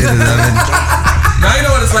 Did 11. Now you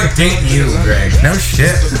know what it's like dating you, Greg. No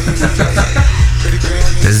shit.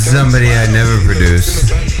 This is somebody I never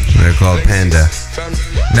produced. They're called Panda.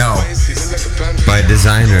 No. By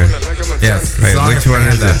Designer. Yes. Wait, which one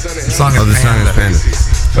is it? The song the song is Panda.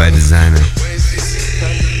 By Designer.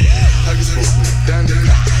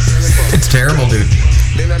 It's terrible, dude.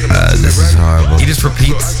 This is horrible. He just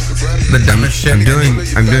repeats the dumbest shit. I'm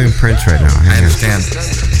doing Prince right now. I understand.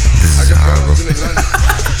 This is horrible.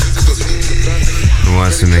 Who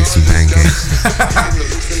wants to make some pancakes?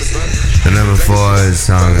 The number 4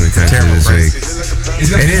 song in the country this week.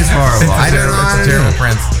 It is horrible. I don't know. It's a terrible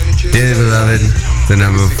Prince. Dearly beloved, the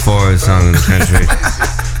number 4 song in the country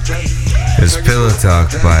is Pillow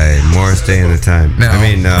Talk by Morris Day and the Time. No. I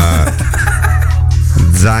mean,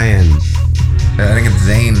 Zion. I think it's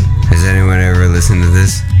Zane. Has anyone ever listened to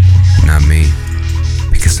this? Not me.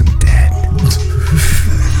 Because I'm dead.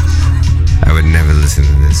 I would never listen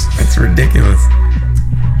to this. It's ridiculous.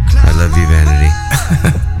 I love you, Vanity.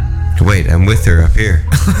 Wait, I'm with her up here.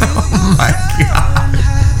 Oh my god.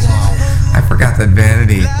 Wow. I forgot that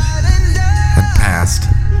Vanity had passed.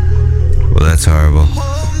 Well, that's horrible.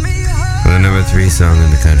 Well, the number 3 song in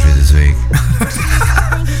the country this week.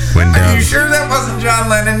 Are you sure that wasn't John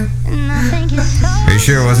Lennon? Are you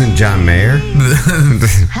sure it wasn't John Mayer? Number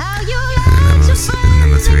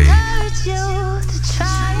 3.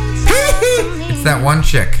 It's that one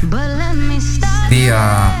chick.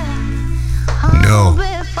 No.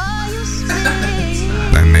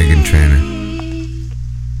 By Meghan Trainor.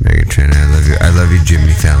 Meghan Trainor, I love you,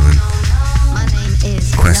 Jimmy Fallon.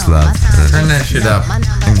 Questlove. Turn that shit up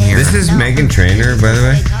in here. This is Meghan Trainor, by the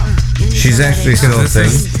way. She's actually still a thing.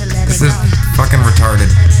 This is fucking retarded.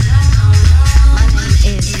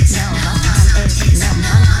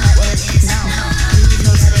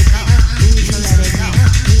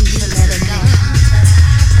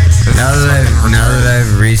 Now that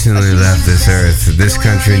I've recently left this earth, this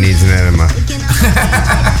country needs an enema.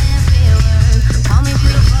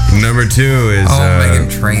 Number 2 is Meghan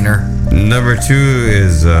Trainor. Number 2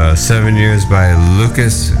 is 7 Years by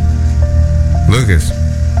Lucas.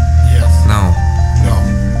 Yes. No.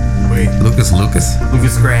 Wait. Lucas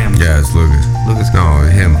Graham. Yeah, it's Lucas. No,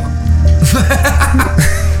 him.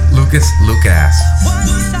 Lucas.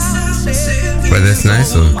 But that's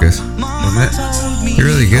nice, Lucas. Isn't it? You're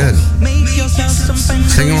really good.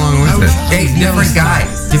 Sing along with it. Hey, different guy.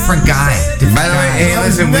 By the way, hey,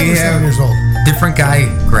 listen, we have different guy.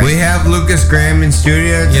 Great. We have Lucas Graham in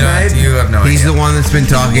studio tonight. You have no idea. He's the one that's been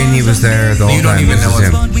talking. He was there the whole You time. don't even know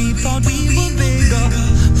him.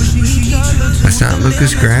 That's not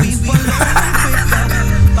Lucas Graham.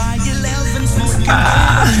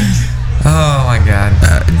 Oh my god.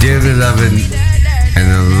 Dear beloved, and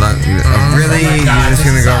really, you're just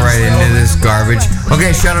gonna go right into this garbage.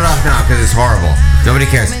 Okay, shut it off now because it's horrible. Nobody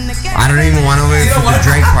cares. I don't even want to wait for the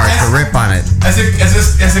Drake part to rip on it. As it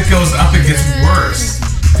goes up, it gets worse.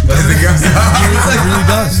 As it goes up, It really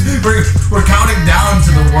does. We're counting down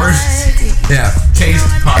to the worst. Yeah. Taste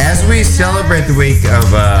possible. As we celebrate the week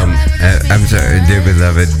of, I'm sorry, dear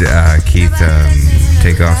beloved Keith,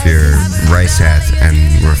 take off your rice hat and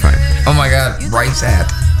we're fine. Oh my god, rice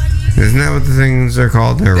hat. Isn't that what the things are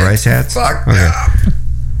called? They're rice hats? Fuck. Okay.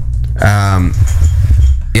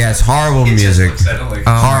 Yeah, it's horrible music.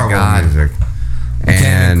 Horrible music.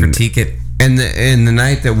 And critique it. In the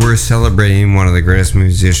night that we're celebrating one of the greatest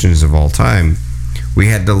musicians of all time, we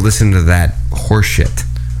had to listen to that horseshit.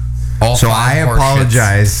 So I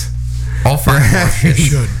apologize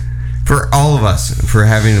for all of us for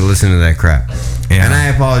having to listen to that crap. Yeah. And I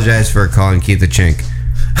apologize for calling Keith a chink.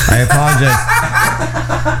 I apologize.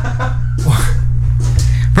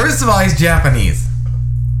 First of all, he's Japanese,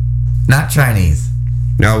 not Chinese.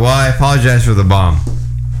 No, well, I apologize for the bomb.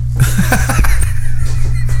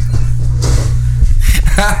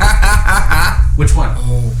 Which one?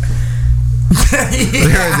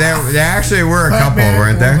 There actually were a couple,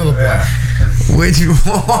 weren't there? Yeah. Which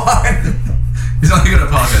one? He's only gonna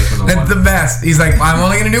apologize for the one. That's the best. He's like, I'm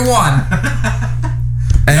only gonna do one.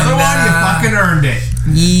 The other one, you fucking earned it.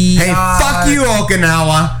 Hey, fuck you,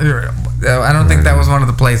 Okinawa. I don't think that was one of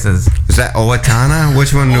the places. Is that Owatonna?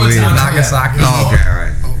 Which one do we? Nagasaki. Oh, okay, all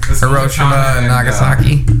right. Hiroshima and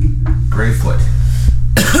Nagasaki. Greyfoot.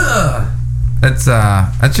 That's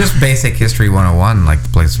just basic history 101, like the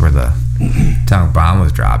place where the atomic bomb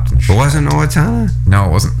was dropped. It wasn't Owatonna? No,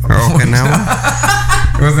 it wasn't. Or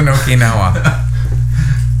Okinawa? It wasn't Okinawa.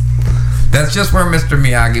 That's just where Mr.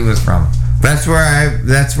 Miyagi was from. That's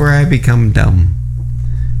where I become dumb.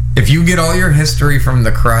 If you get all your history from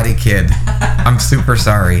the Karate Kid, I'm super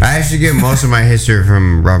sorry. I actually get most of my history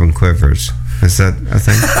from Robin Quivers. Is that a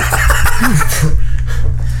thing?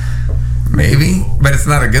 Maybe, but it's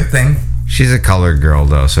not a good thing. She's a colored girl,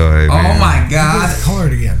 though, so... Oh, my God.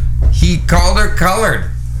 Colored again. He called her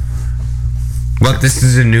colored. What, this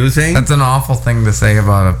is a new thing? That's an awful thing to say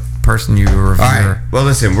about a person you revere. All right. Well,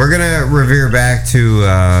 listen, we're going to revere back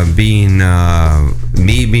to being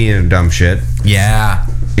me being a dumb shit. Yeah.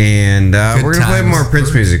 And we're gonna play more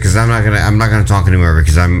Prince music because I'm not gonna talk anymore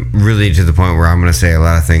because I'm really to the point where I'm gonna say a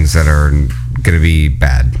lot of things that are gonna be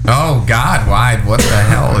bad. Oh God, why? What the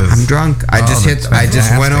hell is? I'm drunk. I just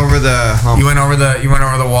went over the hump. You went over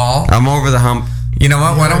the wall. I'm over the hump. You know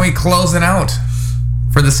what? Why don't we close it out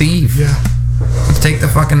for this eve? Yeah. Let's take the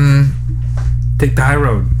high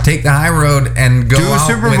road. Take the high road and go to a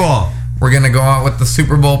Super Bowl. We're going to go out with the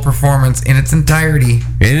Super Bowl performance in its entirety.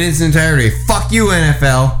 Fuck you,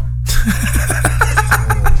 NFL.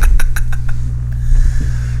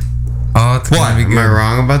 Oh, it's going to be good. Am I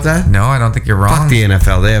wrong about that? No, I don't think you're wrong. Fuck the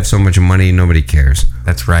NFL. They have so much money, nobody cares.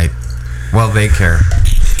 That's right. Well, they care.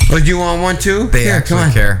 Oh, do you want one too? They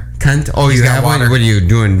actually care. Cunt. Oh, you have one? What are you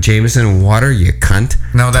doing? Jameson water, you cunt?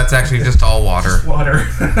 No, that's actually just all water. Just water.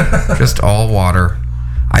 Just all water.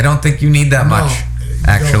 I don't think you need that much,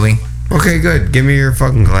 actually. Okay, good. Give me your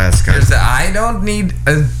fucking glass, cunt. I don't need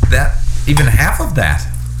that, even half of that.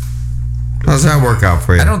 How's that work out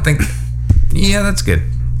for you? I don't think... Yeah, that's good.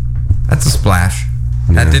 That's a splash.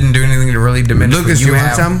 Yeah. That didn't do anything to really diminish. Lucas, you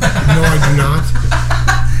want some? No, I do not.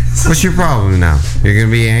 What's your problem now? You're going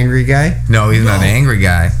to be an angry guy? No, he's not an angry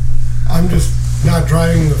guy. I'm just not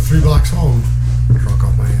driving the 3 blocks home. Drunk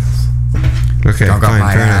off my ass. Okay, drunk fine.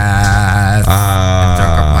 Off my ass.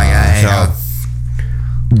 Drunk off my ass. So,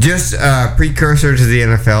 just a precursor to the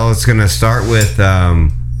NFL. It's going to start with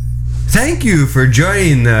thank you for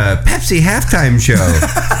joining the Pepsi halftime show.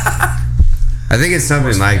 I think it's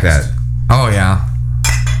something like that. Oh, yeah.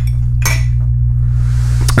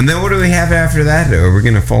 And then what do we have after that? Are we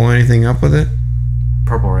going to follow anything up with it?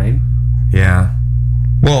 Purple Rain? Yeah.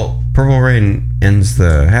 Well, Purple Rain ends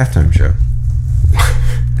the halftime show.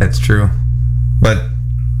 That's true. But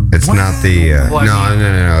it's not the...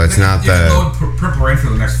 No. It's not the... Load Purple Rain for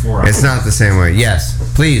the next 4 hours. It's not the same way.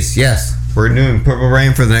 Yes. Please, yes. We're doing Purple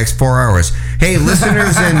Rain for the next 4 hours. Hey,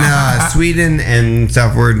 listeners in Sweden and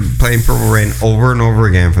stuff, we're playing Purple Rain over and over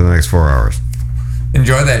again for the next 4 hours.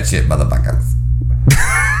 Enjoy that shit, motherfuckers.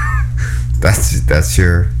 That's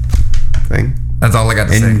your thing? That's all I got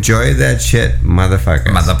to say. Enjoy that shit, motherfuckers.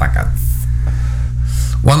 Motherfuckers.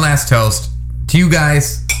 One last toast to you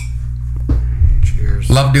guys. Cheers.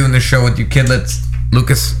 Love doing this show with you kidlets.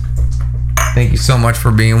 Lucas, thank you so much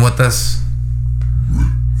for being with us.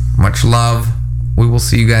 Much love. We will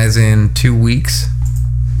see you guys in 2 weeks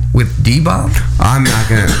with D-Bomb. I'm not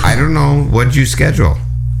gonna... I don't know. What'd you schedule?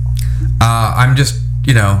 I'm just,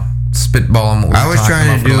 spitballing what I was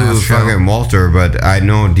trying to do fucking Walter, but I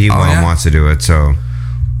know D-Bomb wants to do it, so...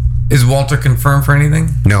 Is Walter confirmed for anything?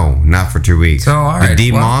 No, not for 2 weeks. So, all right. The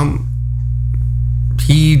D-Mom...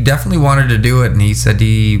 he definitely wanted to do it, and he said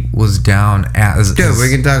he was down as... Dude, we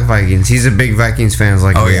can talk Vikings. He's a big Vikings fan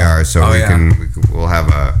we are, so we'll have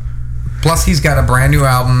a... Plus, he's got a brand new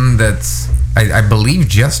album that's, I believe,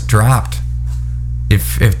 just dropped.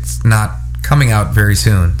 If it's not coming out very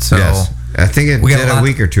soon. So yes. I think it did a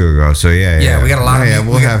week or two ago, so yeah. Yeah, we got a lot of...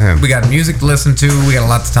 we'll have him. We got music to listen to. We got a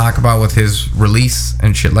lot to talk about with his release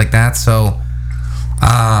and shit like that. So,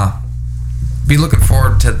 be looking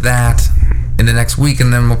forward to that in the next week,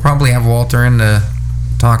 and then we'll probably have Walter in to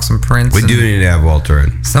talk some Prince. We do need to have Walter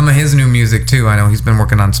in. Some of his new music, too. I know he's been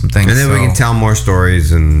working on some things. And then we can tell more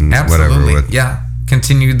stories and whatever. Yeah.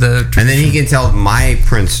 Continue the tradition. And then he can tell my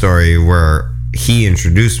Prince story where he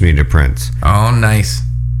introduced me to Prince. Oh, nice.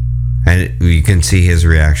 And you can see his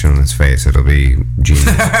reaction on his face. It'll be genius.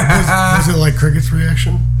 Was it like Cricket's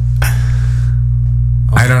reaction?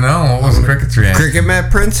 I don't know. What was Cricket's reaction? Cricket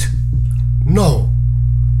met Prince? No.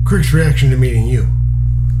 Cricket's reaction to meeting you.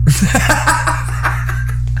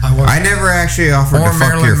 I never actually offered to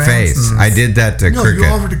fuck your face. I did that to Cricket. You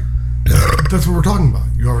offered to... that's what we're talking about.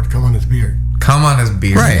 You offered to come on his beard. Come on his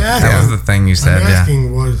beard. Right. That was the thing you said, I'm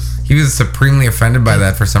asking was... He was supremely offended by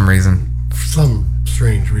that for some reason. For some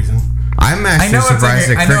strange reason. I'm actually surprised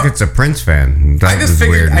that Cricket's a Prince fan. I just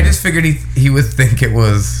figured he would think it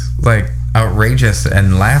was, like, outrageous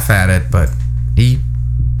and laugh at it, but he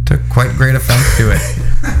took quite great offense to it.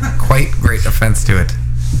 quite great offense to it.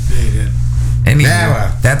 Yeah, he did. Anyway,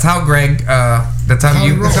 Yeah. that's how Greg. That's how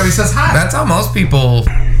you. That's how he says hi. That's how most people.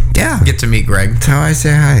 Get to meet Greg. That's how I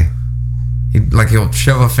say hi. He'll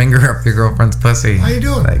shove a finger up your girlfriend's pussy. How you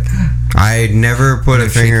doing? Like, I never put a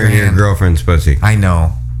Shake finger your in your hand. girlfriend's pussy. I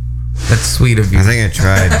know. That's sweet of you. I think I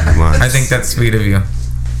tried once. I think that's sweet of you.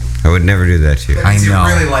 I would never do that to you. I know.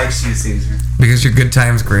 He really likes you, Caesar. Because you're good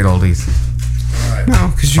times, great oldies. All right.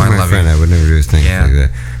 No, because you're I my love friend. you. I would never do things Yeah. like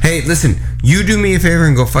that. Hey, listen. You do me a favor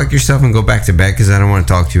and go fuck yourself and go back to bed because I don't want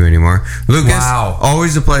to talk to you anymore. Lucas, Wow.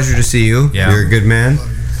 always a pleasure to see you. Yeah. You're a good man.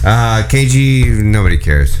 KG, nobody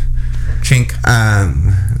cares. Chink.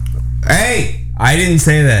 Hey, I didn't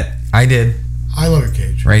say that. I did. I love your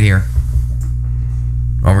Cage. Right here.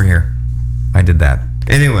 Over here. I did that.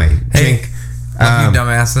 Anyway, Hey, Chink, love you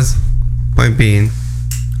dumbasses. point being,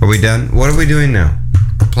 are we done? What are we doing now?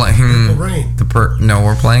 Playing Rain. No,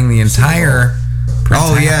 we're playing the entire Prince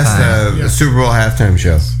Oh, yes, halftime. the Super Bowl halftime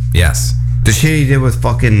show. Yes. The shit he did with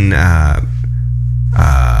fucking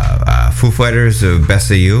Foo Fighters,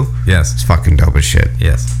 Best of You. Yes. It's fucking dope as shit.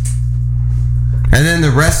 Yes. And then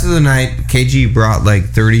the rest of the night, KG brought like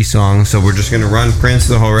 30 songs, so we're just gonna run Prince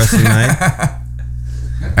the whole rest of the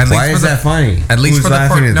night. Why is that funny? At least Who's for the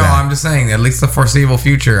laughing at no, that? I'm just saying. At least the foreseeable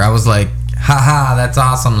future. I was like, haha, that's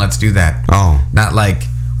awesome. Let's do that. Oh, Not like,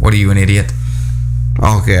 what are you, an idiot?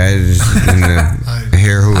 okay. I just didn't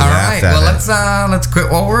hear who All laughed right. at Well, it. let's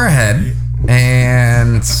quit while we're ahead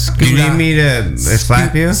and scoot You need on- me to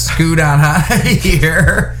slap you? Scoot on out of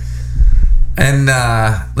here and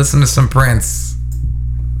listen to some Prince.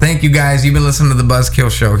 Thank you guys. You've been listening to the Buzzkill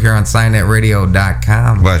Show here on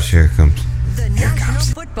SianetRadio.com. Watch, here it comes. The National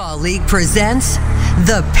Football League presents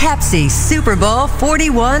the Pepsi Super Bowl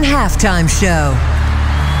 41 Halftime Show.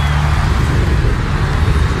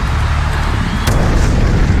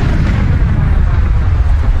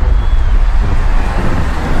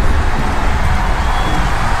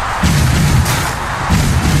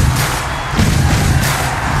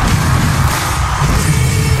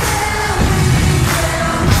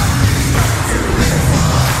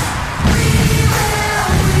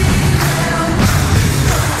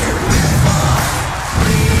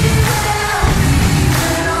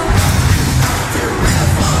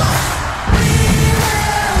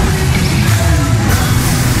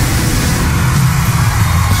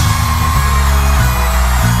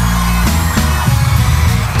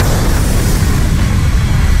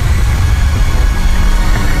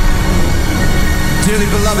 Dearly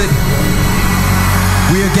beloved,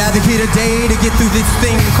 we are gathered here today to get through this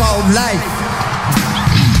thing called life.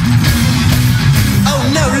 Oh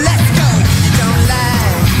no, let's go! You don't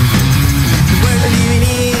like the world we're living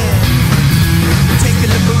in. Take a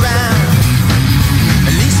look around.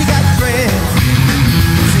 At least you got friends.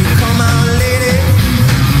 So come on, lady,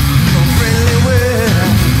 no friendly word.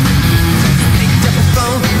 Picked up a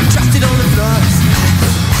phone, dropped it on the floor.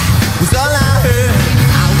 Was all I heard.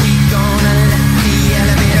 Are we gonna let the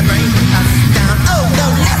elevator bring us down? Oh no,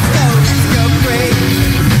 let's go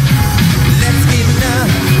crazy. Let's get enough.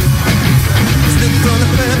 Let's look on the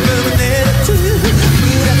purple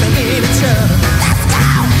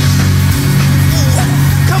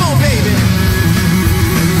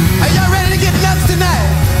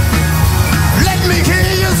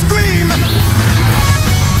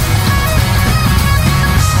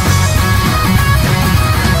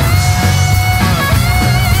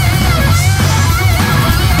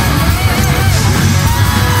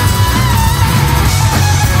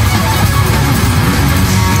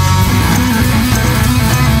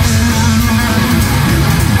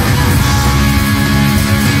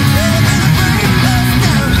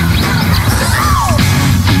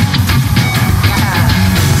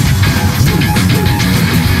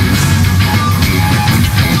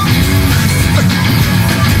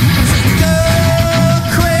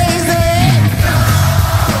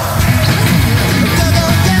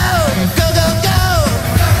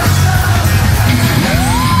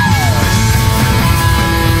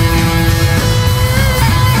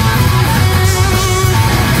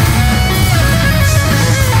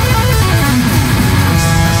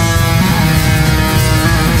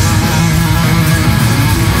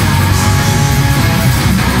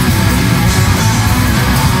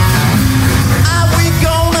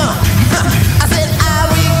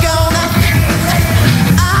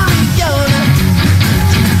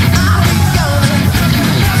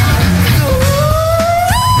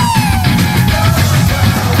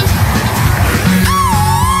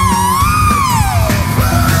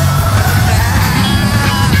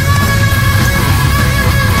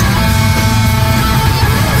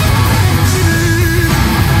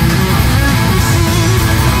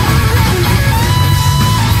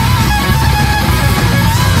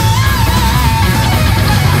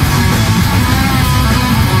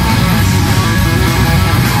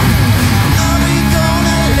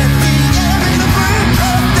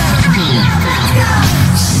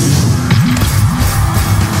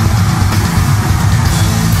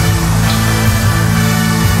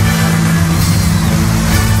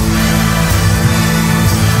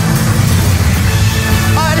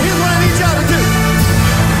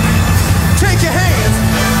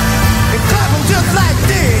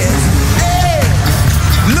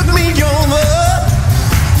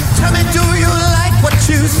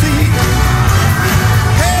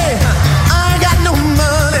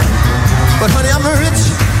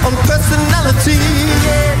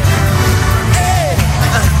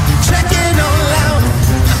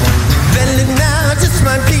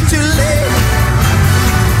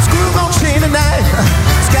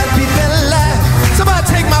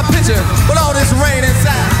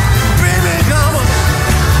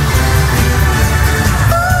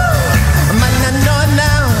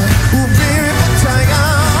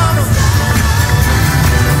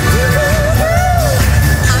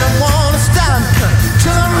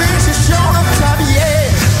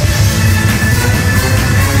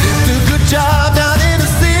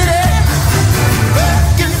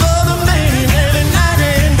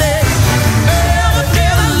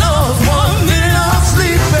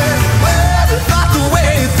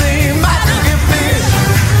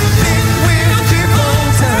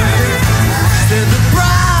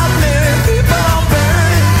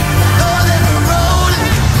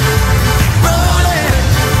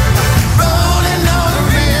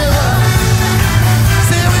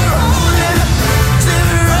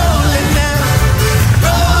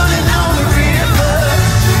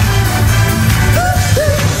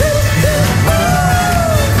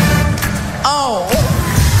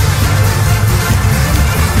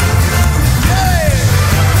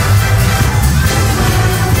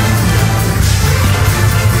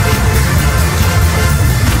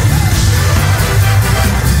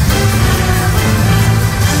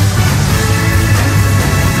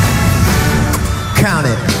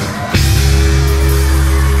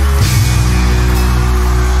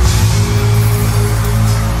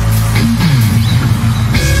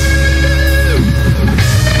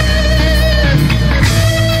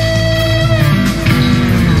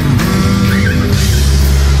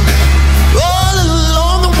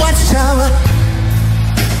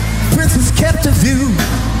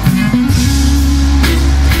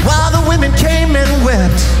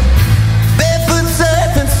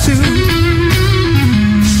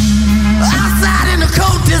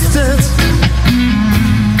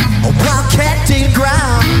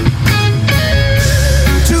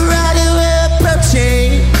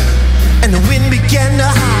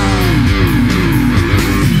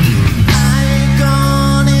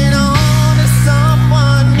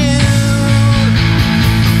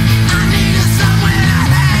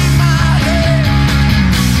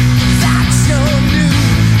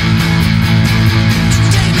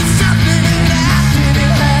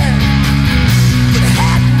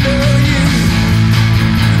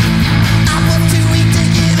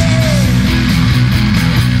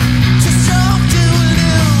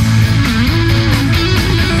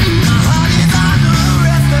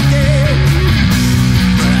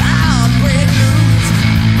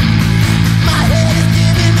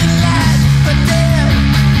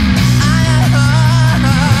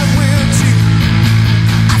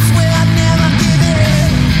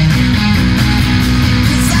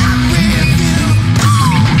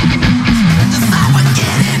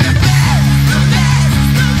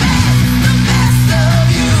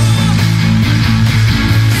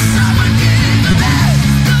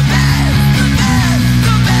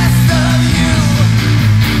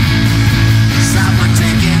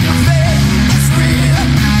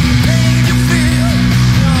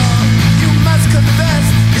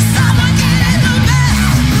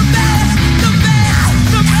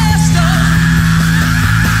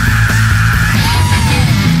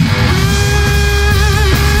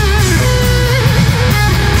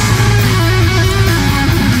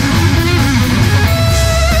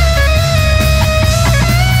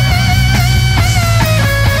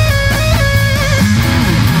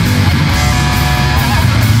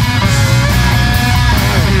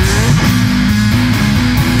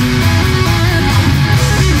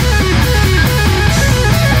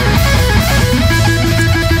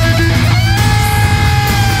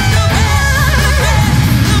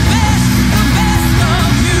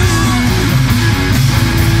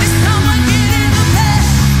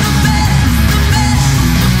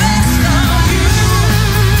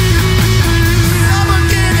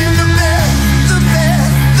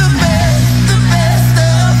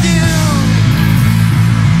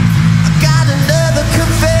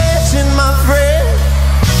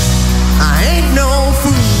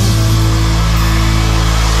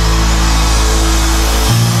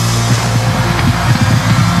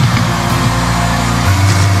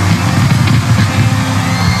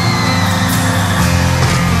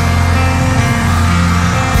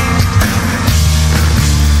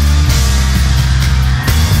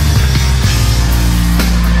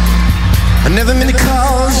never meant to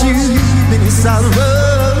cause you any sorrow.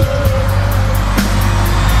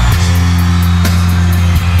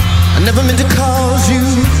 I never meant to cause you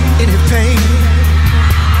any pain.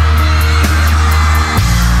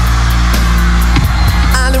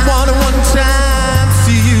 I only wanted one time to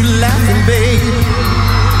see you laughing, babe.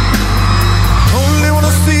 Only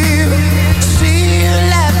wanna see you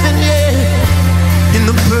laughing, yeah. In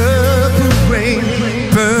the purple rain,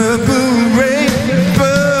 purple rain,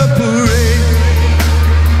 purple rain.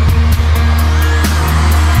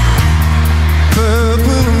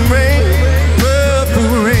 Purple rain, purple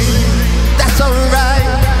rain. That's alright.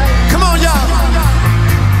 Come on, y'all.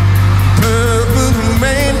 Purple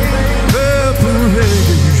rain, purple rain.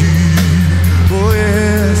 Oh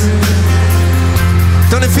yes.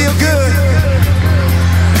 Don't it feel good?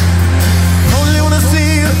 Only wanna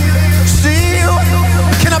see you.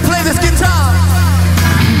 Can I play this guitar?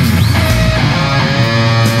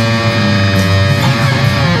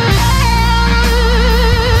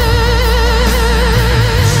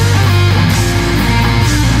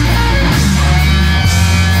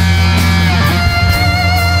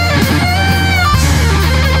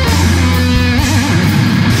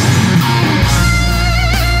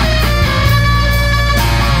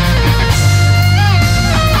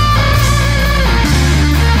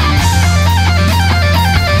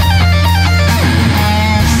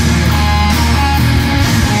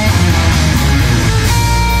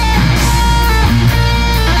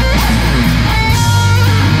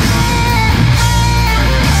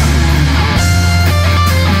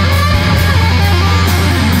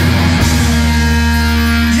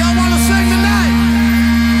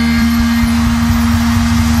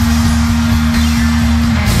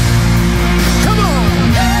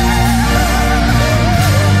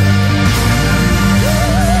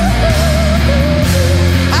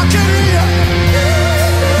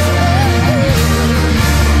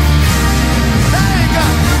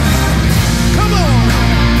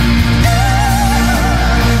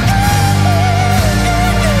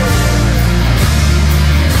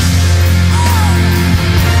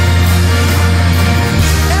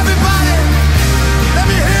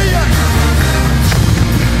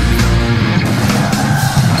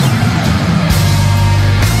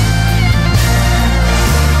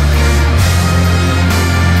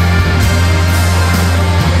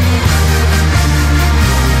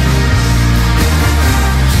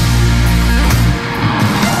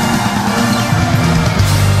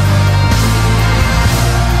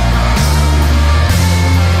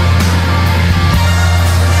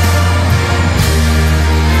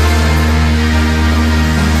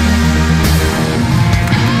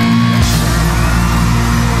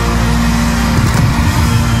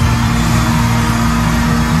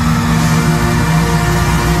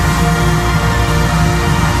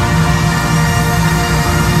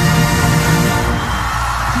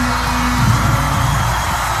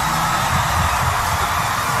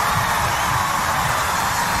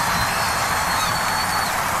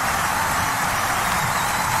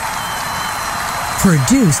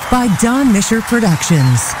 Produced by Don Mischer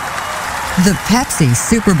Productions. The Pepsi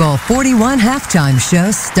Super Bowl 41 halftime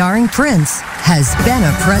show starring Prince has been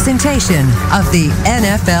a presentation of the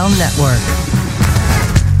NFL Network.